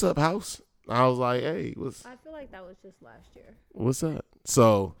like, "What's up, house?" I was like, "Hey, I feel like that was just last year. what's up?"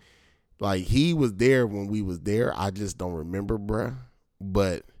 So, like, he was there when we was there. I just don't remember, bruh.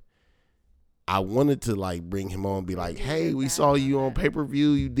 But I wanted to like bring him on, and be like, "Hey, we saw you on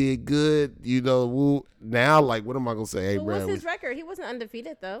pay-per-view. You did good. You know, woo." Now, like, what am I gonna say? Hey, But bruh, what's his record? He wasn't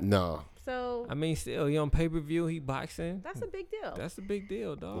undefeated though. no. So I mean, still, he on pay-per-view, he boxing. that's a big deal. That's a big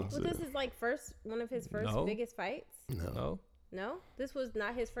deal, dog. Was this his like one of his first No. biggest fights? No? No, this was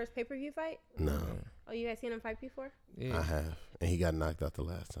not his first pay per view fight. No, Oh, you guys seen him fight before? Yeah. I have, and he got knocked out the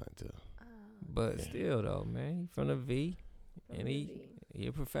last time too. But still, though, man, he from the V, and he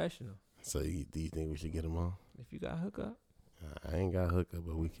a professional. So, do you think we should get him on? If you got hook up, I ain't got hookup,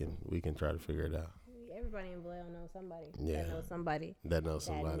 but we can try to figure it out. Everybody in Vallejo knows somebody. Yeah. That knows somebody. That knows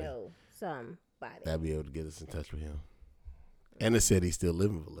That somebody know somebody. that'd be able to get us in touch with him. And it said he still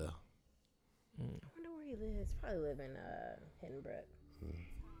live in Vallejo. I wonder where he lives. Probably live in Hindenburg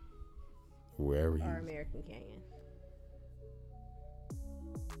Wherever he, or I American Canyon.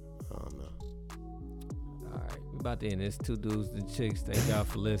 don't know. all right, we about to end this. Two dudes and chicks. Thank y'all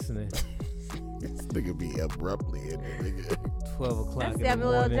for listening. This nigga be abruptly in there, nigga. 12 o'clock That's in the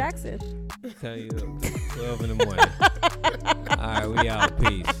Samuel L. morning. Jackson. Tell you, 12 in the morning. All right, we out.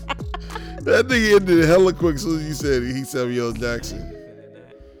 Peace. That nigga ended hella quick as soon as you said he Samuel Jackson.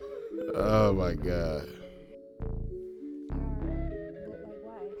 Oh my god.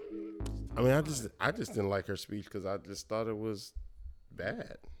 I mean, I just didn't like her speech because I just thought it was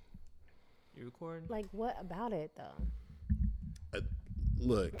bad. You recording? Like, what about it though?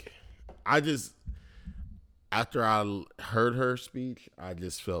 Look, after I heard her speech, I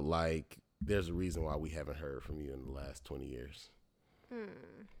just felt like there's a reason why we haven't heard from you in the last 20 years.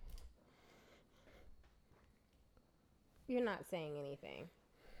 You're not saying anything.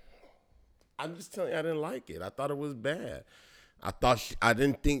 I'm just telling you, I didn't like it. I thought it was bad. I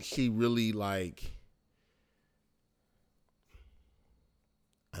didn't think she really like.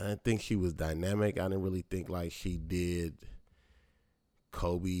 I didn't think she was dynamic. I didn't really think like she did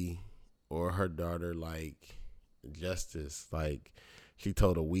Kobe or her daughter like justice. Like she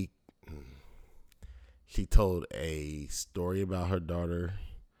told a story about her daughter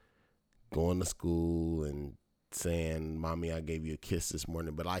going to school and saying, "Mommy, I gave you a kiss this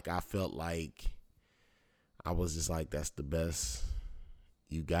morning." But like, I felt like I was just like, "That's the best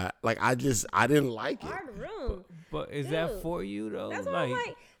you got." Like, I didn't like it. Hard room. But is Dude, that for you though? That's what I'm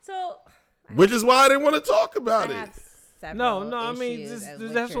like. So Which is why I didn't want to talk about I it. have several no. I mean, issues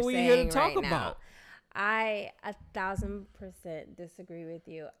of that's you're what we're here to saying talk right now. about. I 1,000% disagree with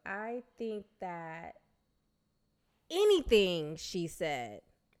you. I think that anything she said,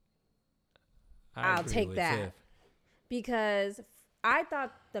 I'll agree take with that. Tiff. Because I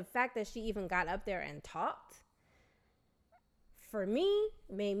thought the fact that she even got up there and talked, for me,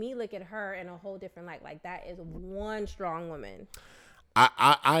 made me look at her in a whole different light. Like, that is one strong woman.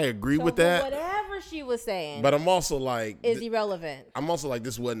 I agree So with that. whatever she was saying But I'm also like, is irrelevant. I'm also like,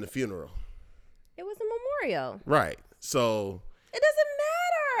 this wasn't a funeral. It was a memorial. Right. So It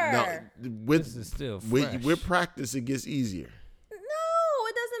doesn't matter. with This is still with fresh. practice, it gets easier. No,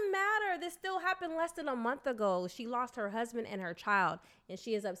 it doesn't matter. This still happened less than a month ago. She lost her husband and her child, and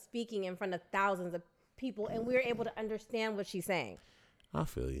she is up speaking in front of thousands of people, and we're able to understand what she's saying. I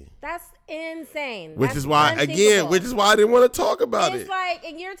feel you. That's insane. Which That's is why, unthinkable. I didn't want to talk about It's it. like,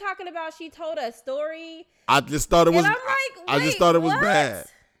 and you're talking about she told a story, I just thought it was. and I'm like, I just wait, thought it was what? bad.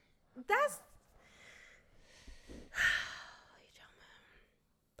 That's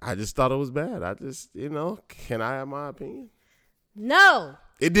I just thought it was bad. I just, can I have my opinion? no.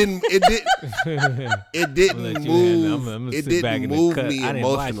 It didn't. It did. It didn't let you move. handle it. I'm gonna It sit back didn't in the move cut. me I didn't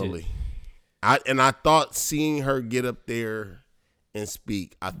watch it. emotionally. I thought seeing her get up there and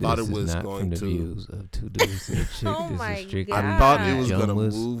speak, I thought it was going to. views of two dudes and a chick. Oh This my is strictly God. I thought it was John going to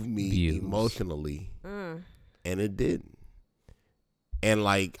Lewis move me views. emotionally, Mm. and it didn't. And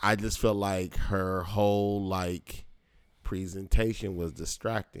like, I just felt like her whole like presentation was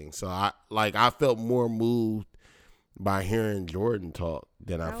distracting. So I felt more moved by hearing Jordan talk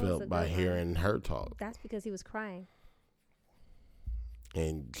than I That was a felt by good one. hearing her talk. That's because he was crying.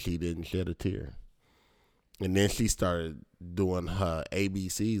 And she didn't shed a tear. And then she started doing her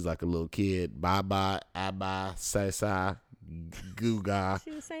ABCs like a little kid. Bye-bye, abba, say-say, goo-ga.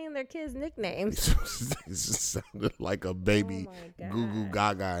 She was saying their kids' nicknames. It sounded like a baby Oh my God. goo-goo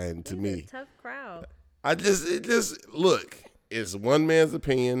gaga. And to He's me, a tough crowd. look, it's one man's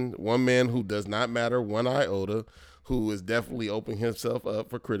opinion, one man who does not matter one iota, who is definitely opening himself up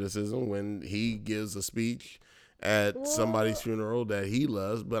for criticism when he gives a speech at somebody's funeral that he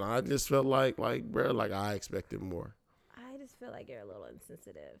loves. But I just felt like bro, like I expected more. I just feel like you're a little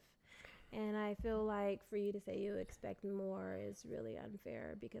insensitive. And I feel like for you to say you expect more is really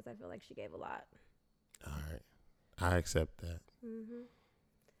unfair because I feel like she gave a lot. All right, I accept that. Mm-hmm.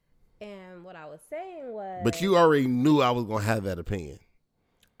 And what I was saying was... But you already knew I was going to have that opinion.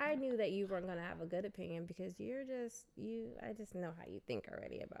 I knew that you weren't going to have a good opinion because I just know how you think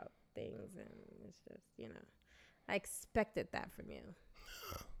already about things. And it's just, I expected that from you.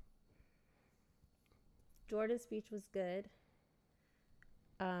 Jordan's speech was good.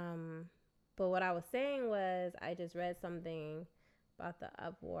 But what I was saying was I just read something about the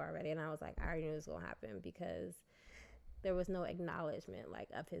uproar already. And I was like, I already knew it was going to happen because there was no acknowledgement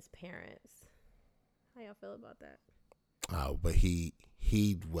of his parents. How y'all feel about that? But he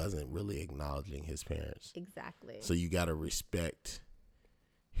wasn't really acknowledging his parents. Exactly. So you got to respect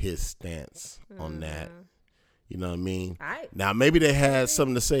his stance on that. You know what I mean? Now, maybe they had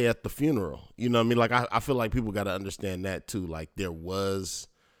something to say at the funeral. You know what I mean? Like, I feel like people got to understand that, too. Like, there was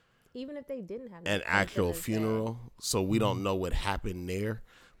even if they didn't have an actual funeral, so we don't know what happened there.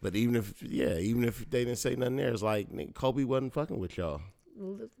 But even if they didn't say nothing there, it's like, nigga, Kobe wasn't fucking with y'all.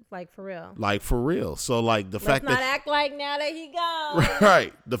 Like, for real. Like, for real. So, like, the fact Let's that... not act like now that he gone.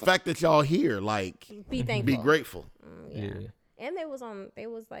 Right. The fact that y'all here, like... Be thankful. Be grateful. Yeah. And they was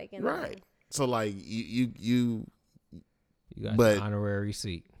like... in Right. So, like, you got but, the honorary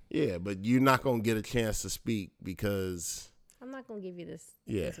seat. Yeah, but you're not going to get a chance to speak because... I'm not going to give you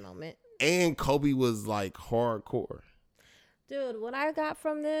this moment. And Kobe was, like, hardcore. Dude, what I got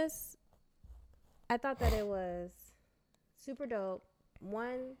from this, I thought that it was super dope.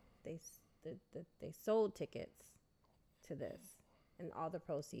 One, they sold tickets to this, and all the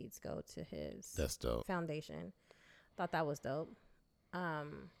proceeds go to his That's dope. foundation. Thought that was dope.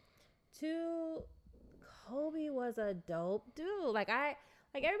 Two, Kobe was a dope dude. Like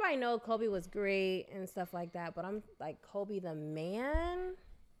everybody know Kobe was great and stuff like that, but I'm like Kobe the man.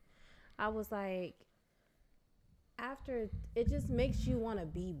 I was like, after it just makes you want to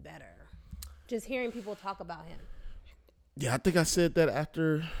be better. Just hearing people talk about him. Yeah, I think I said that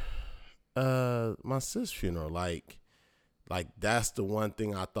after My sis funeral, like that's the one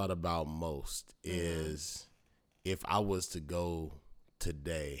thing I thought about most is if I was to go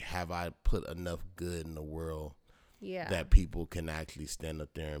today, have I put enough good in the world that people can actually stand up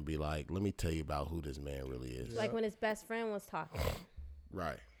there and be like, let me tell you about who this man really is. Like when his best friend was talking.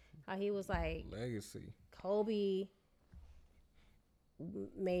 Right. How he was like, Legacy. Kobe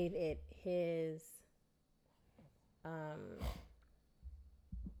made it his,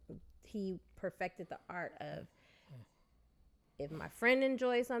 he perfected the art of, if my friend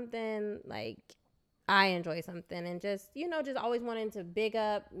enjoys something, like I enjoy something, and just always wanting to big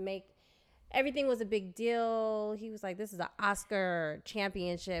up, make everything was a big deal. He was like, this is an Oscar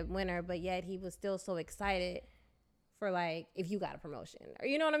championship winner, but yet he was still so excited for like if you got a promotion, or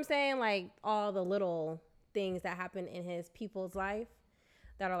you know what I'm saying, like all the little things that happen in his people's life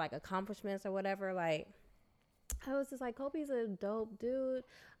that are like accomplishments or whatever. Like I was just like, Kobe's a dope dude.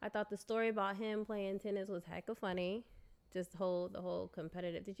 I thought the story about him playing tennis was hecka funny. Just the whole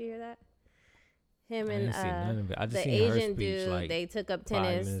competitive. Did you hear that? Him I and didn't see none of it. I just the seen her Asian speech, dude, like, they took up 5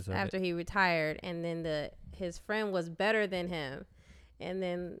 tennis minutes of after he retired, and then his friend was better than him. And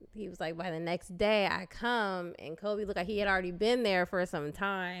then he was like, by the next day I come, and Kobe looked like he had already been there for some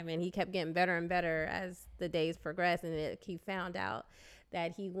time, and he kept getting better and better as the days progressed. And he found out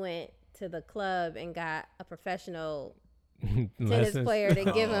that he went to the club and got a professional tennis player to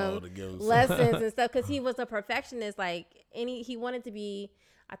give him lessons and stuff, because he was a perfectionist. Like he wanted to be.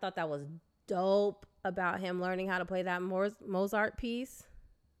 I thought that was dope about him learning how to play that Mozart piece.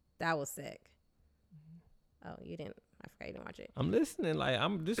 That was sick. Oh, you didn't. I forgot you didn't watch it. I'm listening. Like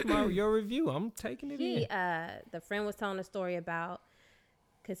this is your review. I'm taking it in. The friend was telling a story about,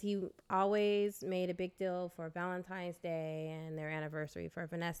 because he always made a big deal for Valentine's Day and their anniversary for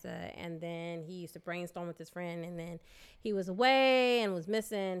Vanessa. And then he used to brainstorm with his friend, and then he was away and was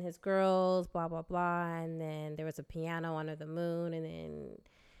missing his girls, blah, blah, blah. And then there was a piano under the moon. And then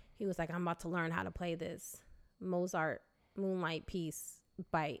he was like, I'm about to learn how to play this Mozart Moonlight piece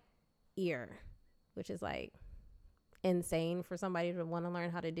by ear, which is like insane for somebody to want to learn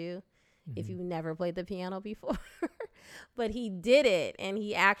how to do if you've never played the piano before. But he did it, and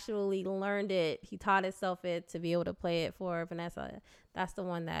he actually learned it. He taught himself it to be able to play it for Vanessa. That's the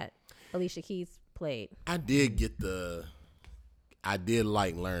one that Alicia Keys played. I did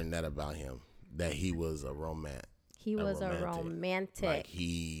learn that about him, that he was a romantic. He was a romantic. Like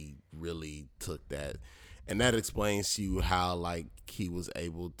he really took that. And that explains to you how like he was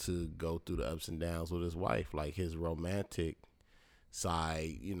able to go through the ups and downs with his wife. Like his romantic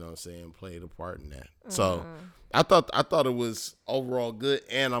side, you know what I'm saying, played a part in that. So I thought it was overall good,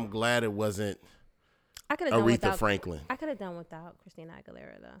 and I'm glad it wasn't Aretha Franklin. I could have done without Christina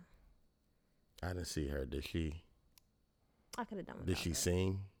Aguilera though. I didn't see her. Did she? I could have done without Did she her.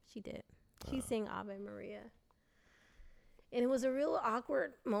 sing? She did. She sang Ave Maria. And it was a real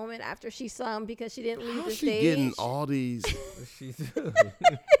awkward moment after she sung, because she didn't leave the stage. How's she getting all these? What she do?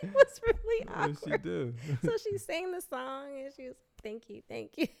 It was really awkward. What she do? So she sang the song, and she was, thank you.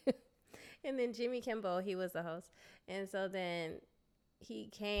 And then Jimmy Kimmel, he was the host. And so then he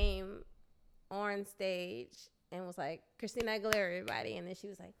came on stage and was like, Christina Aguilera, everybody. And then she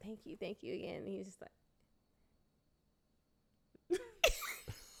was like, thank you again. And he was just like,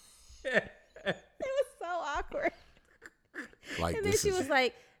 it was so awkward. Like, and then this she is, was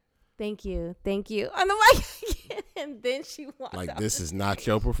like, thank you on the mic again. And then she walked like, out. this is not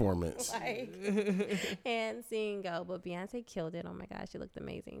your performance. Like, and seeing go. But Beyonce killed it. Oh my gosh, she looked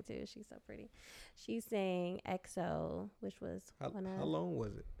amazing too. She's so pretty. She sang EXO, which was How long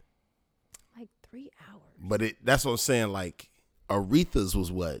was it? like 3 hours. But that's what I'm saying. Like Aretha's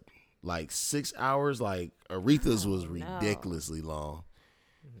was what, like 6 hours. Like Aretha's was ridiculously long.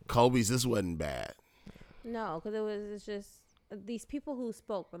 Kobe's, this wasn't bad. No, because it's just these people who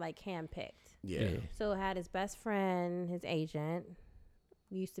spoke were like handpicked. Yeah. So it had his best friend, his agent,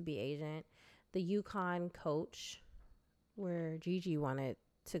 used to be agent, the UConn coach, where Gigi wanted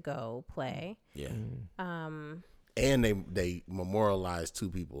to go play. Yeah. And they memorialized 2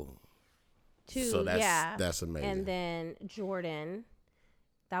 people. So that's amazing. And then Jordan,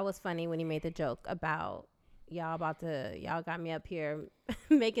 that was funny when he made the joke about y'all got me up here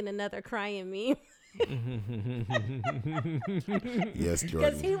making another crying meme. Yes,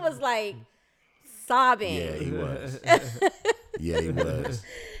 Jordan. Because he was like sobbing. Yeah, he was. Yeah, he was.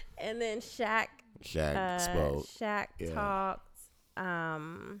 And then Shaq spoke. Shaq talked.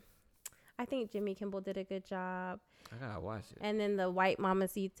 I think Jimmy Kimmel did a good job. I gotta watch it. And then the white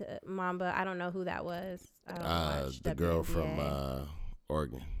Mamba, I don't know who that was. The girl from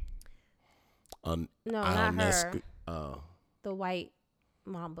Oregon. No, not her. The white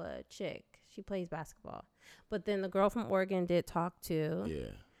Mamba chick. She plays basketball. But then the girl from Oregon did talk to.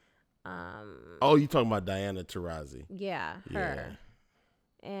 Yeah. Oh, you talking about Diana Taurasi? Yeah, her.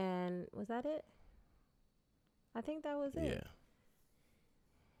 And was that it? I think that was it. Yeah.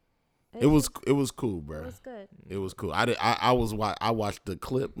 It was cool, bro. It was good. It was cool. I watched the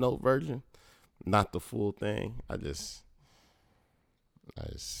clip note version, not the full thing. I just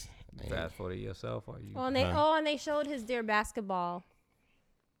Fast forward yourself, or you? Oh, and they showed his Dear Basketball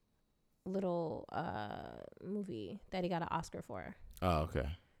little movie that he got an Oscar for. Oh, okay.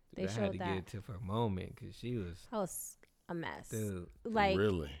 They showed had to that. get it to her moment because she was. That was a mess. Dude, like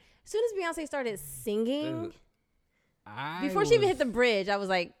really? As soon as Beyonce started singing, dude, before she even hit the bridge, I was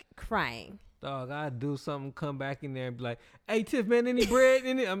like crying. Dog, I'd do something, come back in there and be like, "Hey, Tiff, man, any bread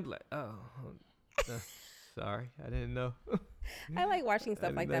in it?" I'm like, "Oh, sorry, I didn't know." I like watching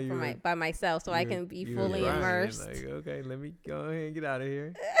stuff like that by myself, so I can be you fully crying, immersed. Like, okay, let me go ahead and get out of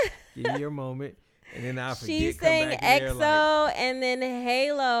here. Give me your moment, and then I forget. She come sang back in there EXO like, and then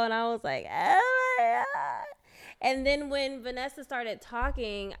Halo, and I was like, oh my god. And then when Vanessa started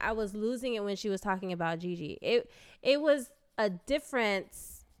talking, I was losing it when she was talking about Gigi. It was a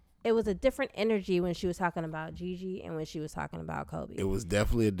difference. It was a different energy when she was talking about Gigi and when she was talking about Kobe. It was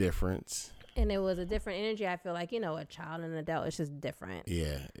definitely a difference. And it was a different energy. I feel like, a child and an adult, it's just different.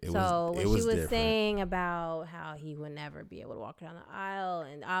 Yeah. When she was different. saying about how he would never be able to walk down the aisle,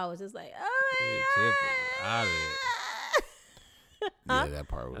 and I was just like, oh my Tiff was out of it. Yeah, that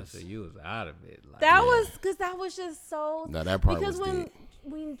part I was. said you was out of it. Like, that was because that was just so. No, that part because was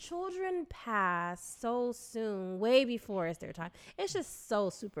when children pass so soon, way before it's their time, it's just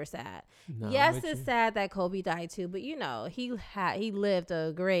so super sad. Yes, it's sad that Kobe died too, but he lived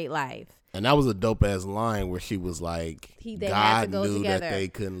a great life. And that was a dope ass line where she was like, God knew that they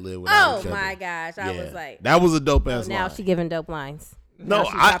couldn't live without each other. Oh my gosh, I was like, that was a dope ass line. Now she giving dope lines. No,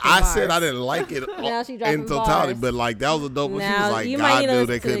 I said I didn't like it now she in totality, bars. but like that was a dope one. She was like, you God might knew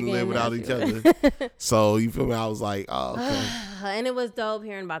they couldn't live without each other. So you feel me? I was like, oh, okay. And it was dope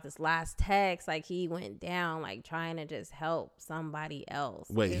hearing about this last text. Like he went down, like trying to just help somebody else.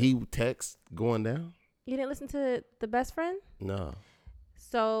 Wait, he text going down? You didn't listen to The Best Friend? No.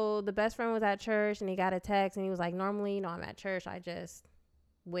 So the best friend was at church and he got a text and he was like, normally, I'm at church. I just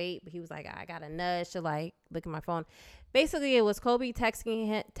wait. But he was like, I got a nudge to like look at my phone. Basically, it was Kobe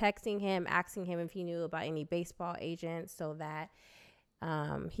texting him, asking him if he knew about any baseball agents so that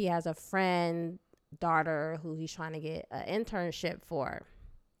he has a friend, daughter, who he's trying to get an internship for.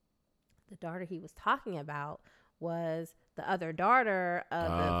 The daughter he was talking about was the other daughter of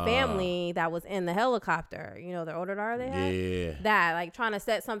the family that was in the helicopter. The older daughter they had? Yeah. That, like, trying to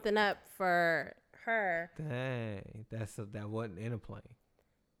set something up for her. Dang, that wasn't in a plane.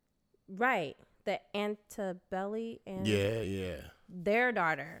 Right. The Antebellum and Yeah. their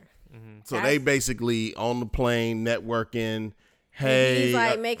daughter. Mm-hmm. So they basically on the plane networking. Hey, he's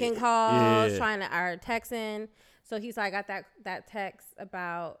like making calls, yeah. trying to texting. So he's like, got that text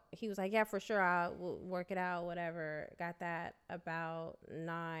about. He was like, yeah, for sure, I'll work it out, whatever. Got that about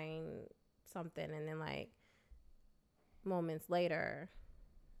 9 something, and then like moments later,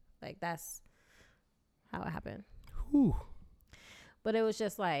 like that's how it happened. Whew. But it was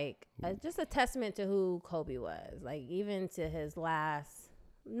just like just a testament to who Kobe was. Like even to his last,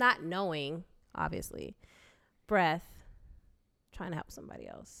 not knowing, obviously, breath, trying to help somebody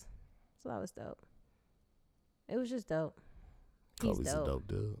else. So that was dope. It was just dope. Kobe's a dope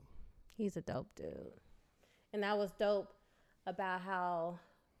dude. He's a dope dude. And that was dope about how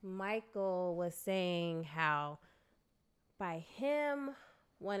Michael was saying how by him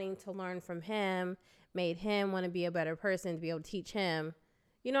wanting to learn from him made him want to be a better person to be able to teach him.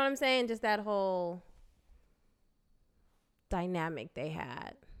 You know what I'm saying? Just that whole dynamic they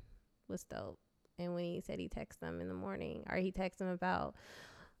had was dope. And when he said he texted them in the morning, or he texted them about,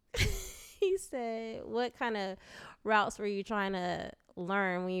 he said, what kind of routes were you trying to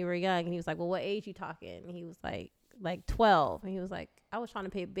learn when you were young? And he was like, well, what age you talking? And he was like 12. And he was like, I was trying to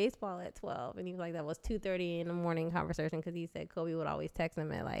play baseball at 12. And he was like, that was 2:30 in the morning conversation, because he said Kobe would always text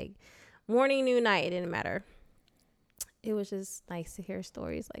him at like morning, noon, night. It didn't matter. It was just nice to hear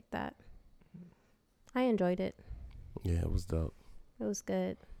stories like that. I enjoyed it. Yeah, it was dope. It was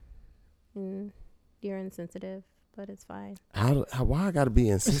good. And you're insensitive, but it's fine. Why I gotta be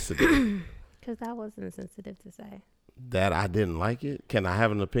insensitive? Because that was insensitive to say. That I didn't like it? Can I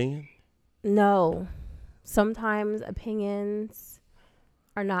have an opinion? No. Sometimes opinions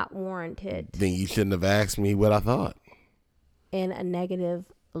are not warranted Then you shouldn't have asked me what I thought. in a negative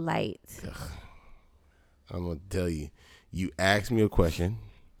light. I'm gonna tell you. You asked me a question.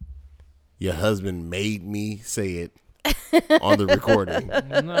 Your husband made me say it. on the recording.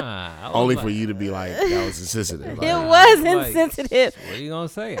 Nah. I was Only like, for you to be like, that was insensitive. It Like, was like, insensitive. What are you gonna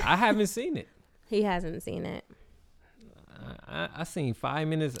say? I haven't seen it. He hasn't seen it. I seen 5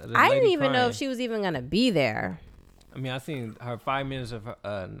 minutes. Of the I didn't lady even know crying. if she was even gonna be there. I mean, I seen her 5 minutes of her,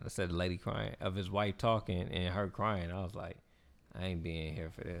 I said the lady crying, of his wife talking and her crying. I was like, I ain't being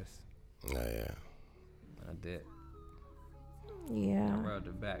here for this. yeah. I did. Yeah. I rubbed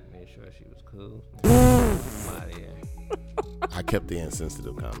her back, made sure she was cool. I'm out of here. I kept the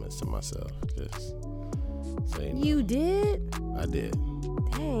insensitive comments to myself. Just so you know. You did? I did.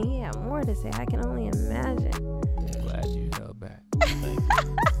 Dang, he had more to say. I can only imagine. Glad you held back. Thank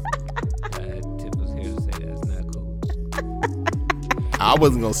you. Glad Tip was here to say that's not cool. I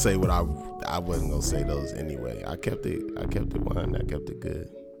wasn't gonna say what I wasn't gonna say those anyway. I kept it 1. I kept it good.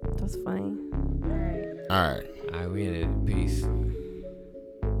 That's funny. All right. All right. All right, we ended it. Peace.